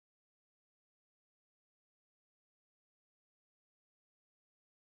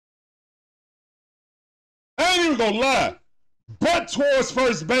 I ain't even gonna lie. Butt towards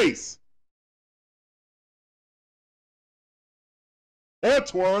first base. Or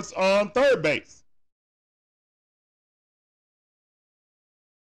towards third base.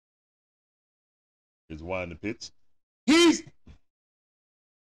 Here's one in the pitch. The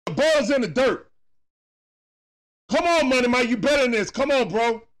ball's in the dirt. Come on, Money Mike, you better than this. Come on,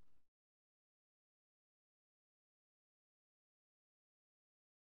 bro.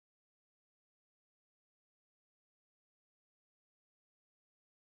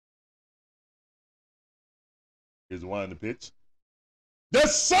 Here's one in the pitch. The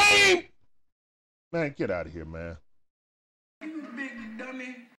same. Man, get out of here, man. You big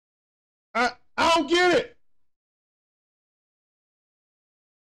dummy. I don't get it.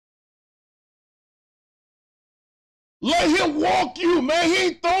 Let him walk you, man. He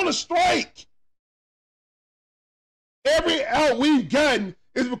ain't thrown a strike. Every out we've gotten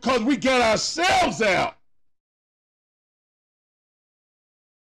is because we got ourselves out.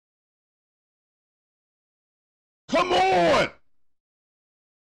 Come on.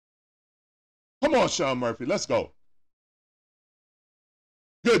 Come on, Sean Murphy. Let's go.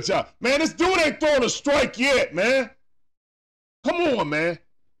 Good job. Man, this dude ain't throwing a strike yet, man. Come on, man.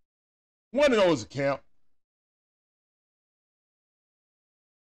 One of those account.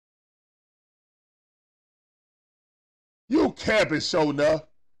 You capping, show enough.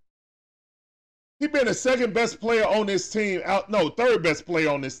 He been the second best player on this team. Third best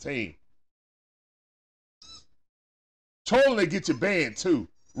player on this team. Trolling to get you banned too,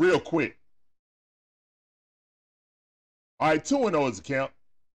 real quick. All right, 2-0 is the count.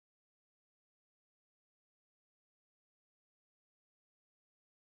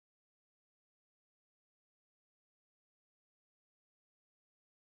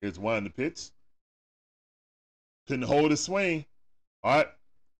 Here's one in the pitch. Couldn't hold his swing. All right,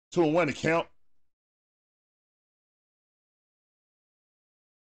 2-1 to count.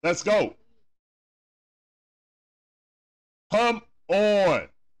 Let's go. Come on.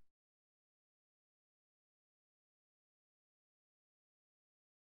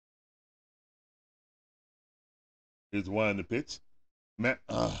 Here's one in the pitch. Man,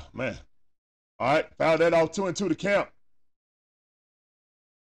 man. All right, foul that off, 2-2 to count.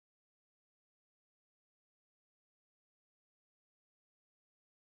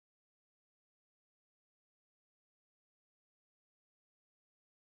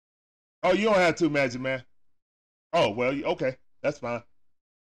 Oh, you don't have to, Magic Man. Oh, well, okay. That's fine.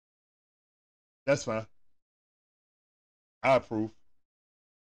 That's fine. I approve.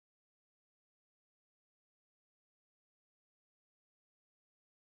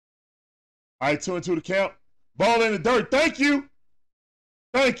 All right, 2-2 to count. Ball in the dirt. Thank you.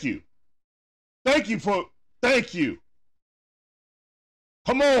 Thank you. Thank you.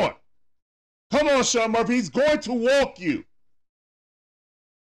 Come on. Come on, Sean Murphy. He's going to walk you.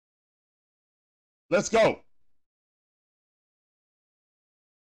 Let's go.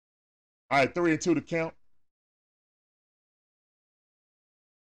 All right, 3-2 to count.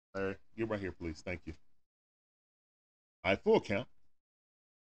 Larry, get right here, please. Thank you. All right, full count.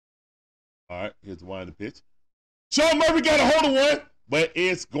 All right, here's the one in the pitch. Sean Murphy got a hold of one, but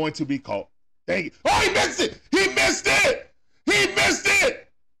it's going to be caught. Dang it. Oh, he missed it. He missed it. He missed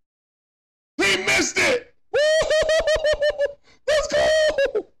it. He missed it. Woo! Let's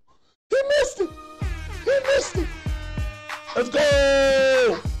go. He missed it. He missed it. Let's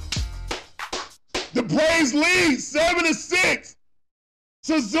go. The Braves lead 7-6.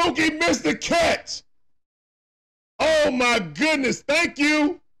 Suzuki missed the catch. Oh my goodness. Thank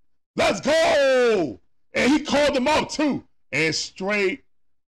you. Let's go. And he called them out too. And straight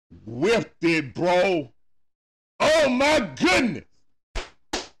whipped it, bro. Oh my goodness.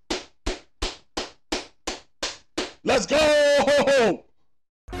 Let's go.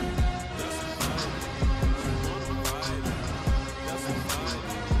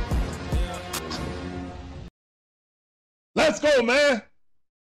 Let's go, man.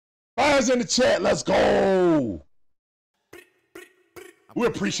 Fires in the chat. Let's go. We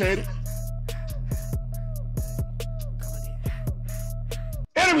appreciate it.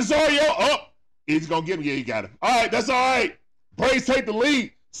 And Rosario up. He's going to get him. Yeah, he got him. All right, that's all right. Braves take the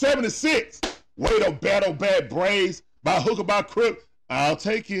lead, 7-6. Way to battle bad Braves by hook or by crook. I'll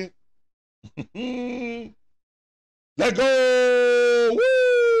take it. Let go.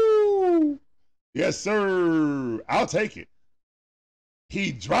 Woo. Yes, sir. I'll take it.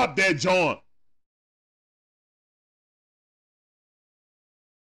 He dropped that joint.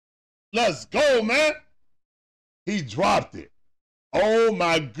 Let's go, man. He dropped it. Oh,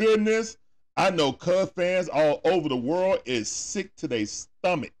 my goodness. I know Cub fans all over the world is sick to their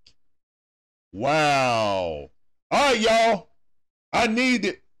stomach. Wow. All right, y'all. I need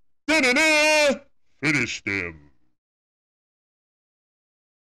it. Da-da-da. Finish them.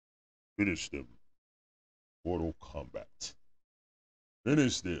 Finish them. Mortal Kombat.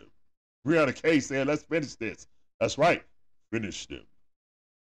 Finish them. Brianna K said, let's finish this. That's right. Finish them.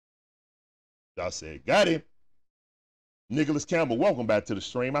 I said, got him. Nicholas Campbell, welcome back to the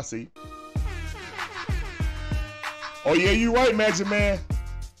stream. I see. Oh, yeah, you're right, Magic Man.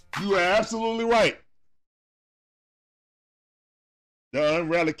 You are absolutely right. The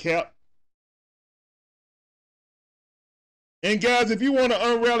unrally cap. And guys, if you want to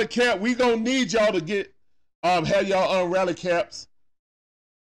unrally cap, we gonna need y'all to get have y'all unrally caps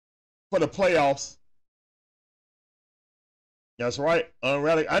for the playoffs. That's right,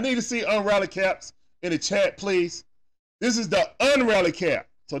 unrally. I need to see unrally caps in the chat, please. This is the unrally cap.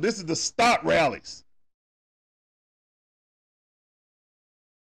 So this is the stop rallies.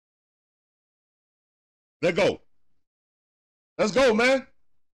 Let's go. Let's go, man.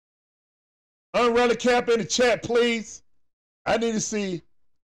 Unrally cap in the chat, please. I need to see.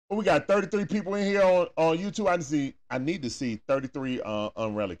 Well, we got 33 people in here on YouTube. I need to see 33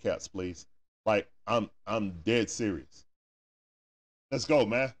 unrally caps, please. Like I'm dead serious. Let's go,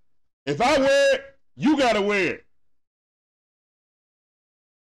 man. If I wear it, you gotta wear it.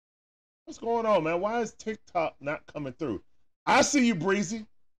 What's going on, man? Why is TikTok not coming through? I see you, Breezy.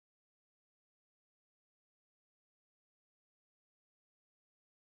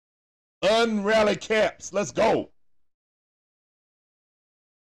 Unrally caps. Let's go.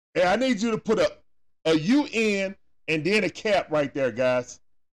 Hey, I need you to put a UN and then a cap right there, guys.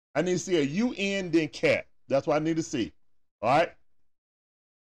 I need to see a UN, then cap. That's what I need to see. All right?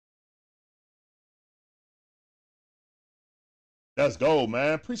 Let's go,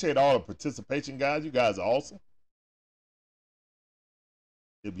 man. Appreciate all the participation, guys. You guys are awesome.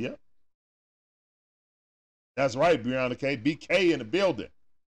 Yep. That's right, Brianna K. BK in the building.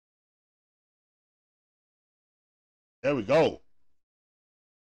 There we go.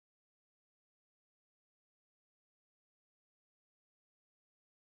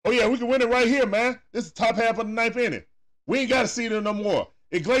 Oh, yeah, we can win it right here, man. This is the top half of the ninth inning. We ain't got to see them no more.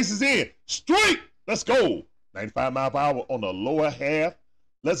 Iglesias in. Straight. Let's go. 95 mile per hour on the lower half.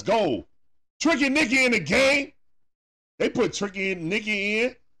 Let's go. Tricky Nicky in the game. They put Tricky Nicky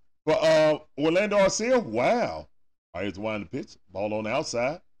in for Orlando Arcia. Wow. All right, here's the one in the pitch. Ball on the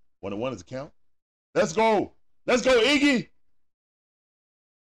outside. 1-1 is the count. Let's go. Let's go, Iggy.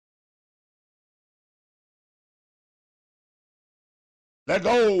 Let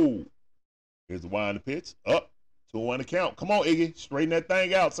go. Here's the wind the pitch. Up. 2-1 to count. Come on, Iggy. Straighten that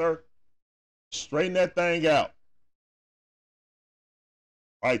thing out, sir. Straighten that thing out.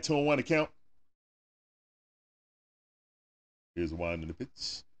 All right, 2-1 to count. Here's the wind in the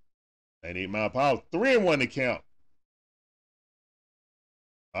pitch. 98 mile per hour. 3-1 to count.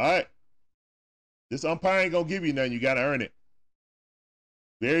 All right. This umpire ain't going to give you nothing. You got to earn it.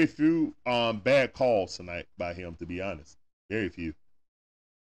 Very few bad calls tonight by him, to be honest. Very few.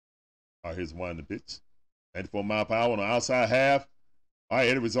 All right, here's one in the pitch. 94 mile per hour on the outside half. All right,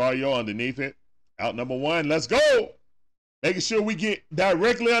 Eddie Rosario underneath it. Out number 1. Let's go. Making sure we get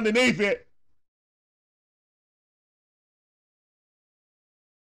directly underneath it.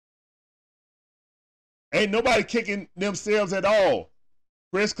 Ain't nobody kicking themselves at all,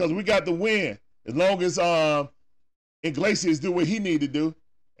 Chris, because we got the win. As long as Iglesias do what he need to do,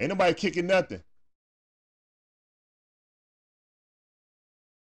 ain't nobody kicking nothing.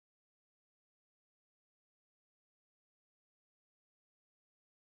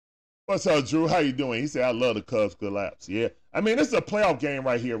 What's up, Drew? How you doing? He said, I love the Cubs collapse. Yeah. I mean, this is a playoff game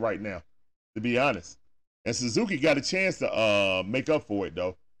right here, right now, to be honest. And Suzuki got a chance to make up for it,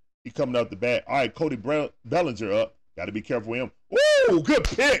 though. He coming up the bat. All right, Cody Bellinger up. Got to be careful with him. Ooh, good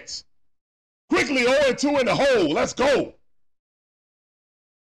pitch. Quickly 0-2 in the hole. Let's go.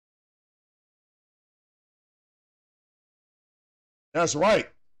 That's right.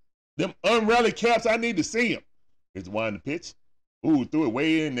 Them unrally caps, I need to see them. Here's the one in the pitch. Ooh, threw it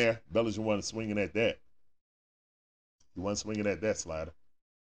way in there. Bellinger wasn't swinging at that. He wasn't swinging at that slider.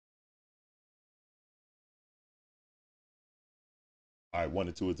 All right,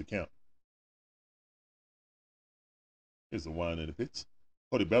 1-2 is the count. Here's the one in the pitch.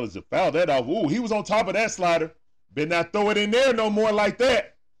 Cody Bellinger fouled that off. Ooh, he was on top of that slider. Better not throw it in there no more like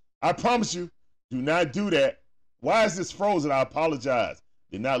that. I promise you, do not do that. Why is this frozen? I apologize.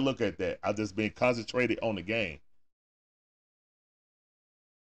 Did not look at that. I've just been concentrated on the game.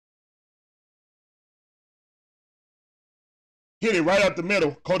 Hit it right up the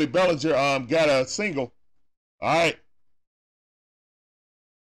middle. Cody Bellinger got a single. All right.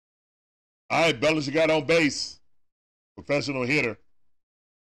 All right, Bellinger got on base. Professional hitter.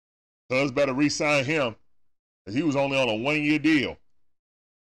 Cubs better re-sign him. He was only on a 1-year deal.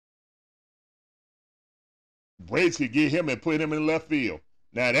 Braves could get him and put him in left field.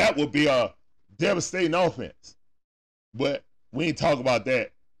 Now, that would be a devastating offense. But we ain't talking about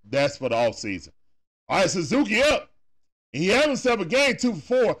that. That's for the offseason. All right, Suzuki up. He had himself a game 2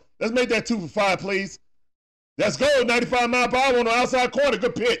 for 4. Let's make that 2 for 5, please. Let's go. 95 mile per hour on the outside corner.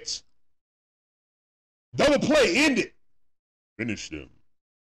 Good pitch. Double play. End it. Finish them.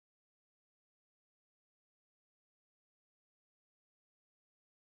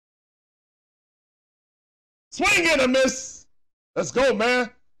 Swing and a miss. Let's go, man.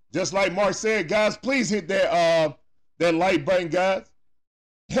 Just like Mark said, guys, please hit that like button, guys.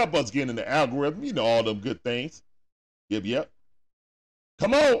 Help us get in the algorithm. You know all them good things. Yep.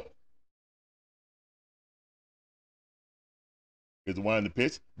 Come on. Here's the one in the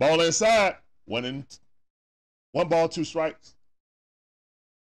pitch. Ball inside. 1 ball, 2 strikes.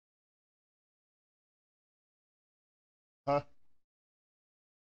 Huh?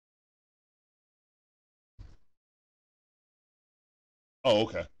 Oh,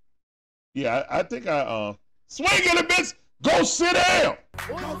 okay. Yeah, I think I swing in a bitch. Go sit down.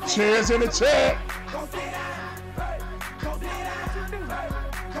 Chairs in the chat.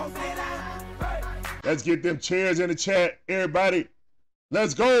 Let's get them chairs in the chat, everybody.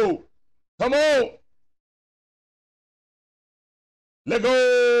 Let's go. Come on. Let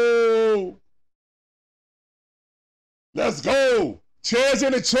go. Let's go. Chairs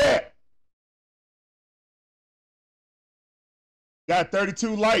in the chat. Got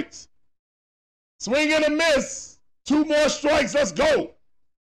 32 likes. Swing and a miss. 2 more strikes. Let's go.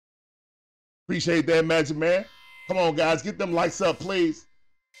 Appreciate that, Magic Man. Come on, guys. Get them likes up, please.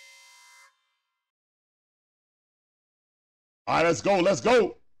 All right, let's go. Let's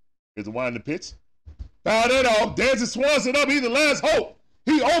go. Here's the wind the pitch. Foul that off. Dancy Swanson up. He's the last hope.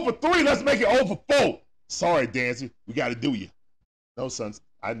 He over 3. Let's make it over 4. Sorry, Dancy. We got to do you. No, son.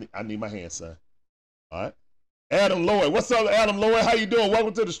 I need my hand, son. All right. Adam Lloyd. What's up, Adam Lloyd? How you doing?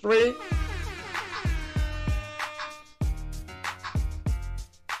 Welcome to the stream.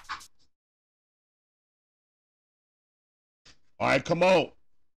 All right, come on.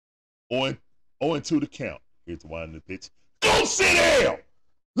 0-2 to count. Here's the wind the pitch. Go sit down.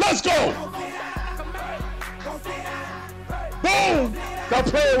 Let's go. Boom. Stop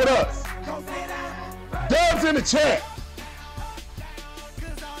playing with us. Dubs in the chat.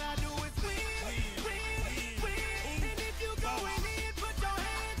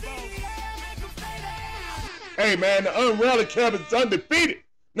 Hey, man, the Unrally Cap is undefeated.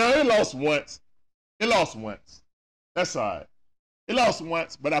 Now, it lost once. It lost once. That's all right. It lost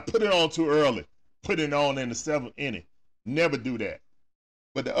once, but I put it on too early. Put it on in the 7th inning. Never do that.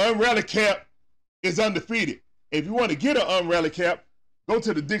 But the Unrally Cap is undefeated. If you want to get an Unrally Cap, go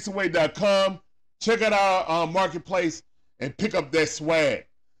to the DixonWay.com, check out our marketplace, and pick up that swag.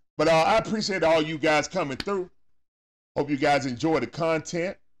 But I appreciate all you guys coming through. Hope you guys enjoy the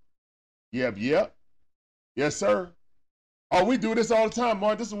content. Yep. Yes, sir. Oh, we do this all the time,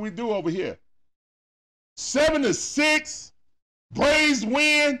 Mark. This is what we do over here. 7-6. Braves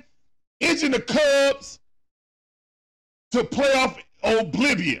win. Inching the Cubs to playoff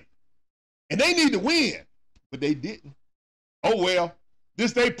oblivion. And they need to win, but they didn't. Oh, well.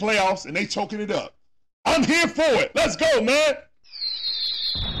 This they playoffs, and they choking it up. I'm here for it. Let's go, man.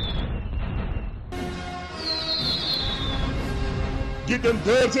 Get them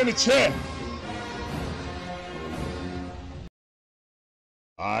dubs in the chat.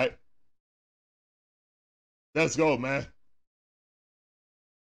 All right. Let's go, man.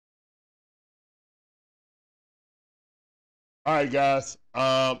 All right, guys.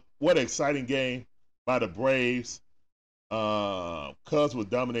 What an exciting game by the Braves. Cubs were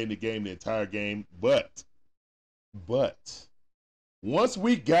dominating the game the entire game, but once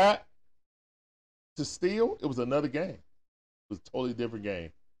we got to steal, it was another game. It was a totally different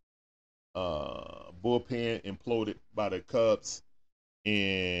game. Bullpen imploded by the Cubs,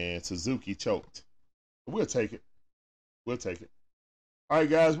 and Suzuki choked. We'll take it. We'll take it. All right,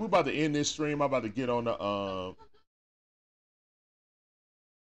 guys, we're about to end this stream. I'm about to get on the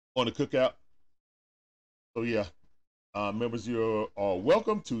cookout. So yeah, members, you are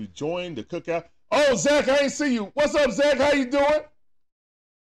welcome to join the cookout. Oh, Zach, I ain't see you. What's up, Zach? How you doing?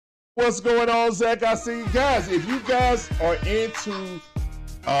 What's going on, Zach? I see you guys. If you guys are into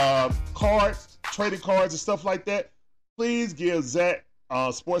cards, trading cards and stuff like that, please give Zach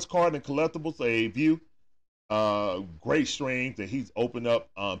Sports Card and Collectibles a view. Great stream that he's opened up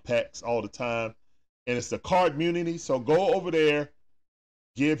packs all the time, and it's the card community. So go over there,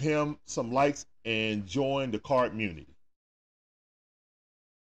 give him some likes, and join the card community.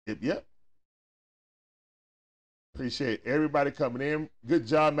 Yep. Appreciate everybody coming in. Good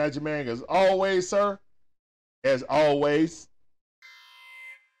job, Magic Man, as always, sir. As always.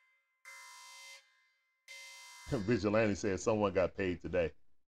 Vigilante said someone got paid today.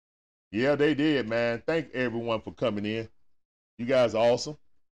 Yeah, they did, man. Thank everyone for coming in. You guys are awesome.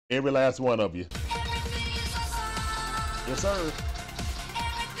 Every last one of you. Yes, sir.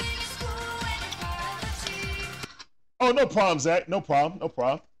 Oh, no problem, Zach. No problem. No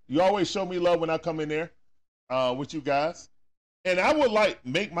problem. You always show me love when I come in there with you guys. And I would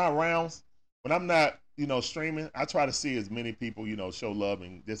make my rounds when I'm not, streaming. I try to see as many people, show love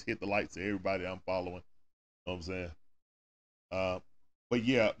and just hit the likes to everybody I'm following. You know what I'm saying? But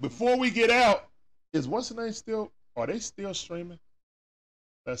yeah, before we get out, is what's the name still? Are they still streaming?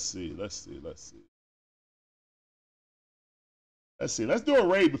 Let's see. Let's do a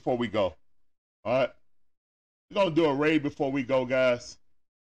raid before we go. All right. We're going to do a raid before we go, guys.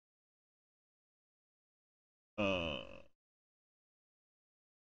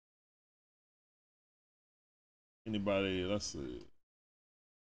 Anybody, let's see.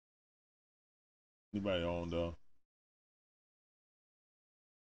 Anybody on, though?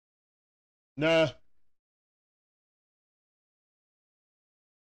 Nah.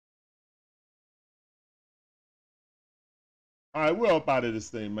 All right, we're up out of this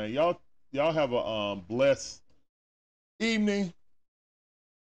thing, man. Y'all have a blessed evening.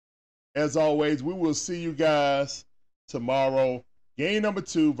 As always, we will see you guys tomorrow Game number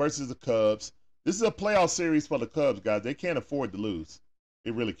 2 versus the Cubs. This is a playoff series for the Cubs, guys. They can't afford to lose.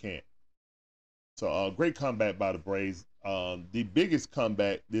 They really can't. So, great comeback by the Braves. The biggest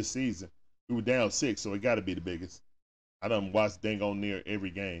comeback this season. We were down 6, so it got to be the biggest. I done watched dang on near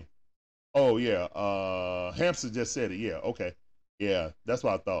every game. Oh, yeah. Hamster just said it. Yeah, okay. Yeah, that's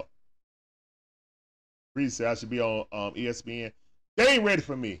what I thought. Reed said I should be on ESPN. They ain't ready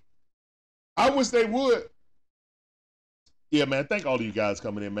for me. I wish they would. Yeah, man. Thank all of you guys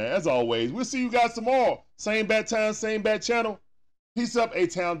coming in, man. As always, we'll see you guys tomorrow. Same bad time, same bad channel. Peace up,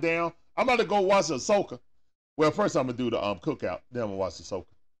 A-Town down. I'm about to go watch Ahsoka. Well, first I'm going to do the cookout. Then I'm going to watch Ahsoka.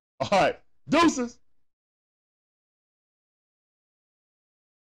 All right. Deuces.